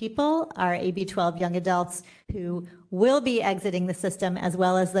 young people, our AB 12 young adults who will be exiting the system, as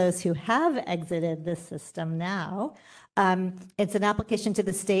well as those who have exited the system now. It's an application to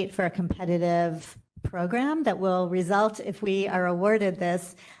the state for a competitive program that will result, if we are awarded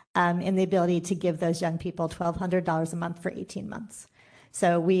this, in the ability to give those young people $1,200 a month for 18 months.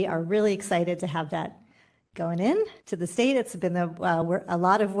 So we are really excited to have that going in to the state. It's been a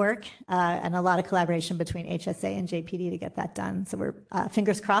lot of work and a lot of collaboration between HSA and JPD to get that done. So we're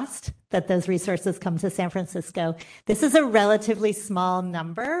fingers crossed that those resources come to San Francisco. This is a relatively small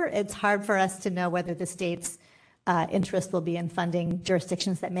number. It's hard for us to know whether the state's interest will be in funding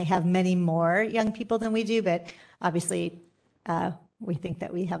jurisdictions that may have many more young people than we do, but obviously we think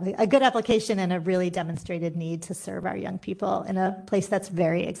that we have a good application and a really demonstrated need to serve our young people in a place that's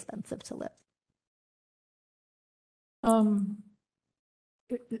very expensive to live.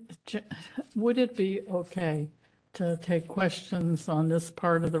 Would it be okay to take questions on this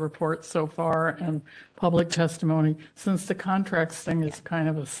part of the report so far and public testimony, since the contracts thing is kind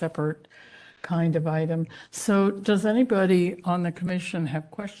of a separate kind of item? So does anybody on the commission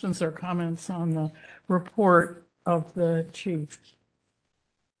have questions or comments on the report of the chief?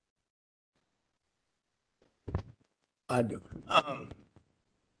 I do.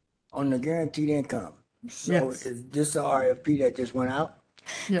 On the guaranteed income. So Yes. is this the RFP that just went out?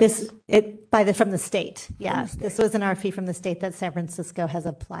 Yes. From the state. Yeah, this was an RFP from the state that San Francisco has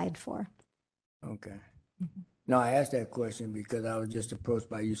applied for. Okay. No, I asked that question because I was just approached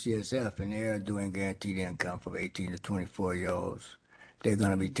by UCSF and they're doing guaranteed income for 18 to 24-year-olds. they're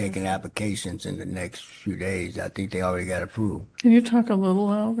going to be taking applications in the next few days. I think they already got approved. Can you talk a little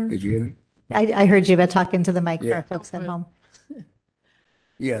louder? Did you hear me? I heard you, but talking to the mic Yeah. for folks at home.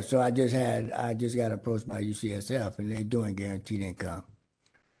 Yeah, so I just got approached by UCSF, and they're doing guaranteed income.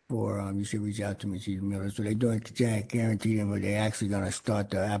 You should reach out to me, Chief Miller. So they're doing guaranteed income, but they're actually going to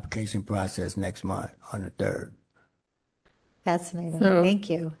start the application process next month on the 3rd. Fascinating. So- Thank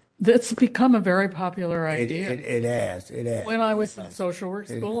you. It's become a very popular idea. It has. When I was in social work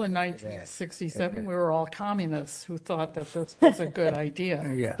school in 1967, we were all communists who thought that this was a good idea.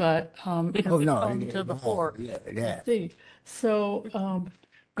 Yeah. But it's Oh, no, come it- to the it- fore. yeah, it has. See, so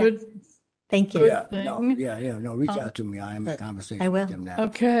good. Thank you. Good Yeah, thing. no, reach out to me. I am in conversation I will. with them now.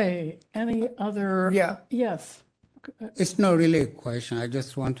 Okay. Any other? Yeah. Yes. It's not really a question. I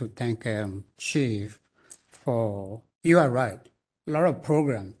just want to thank Chief for, you are right. A lot of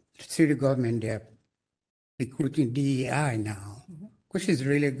programs, city government, they're recruiting DEI now, which is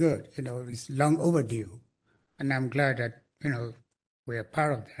really good. It's long overdue. And I'm glad that, we're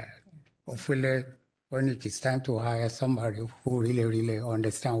part of that. Hopefully, when it is time to hire somebody who really, really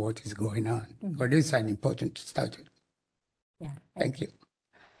understand what is going on. But this is an important study. Yeah. Thank you.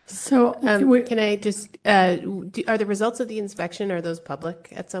 So Can I just, are the results of the inspection, are those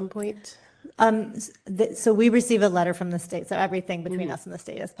public at some point? So we receive a letter from the state. So everything between us and the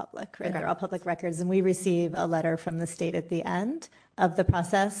state is public, right? Okay. They're all public records. And we receive a letter from the state at the end of the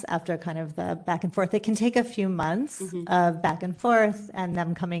process after kind of the back and forth. It can take a few months of back and forth and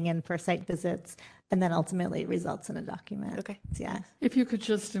them coming in for site visits, and then ultimately results in a document. Okay. Yeah. If you could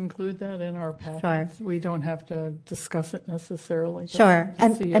just include that in our package. Sure. We don't have to discuss it necessarily. but Sure.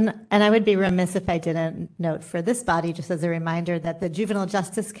 see it. And I would be remiss if I didn't note for this body, just as a reminder, that the Juvenile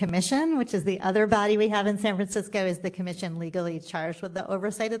Justice Commission, which is the other body we have in San Francisco, is the commission legally charged with the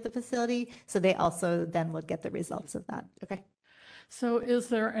oversight of the facility. So they also then would get the results of that. Okay. So is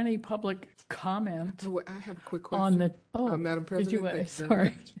there any public comment Oh, I have a quick on question. the, Madam did you, President, thank you very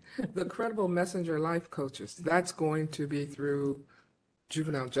sorry. much. The Credible Messenger Life Coaches, that's going to be through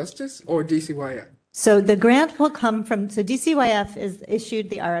Juvenile Justice or DCYF? So the grant will come from, so DCYF is issued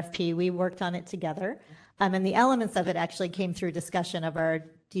the RFP. We worked on it together. And the elements of it actually came through discussion of our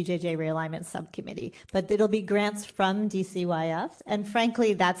DJJ realignment subcommittee. But it'll be grants from DCYF. And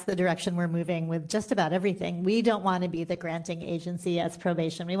frankly, that's the direction we're moving with just about everything. We don't want to be the granting agency as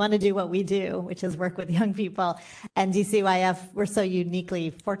probation. We want to do what we do, which is work with young people. And DCYF, we're so uniquely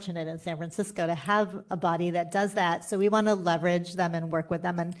fortunate in San Francisco to have a body that does that. So we want to leverage them and work with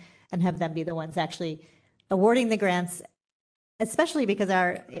them and have them be the ones actually awarding the grants, especially because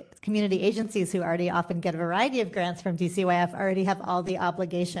our community agencies, who already often get a variety of grants from DCYF, already have all the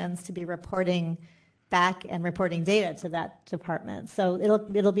obligations to be reporting back and reporting data to that department. So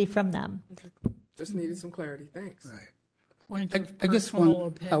it'll be from them. Just needed some clarity. Thanks. Point I of just personal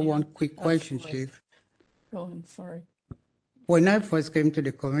want opinion. one quick That's question, fine. Chief. Go on, sorry. When I first came to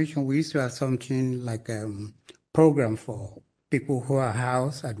the commission, we used to have something like program for people who are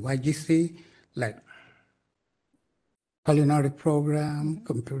housed at YGC, like culinary program,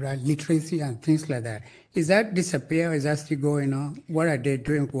 computer literacy, and things like that. Is that disappear? Is that still going on? What are they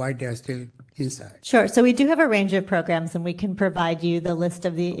doing while they're still inside? Sure. So we do have a range of programs, and we can provide you the list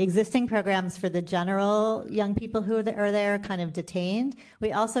of the existing programs for the general young people who are there kind of detained.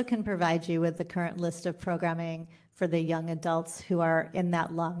 We also can provide you with the current list of programming for the young adults who are in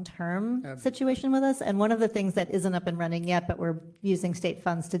that long-term situation with us. And one of the things that isn't up and running yet, but we're using state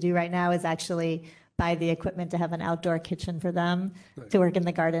funds to do right now, is actually buy the equipment to have an outdoor kitchen for them to work in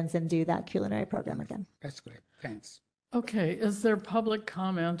the gardens and do that culinary program again. That's great. Thanks. Okay, is there public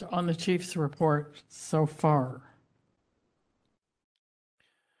comment on the chief's report so far?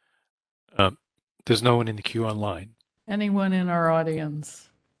 There's no one in the queue online. Anyone in our audience?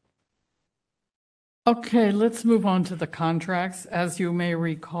 Okay, let's move on to the contracts. As you may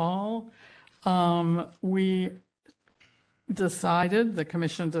recall, we decided, the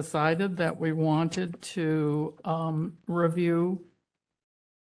commission decided that we wanted to review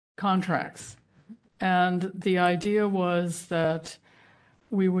contracts. And the idea was that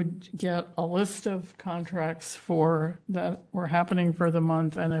we would get a list of contracts that were happening for the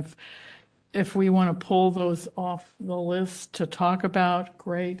month. And if we want to pull those off the list to talk about,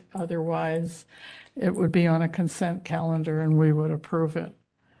 great. Otherwise, it would be on a consent calendar and we would approve it.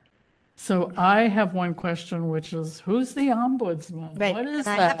 So I have one question, which is, who's the ombudsman? Right. What is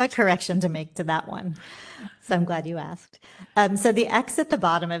And I that? have a correction to make to that one. So I'm glad you asked. So the X at the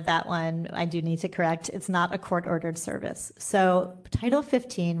bottom of that one, I do need to correct. It's not a court-ordered service. So Title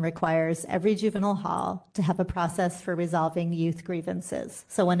 15 requires every juvenile hall to have a process for resolving youth grievances.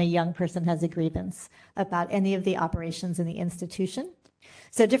 So when a young person has a grievance about any of the operations in the institution,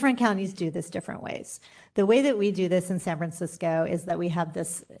 So different counties do this different ways. The way that we do this in San Francisco is that we have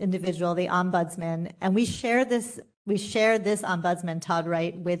this individual, the ombudsman, and we share this ombudsman, Todd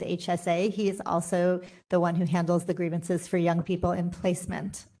Wright, with HSA. He is also the one who handles the grievances for young people in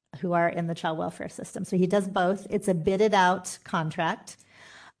placement who are in the child welfare system. So he does both. It's a bidded out contract.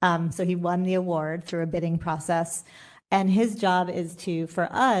 So he won the award through a bidding process. And his job is to, for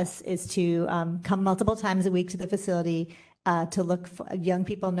us, is to come multiple times a week to the facility to look for young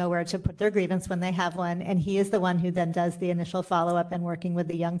people know where to put their grievance when they have one. And he is the one who then does the initial follow-up and working with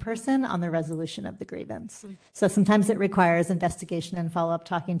the young person on the resolution of the grievance. So sometimes it requires investigation and follow-up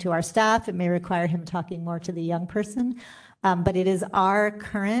talking to our staff. It may require him talking more to the young person. But it is our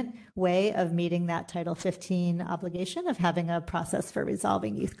current way of meeting that Title 15 obligation of having a process for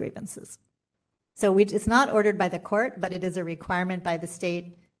resolving youth grievances. So it's not ordered by the court, but it is a requirement by the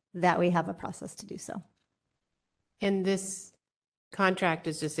state that we have a process to do so. And this contract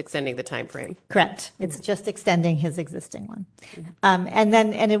is just extending the time frame. Correct. It's just extending his existing one.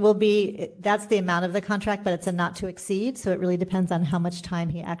 And it will be, that's the amount of the contract, but it's a not to exceed. So it really depends on how much time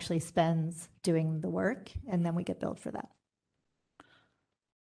he actually spends doing the work. And then we get billed for that.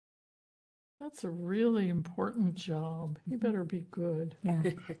 That's a really important job. He better be good. Yeah.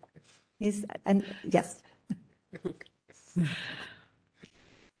 Yes.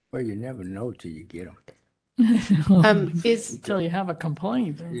 Well, you never know till you get them. Until you have a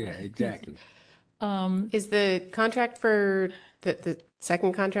complaint. Yeah, exactly. Is the contract for the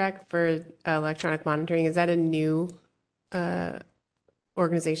second contract for electronic monitoring, is that a new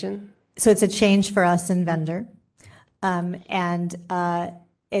organization? So it's a change for us in vendor.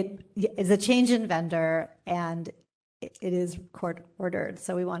 It is a change in vendor and it is court ordered.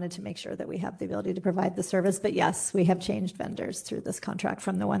 So we wanted to make sure that we have the ability to provide the service. But yes, we have changed vendors through this contract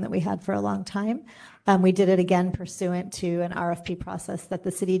from the one that we had for a long time. We did it again pursuant to an RFP process that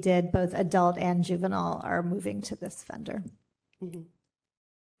the city did. Both adult and juvenile are moving to this vendor.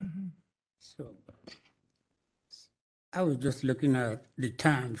 So I was just looking at the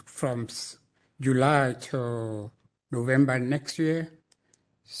time from July to November next year.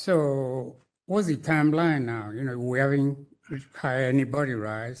 So what's the timeline now? You know, we haven't hired anybody,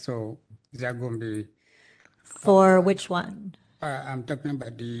 right? So is that going to be? For which one? I'm talking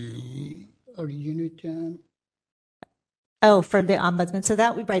about the unit. Oh, for the ombudsman. So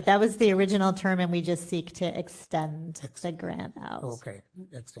that was the original term and we just seek to extend the grant out. Okay.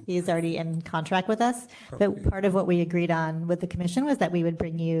 Excellent. He's already in contract with us. But part of what we agreed on with the commission was that we would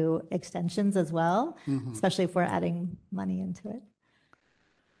bring you extensions as well, especially if we're adding money into it.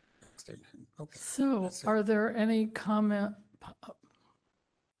 Okay. So are there any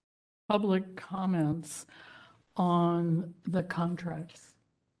public comments on the contracts?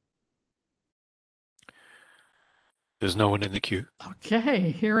 There's no one in the queue.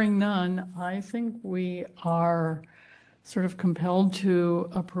 Okay, hearing none, I think we are sort of compelled to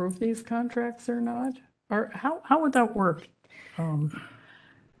approve these contracts or not? Or how would that work?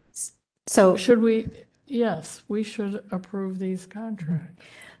 So should we? Yes, we should approve these contracts.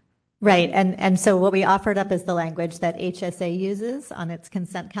 Right. And so what we offered up is the language that HSA uses on its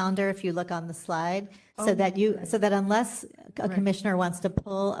consent calendar, if you look on the slide, so that unless a commissioner wants to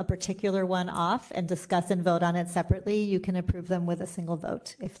pull a particular one off and discuss and vote on it separately, you can approve them with a single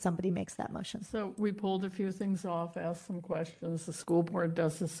vote if somebody makes that motion. So we pulled a few things off, asked some questions. The school board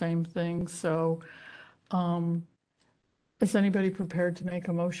does the same thing. So is anybody prepared to make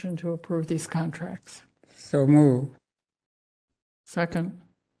a motion to approve these contracts? So move. Second.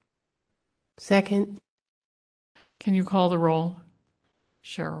 Second. Can you call the roll?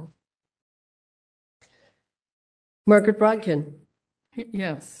 Cheryl. Margaret Brodkin.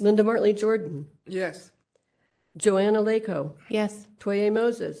 Yes. Linda Martley Jordan. Yes. Joanna Lako. Yes. Toye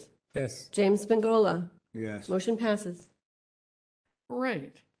Moses. Yes. James Bengola. Yes. Motion passes.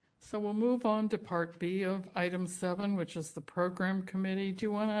 Great. So we'll move on to part B of item 7, which is the program committee. Do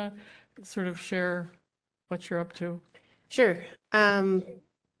you want to sort of share what you're up to? Sure.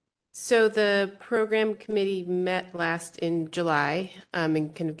 So the program committee met last in July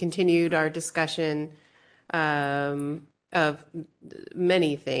and kind of continued our discussion of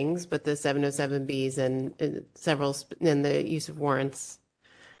many things, but the 707Bs and several and the use of warrants.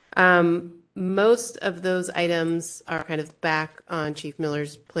 Most of those items are kind of back on Chief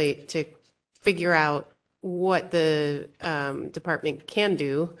Miller's plate to figure out what the department can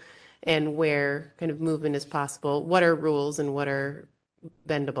do and where kind of movement is possible, what are rules and what are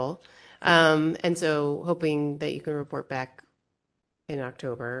bendable. And so hoping that you can report back in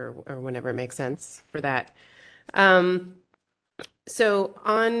October or whenever it makes sense for that. So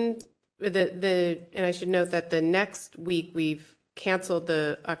on and I should note that the next week we've canceled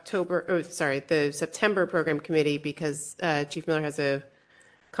the the September program committee because Chief Miller has a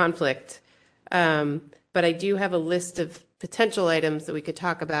conflict. But I do have a list of potential items that we could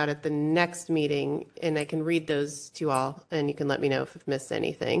talk about at the next meeting, and I can read those to you all, and you can let me know if I've missed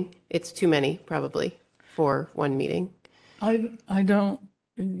anything. It's too many, probably, for one meeting. I don't,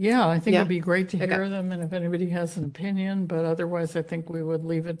 yeah, I think Yeah. it'd be great to Okay. hear them, and if anybody has an opinion, but otherwise, I think we would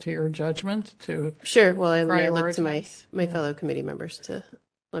leave it to your judgment to Sure. Well, I look to prioritize. my fellow committee members to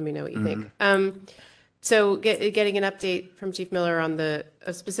let me know what you think. Mhm. So getting an update from Chief Miller on the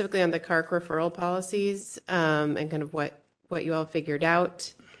specifically on the CARC referral policies and kind of what you all figured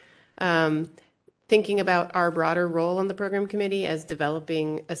out. Thinking about our broader role on the program committee as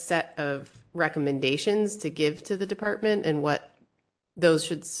developing a set of recommendations to give to the department and what those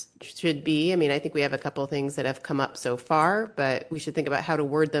should be. I mean, I think we have a couple of things that have come up so far, but we should think about how to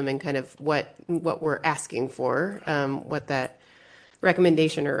word them and kind of what we're asking for, what that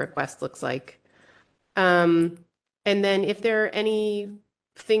recommendation or request looks like. And then if there are any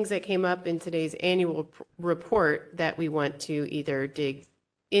things that came up in today's annual report that we want to either dig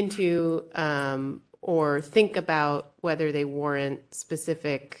into or think about whether they warrant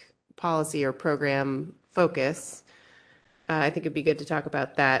specific policy or program focus, I think it'd be good to talk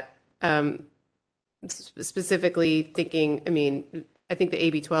about that. Specifically thinking, I mean, I think the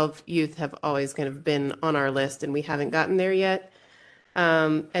AB 12 youth have always kind of been on our list and we haven't gotten there yet.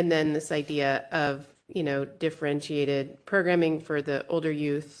 And then this idea of, differentiated programming for the older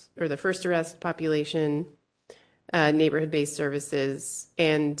youth or the first arrest population, neighborhood-based services.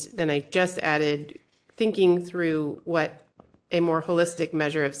 And then I just added thinking through what a more holistic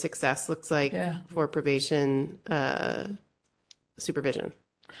measure of success looks like for probation supervision.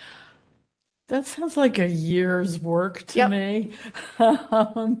 That sounds like a year's work to me.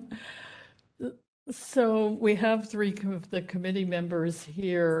 So we have three of the committee members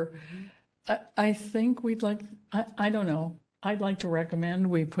here. I think we'd like, I don't know, I'd like to recommend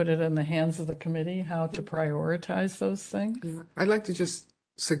we put it in the hands of the committee how to prioritize those things. I'd like to just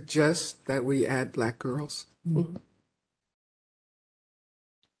suggest that we add Black girls.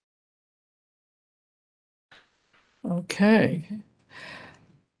 Okay.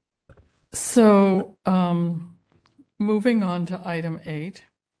 So, moving on to item 8,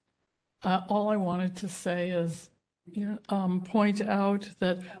 all I wanted to say is, point out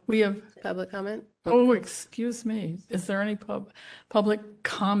that we have public comment. Oh, excuse me. Is there any public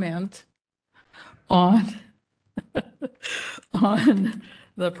comment on on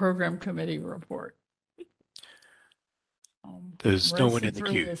the program committee report? There's no one in the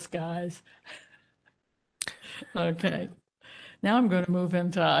Through queue. this, guys. Okay. Now I'm going to move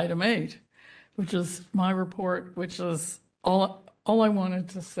into item 8, which is my report, which is all I wanted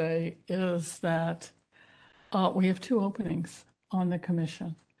to say is that we have 2 openings on the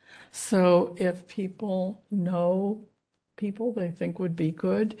commission. So if people know people they think would be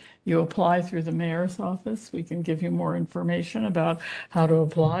good, you apply through the mayor's office. We can give you more information about how to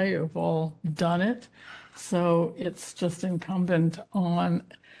apply. You've all done it. So it's just incumbent on,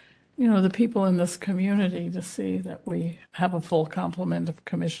 the people in this community to see that we have a full complement of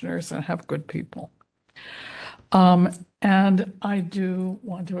commissioners and have good people. And I do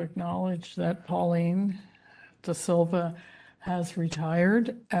want to acknowledge that Pauline Da Silva has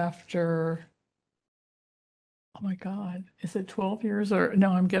retired after, oh my God, is it 12 years or no,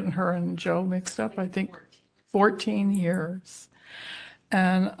 I'm getting her and Joe mixed up. I think 14 years.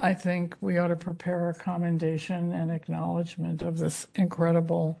 And I think we ought to prepare a commendation and acknowledgement of this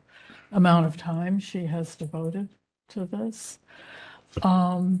incredible amount of time she has devoted to this.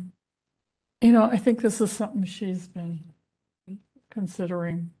 I think this is something she's been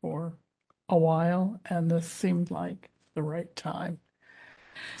considering for a while, and this seemed like the right time.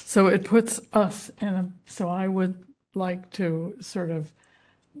 So it puts us so I would like to sort of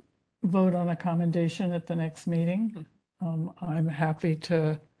vote on a commendation at the next meeting. I'm happy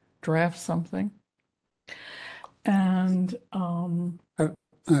to draft something. And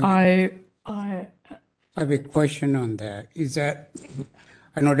I have a question on that. Is that,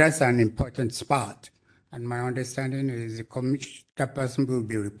 I know that's an important spot, and my understanding is that person will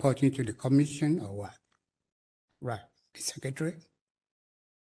be reporting to the commission or what? Right, the secretary?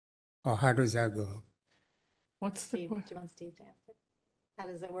 Or how does that go? What's the question? Do you want Steve to answer? How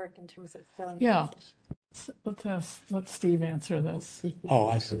does it work in terms of filling? Yeah, let Steve answer this. Oh,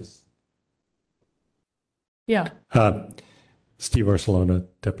 I see. Yeah. Steve Arcelona,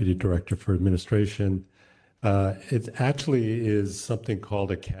 Deputy Director for Administration. It actually is something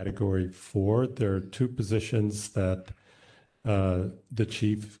called a Category 4. There are 2 positions that the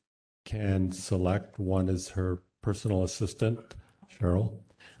chief can select. One is her personal assistant Cheryl.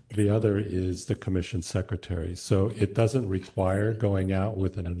 The other is the commission secretary. So it doesn't require going out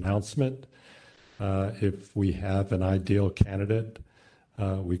with an announcement. If we have an ideal candidate,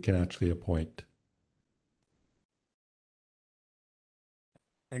 we can actually appoint.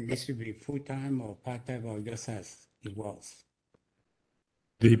 And this should be full-time or part-time or just as it was?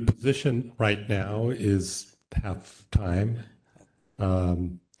 The position right now is half-time.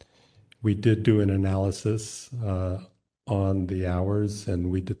 We did do an analysis on the hours,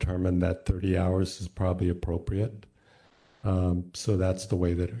 and we determined that 30 hours is probably appropriate. So that's the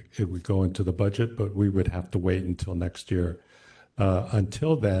way that it would go into the budget, but we would have to wait until next year.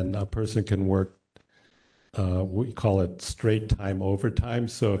 Until then, a person can work, we call it straight time overtime.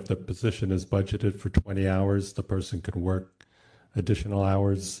 So if the position is budgeted for 20 hours, the person can work additional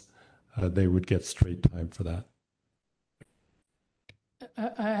hours. They would get straight time for that.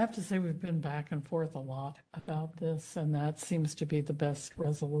 I have to say, we've been back and forth a lot about this, and that seems to be the best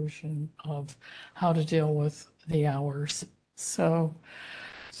resolution of how to deal with the hours. So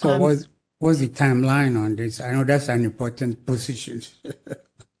what's the timeline on this? I know that's an important position.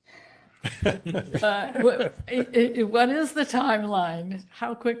 what is the timeline?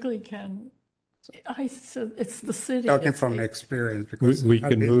 How quickly can I said it's the city? Talking from experience, because we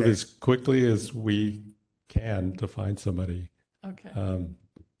can move as quickly as we can to find somebody. Okay.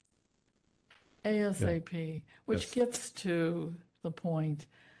 ASAP, which gets to the point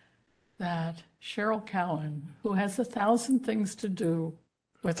that Cheryl Cowan, who has 1,000 things to do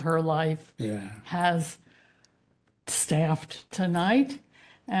with her life, has staffed tonight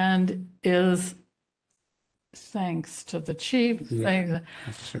and is, thanks to the chief,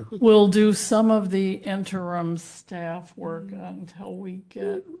 will do some of the interim staff work until we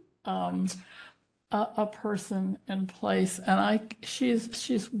get a person in place. And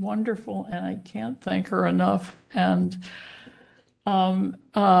she's wonderful, and I can't thank her enough. And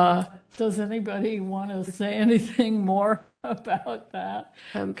does anybody want to say anything more about that?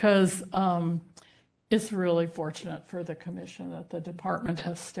 Because it's really fortunate for the commission that the department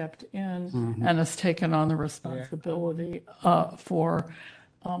has stepped in and has taken on the responsibility for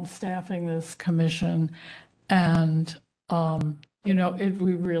staffing this commission. And,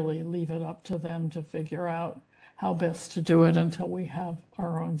 we really leave it up to them to figure out how best to do it until we have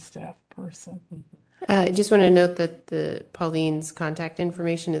our own staff person. I just want to note that Pauline's contact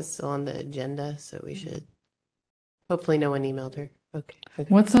information is still on the agenda, so we should, hopefully no one emailed her. Okay.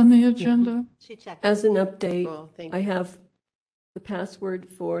 What's on the agenda? She checked. As an update, Cool, thank I you. have the password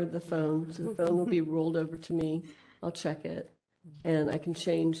for the phone, so the phone will be rolled over to me. I'll check it, and I can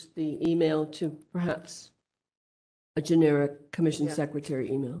change the email to perhaps a generic commission secretary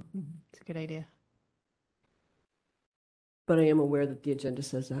email. It's a good idea. But I am aware that the agenda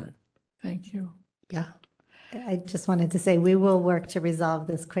says that. Thank you. Yeah. I just wanted to say we will work to resolve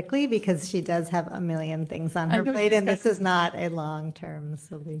this quickly because she does have a million things on her plate, and this is not a long-term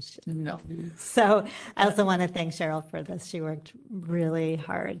solution. No. So I also want to thank Cheryl for this. She worked really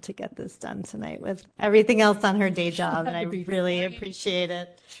hard to get this done tonight with everything else on her day job, and I really appreciate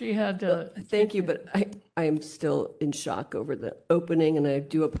it. She had to. Thank you, but I am still in shock over the opening, and I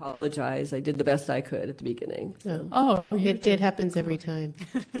do apologize. I did the best I could at the beginning. So. Oh, it happens every time.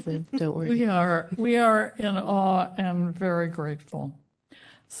 So don't worry. We are in awe and very grateful.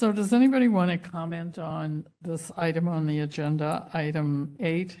 So does anybody want to comment on this item on the agenda, item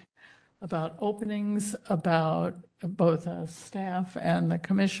 8, about openings, about both staff and the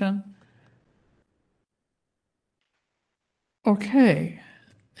commission? Okay,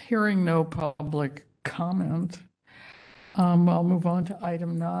 hearing no public comment, I'll move on to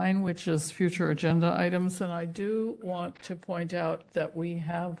item 9, which is future agenda items. And I do want to point out that we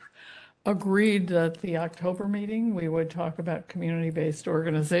have agreed that the October meeting, we would talk about community-based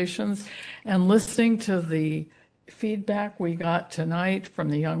organizations, and listening to the feedback we got tonight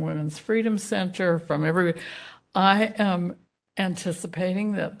from the Young Women's Freedom Center, from everybody, I am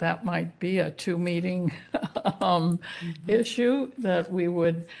anticipating that might be a 2-meeting issue, that we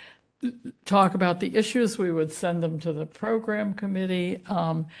would talk about the issues, we would send them to the program committee,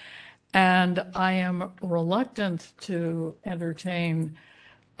 and I am reluctant to entertain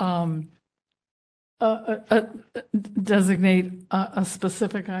designate a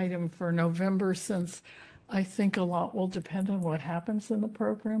specific item for November, since I think a lot will depend on what happens in the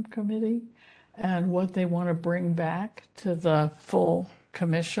program committee and what they want to bring back to the full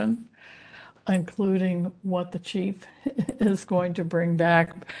commission, including what the chief is going to bring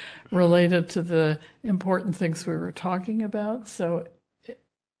back related to the important things we were talking about. So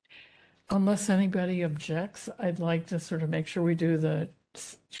unless anybody objects, I'd like to sort of make sure we do the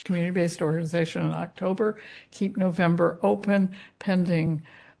community-based organization in October, keep November open pending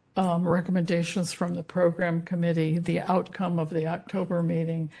recommendations from the program committee, the outcome of the October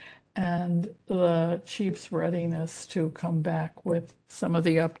meeting, and the chief's readiness to come back with some of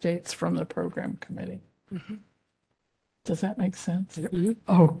the updates from the program committee. Does that make sense?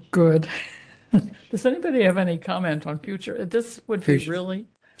 Oh, good. Does anybody have any comment on future? This would be really,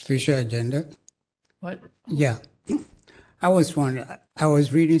 Future agenda? what? Yeah. I was wondering, I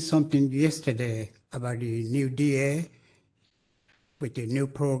was reading something yesterday about the new DA with the new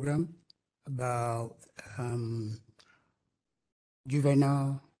program about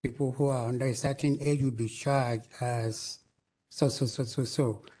juvenile people who are under a certain age will be charged as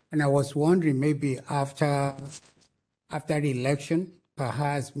so. And I was wondering maybe after the election,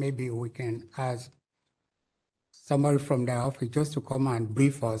 perhaps maybe we can ask somebody from the office just to come and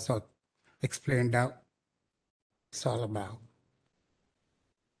brief us or explain that it's all about.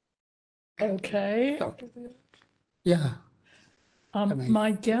 Okay. Yeah.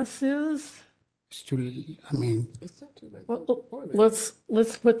 My guess is, well,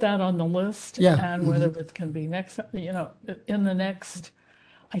 let's put that on the list. Yeah. And whether it can be next, in the next,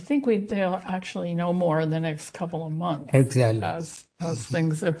 I think they'll actually know more in the next couple of months. Exactly. As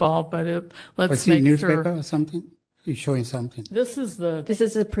things evolve, but let's Was it make newspaper sure. or something? You're showing something. This is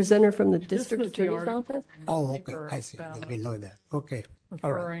a presenter from the district was the attorney's article. office? Oh, okay, I see. I didn't know that. Okay.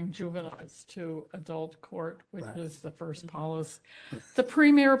 All right. Referring juveniles to adult court, which is the first policy, the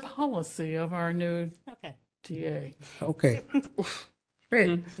premier policy of our new DA. Okay.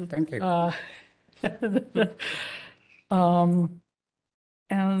 Great. Thank you.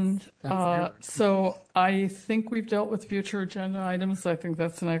 So I think we've dealt with future agenda items. I think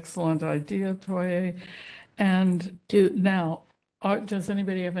that's an excellent idea, Toye. And does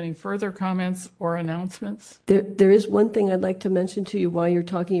anybody have any further comments or announcements? There is one thing I'd like to mention to you while you're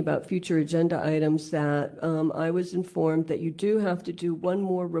talking about future agenda items, that I was informed that you do have to do one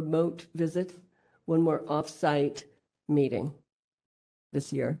more remote visit, one more off-site meeting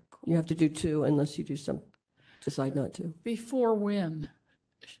this year. You have to do 2 unless you decide not to. Before when,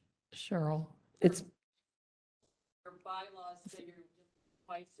 Cheryl? It's Your bylaws say you're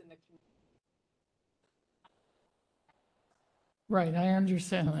twice in the. Right, I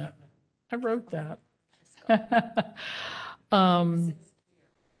understand that. I wrote that.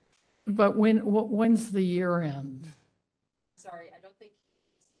 But when's the year end? Sorry, I don't think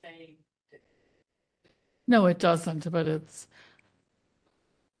say. No, it doesn't, but it's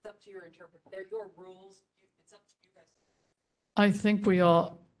Up to your interpretation. They're your rules. It's up to you guys. I think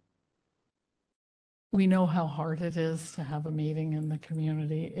we know how hard it is to have a meeting in the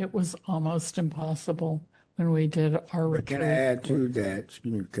community. It was almost impossible when we did our But can I retreat. add to that?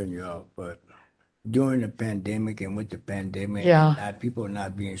 Excuse me, cutting you off, but during the pandemic and with the pandemic, people are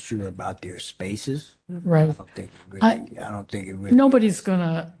not being sure about their spaces. Right. I don't think it really. Nobody's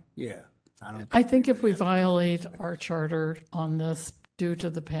gonna. Yeah. I think if we violate our charter on this due to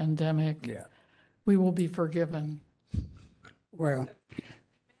the pandemic, we will be forgiven. Well.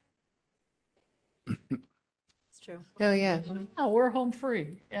 It's true. Oh, yeah. Oh, we're home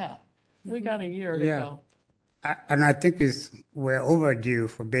free. Yeah. We got a year to go. And I think we're overdue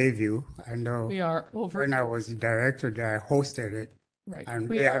for Bayview. I know We are when I was the director there, I hosted it. Right. And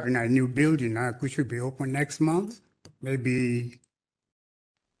We we're are. having a new building now, which should be open next month. Maybe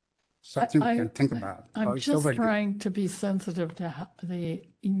something we can think about. I'm It's just overdue. trying to be sensitive to the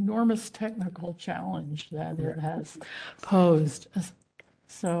enormous technical challenge that it has posed.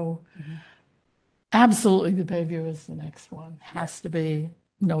 So absolutely the Bayview is the next one. Has to be,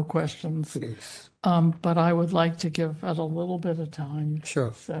 no questions. But I would like to give it a little bit of time.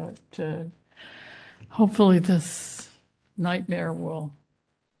 Sure. So hopefully this nightmare will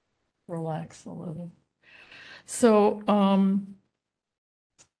relax a little. So,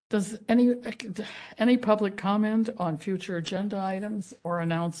 does any public comment on future agenda items or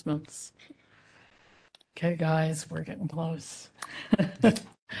announcements? Okay, guys, we're getting close.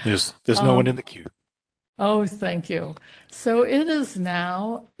 There's no one in the queue. Oh, thank you. So it is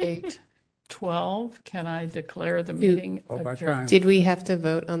now 8:12. Can I declare the meeting adjourned? Did we have to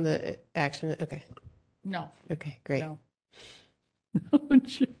vote on the action? Okay. No. Okay, great. No.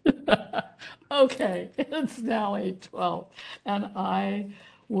 Okay, it's now 8:12, and I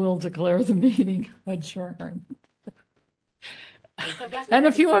will declare the meeting adjourned. And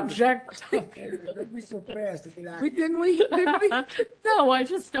if you object, We didn't we? no, I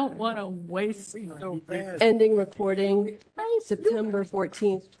just don't want to waste. Ending recording, September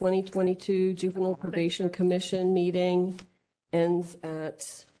 14th, 2022, Juvenile Probation Commission meeting ends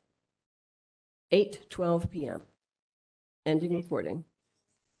at 8:12 p.m. Ending recording.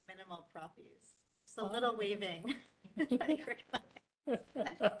 animal properties. Just a little waving.